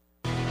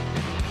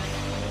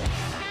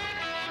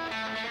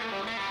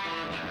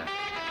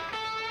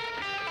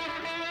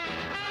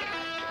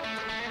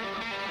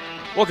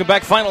 Welcome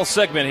back. Final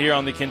segment here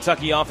on the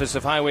Kentucky Office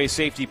of Highway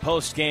Safety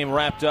post-game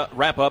wrap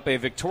up. A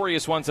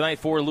victorious one tonight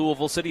for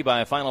Louisville City by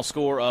a final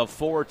score of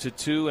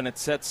 4-2, and it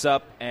sets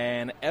up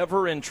an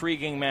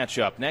ever-intriguing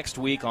matchup next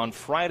week on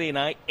Friday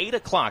night. 8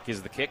 o'clock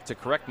is the kick. To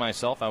correct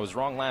myself, I was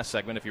wrong last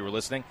segment if you were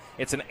listening.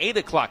 It's an 8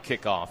 o'clock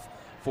kickoff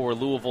for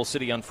Louisville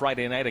City on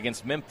Friday night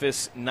against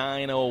Memphis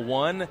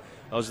 901.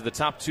 Those are the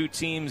top two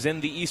teams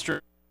in the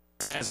Eastern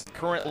as it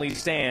currently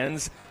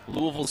stands.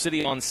 Louisville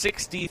City on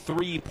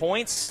 63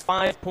 points,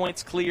 5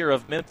 points clear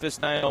of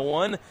Memphis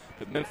 901,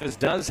 but Memphis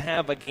does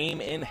have a game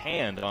in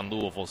hand on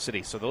Louisville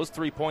City. So those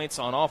 3 points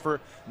on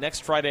offer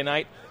next Friday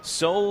night,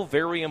 so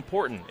very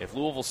important. If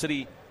Louisville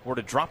City were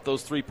to drop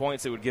those 3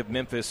 points, it would give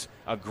Memphis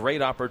a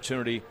great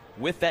opportunity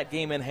with that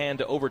game in hand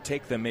to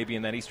overtake them maybe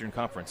in that Eastern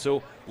Conference.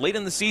 So late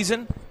in the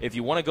season, if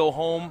you want to go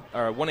home,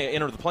 or want to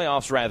enter the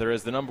playoffs rather,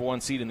 as the number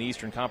one seed in the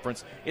Eastern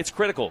Conference, it's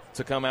critical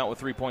to come out with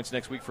 3 points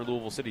next week for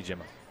Louisville City,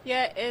 Gemma.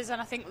 Yeah, it is,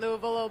 and I think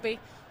Louisville will be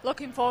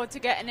looking forward to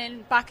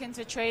getting back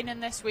into training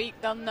this week.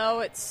 They'll know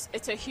it's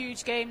a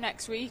huge game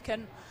next week,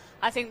 and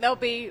I think they'll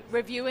be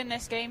reviewing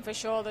this game for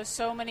sure. There's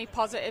so many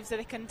positives that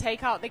they can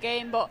take out the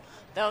game, but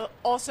they'll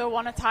also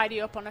want to tidy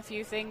up on a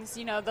few things.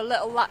 You know, the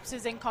little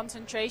lapses in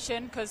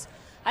concentration, because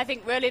I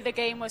think really the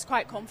game was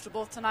quite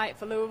comfortable tonight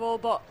for Louisville,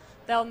 but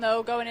they'll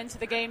know going into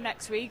the game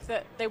next week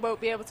that they won't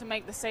be able to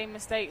make the same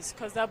mistakes,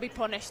 because they'll be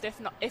punished if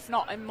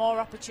not in more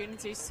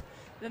opportunities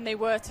than they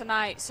were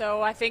tonight.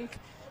 So I think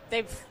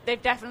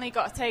they've definitely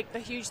got to take the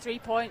huge 3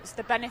 points,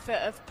 the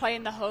benefit of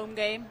playing the home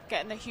game,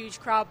 getting the huge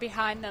crowd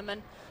behind them,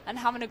 and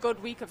having a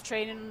good week of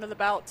training under the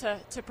belt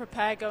to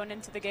prepare going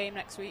into the game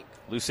next week.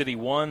 LouCity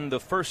won the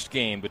first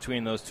game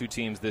between those two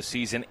teams this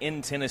season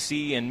in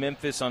Tennessee and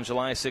Memphis on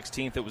July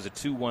 16th. It was a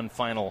 2-1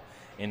 final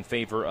in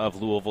favor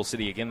of Louisville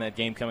City. Again, that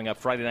game coming up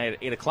Friday night at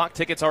 8 o'clock.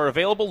 Tickets are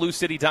available,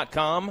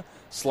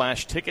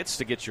 LouCity.com/tickets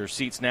to get your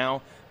seats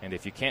now. And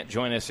if you can't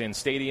join us in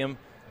stadium,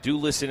 do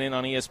listen in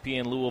on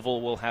ESPN Louisville.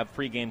 We'll have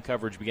pregame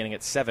coverage beginning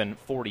at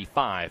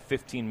 7:45,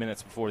 15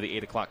 minutes before the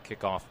 8 o'clock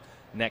kickoff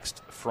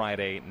next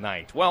Friday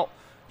night. Well,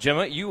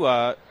 Gemma, you've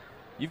got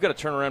to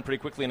turn around pretty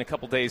quickly in a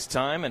couple days'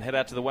 time and head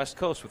out to the West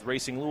Coast with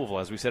Racing Louisville,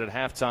 as we said at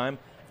halftime,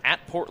 at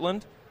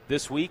Portland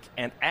this week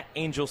and at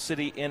Angel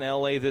City in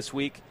L.A. this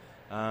week.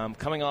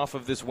 Coming off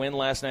of this win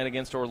last night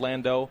against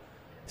Orlando,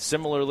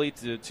 similarly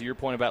to your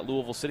point about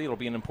Louisville City, it'll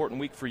be an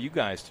important week for you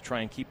guys to try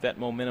and keep that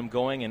momentum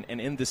going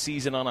and end the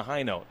season on a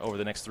high note over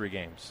the next 3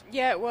 games.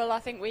 Yeah, well, I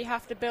think we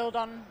have to build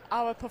on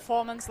our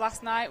performance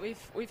last night.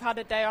 We've had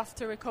a day off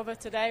to recover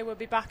today. We'll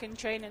be back in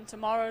training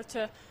tomorrow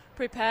to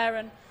prepare,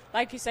 and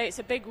like you say, it's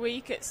a big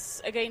week.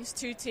 It's against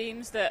two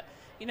teams that,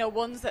 you know,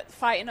 one's that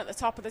fighting at the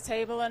top of the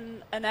table,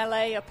 and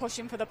LA are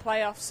pushing for the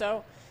playoffs.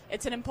 So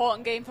it's an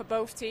important game for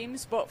both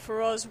teams, but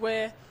for us,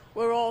 we're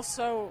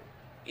also,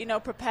 you know,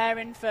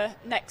 preparing for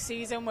next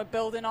season. We're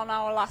building on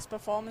our last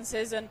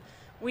performances, and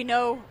we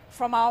know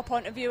from our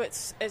point of view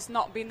it's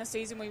not been the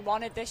season we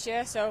wanted this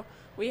year, so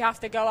we have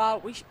to go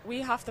out,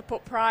 we have to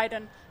put pride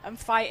and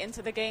fight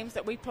into the games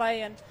that we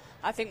play, and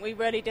I think we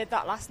really did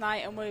that last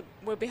night, and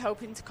we'll be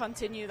hoping to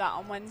continue that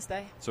on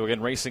Wednesday. So again,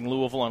 Racing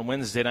Louisville on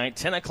Wednesday night,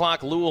 10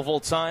 o'clock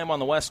Louisville time on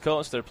the West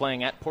Coast. They're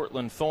playing at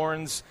Portland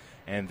Thorns.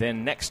 And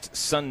then next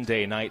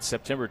Sunday night,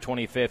 September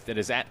 25th, it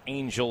is at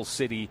Angel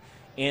City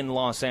in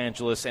Los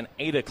Angeles, an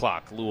 8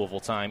 o'clock Louisville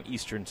time,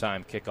 Eastern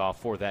time kickoff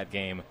for that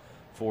game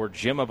for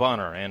Gemma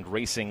Bonner and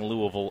Racing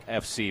Louisville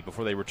FC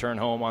before they return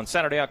home on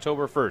Saturday,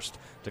 October 1st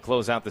to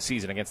close out the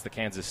season against the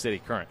Kansas City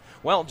Current.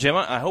 Well,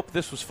 Gemma, I hope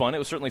this was fun. It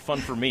was certainly fun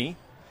for me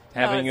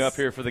having you up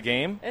here for the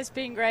game. It's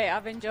been great.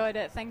 I've enjoyed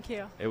it. Thank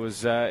you. It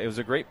was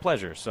a great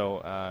pleasure.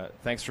 So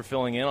thanks for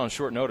filling in on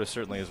short notice,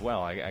 certainly as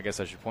well. I guess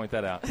I should point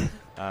that out.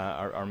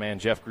 Our man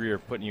Jeff Greer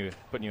putting you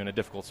in a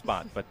difficult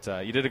spot,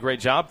 but you did a great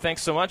job.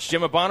 Thanks so much,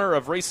 Gemma Bonner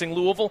of Racing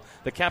Louisville.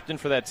 The captain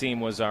for that team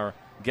was our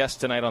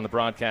guest tonight on the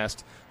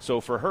broadcast. So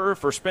for her,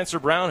 for Spencer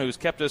Brown, who's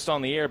kept us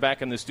on the air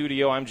back in the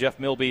studio, I'm Jeff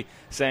Milby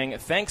saying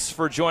thanks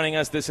for joining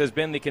us. This has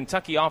been the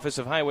Kentucky Office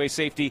of Highway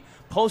Safety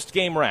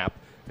post-game wrap.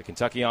 The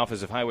Kentucky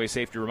Office of Highway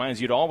Safety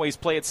reminds you to always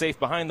play it safe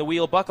behind the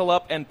wheel. Buckle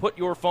up and put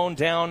your phone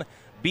down.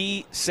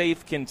 Be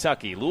safe,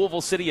 Kentucky.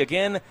 Louisville City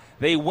again.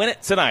 They win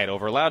it tonight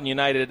over Loudon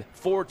United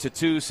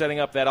 4-2, setting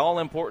up that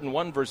all-important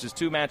 1 versus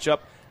 2 matchup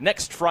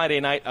next Friday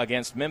night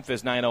against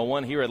Memphis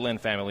 901 here at Lynn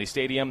Family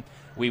Stadium.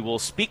 We will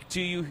speak to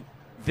you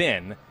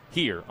then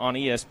here on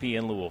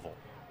ESPN Louisville.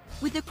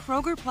 With the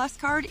Kroger Plus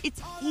card,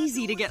 it's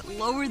easy to get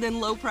lower than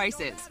low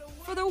prices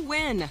for the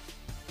win.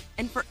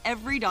 And for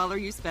every dollar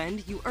you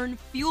spend, you earn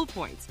fuel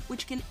points,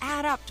 which can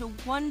add up to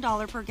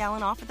 $1 per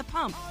gallon off at the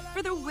pump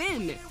for the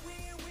win.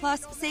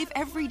 Plus, save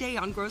every day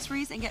on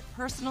groceries and get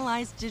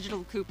personalized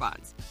digital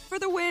coupons for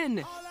the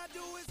win.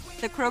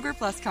 The Kroger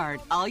Plus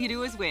card, all you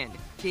do is win.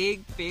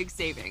 Big, big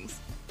savings.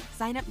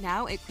 Sign up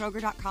now at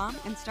Kroger.com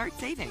and start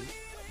saving.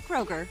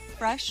 Kroger,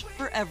 fresh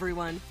for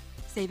everyone.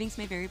 Savings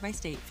may vary by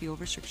state. Fuel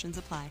restrictions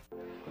apply.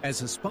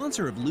 As a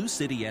sponsor of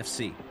LouCity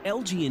FC,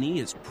 LG&E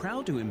is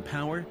proud to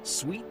empower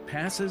sweet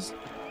passes,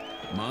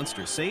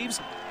 monster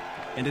saves,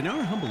 and in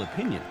our humble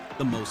opinion,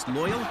 the most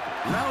loyal,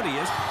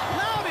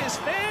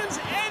 loudest fans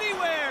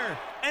anywhere!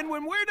 And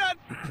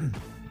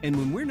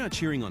when we're not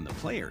cheering on the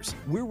players,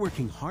 we're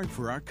working hard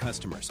for our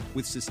customers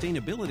with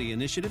sustainability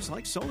initiatives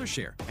like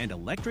SolarShare and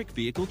electric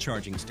vehicle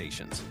charging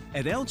stations.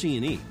 At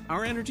LG&E,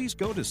 our energies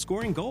go to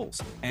scoring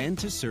goals and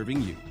to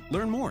serving you.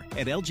 Learn more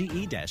at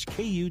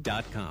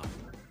lge-ku.com.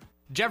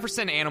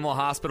 Jefferson Animal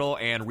Hospital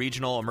and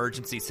Regional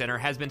Emergency Center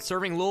has been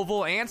serving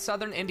Louisville and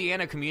Southern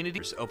Indiana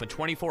communities. Open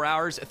 24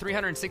 hours,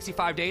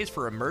 365 days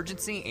for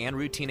emergency and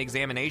routine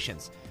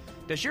examinations.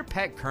 Does your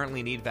pet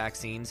currently need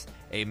vaccines?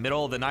 A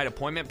middle-of-the-night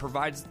appointment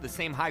provides the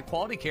same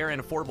high-quality care and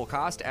affordable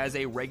cost as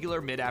a regular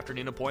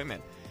mid-afternoon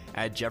appointment.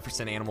 At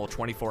Jefferson Animal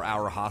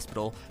 24-Hour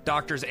Hospital,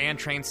 doctors and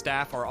trained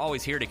staff are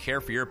always here to care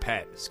for your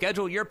pet.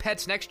 Schedule your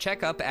pet's next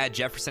checkup at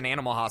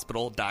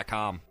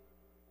jeffersonanimalhospital.com.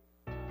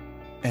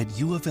 At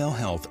U of L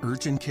Health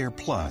Urgent Care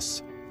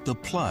Plus, the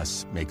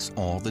plus makes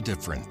all the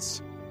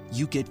difference.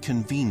 You get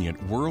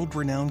convenient,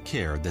 world-renowned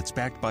care that's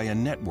backed by a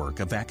network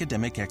of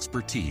academic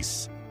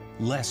expertise.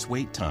 Less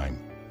wait time,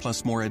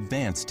 plus more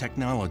advanced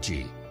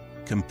technology.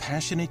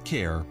 Compassionate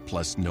care,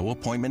 plus no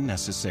appointment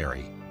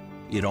necessary.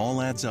 It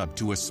all adds up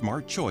to a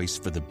smart choice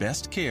for the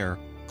best care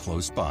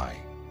close by.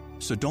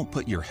 So don't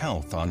put your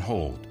health on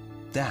hold.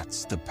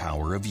 That's the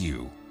power of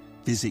you.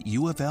 Visit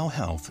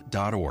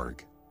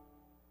uoflhealth.org.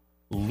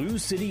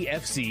 LouCity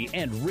FC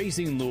and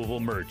Racing Louisville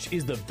merch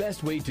is the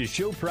best way to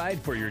show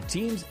pride for your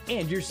teams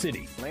and your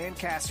city.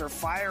 Lancaster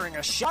firing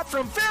a shot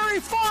from very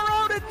far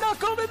out and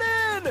knuckled it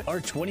in! Our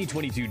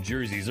 2022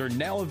 jerseys are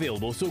now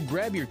available, so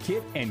grab your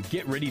kit and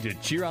get ready to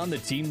cheer on the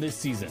team this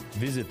season.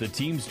 Visit the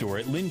team store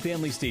at Lynn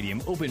Family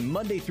Stadium, open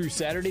Monday through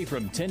Saturday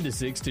from 10 to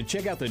 6 to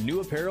check out the new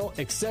apparel,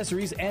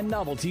 accessories, and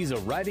novelties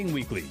arriving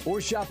weekly.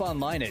 Or shop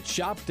online at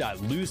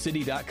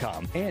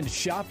shop.loucity.com and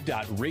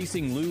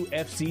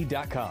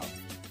shop.racingloufc.com.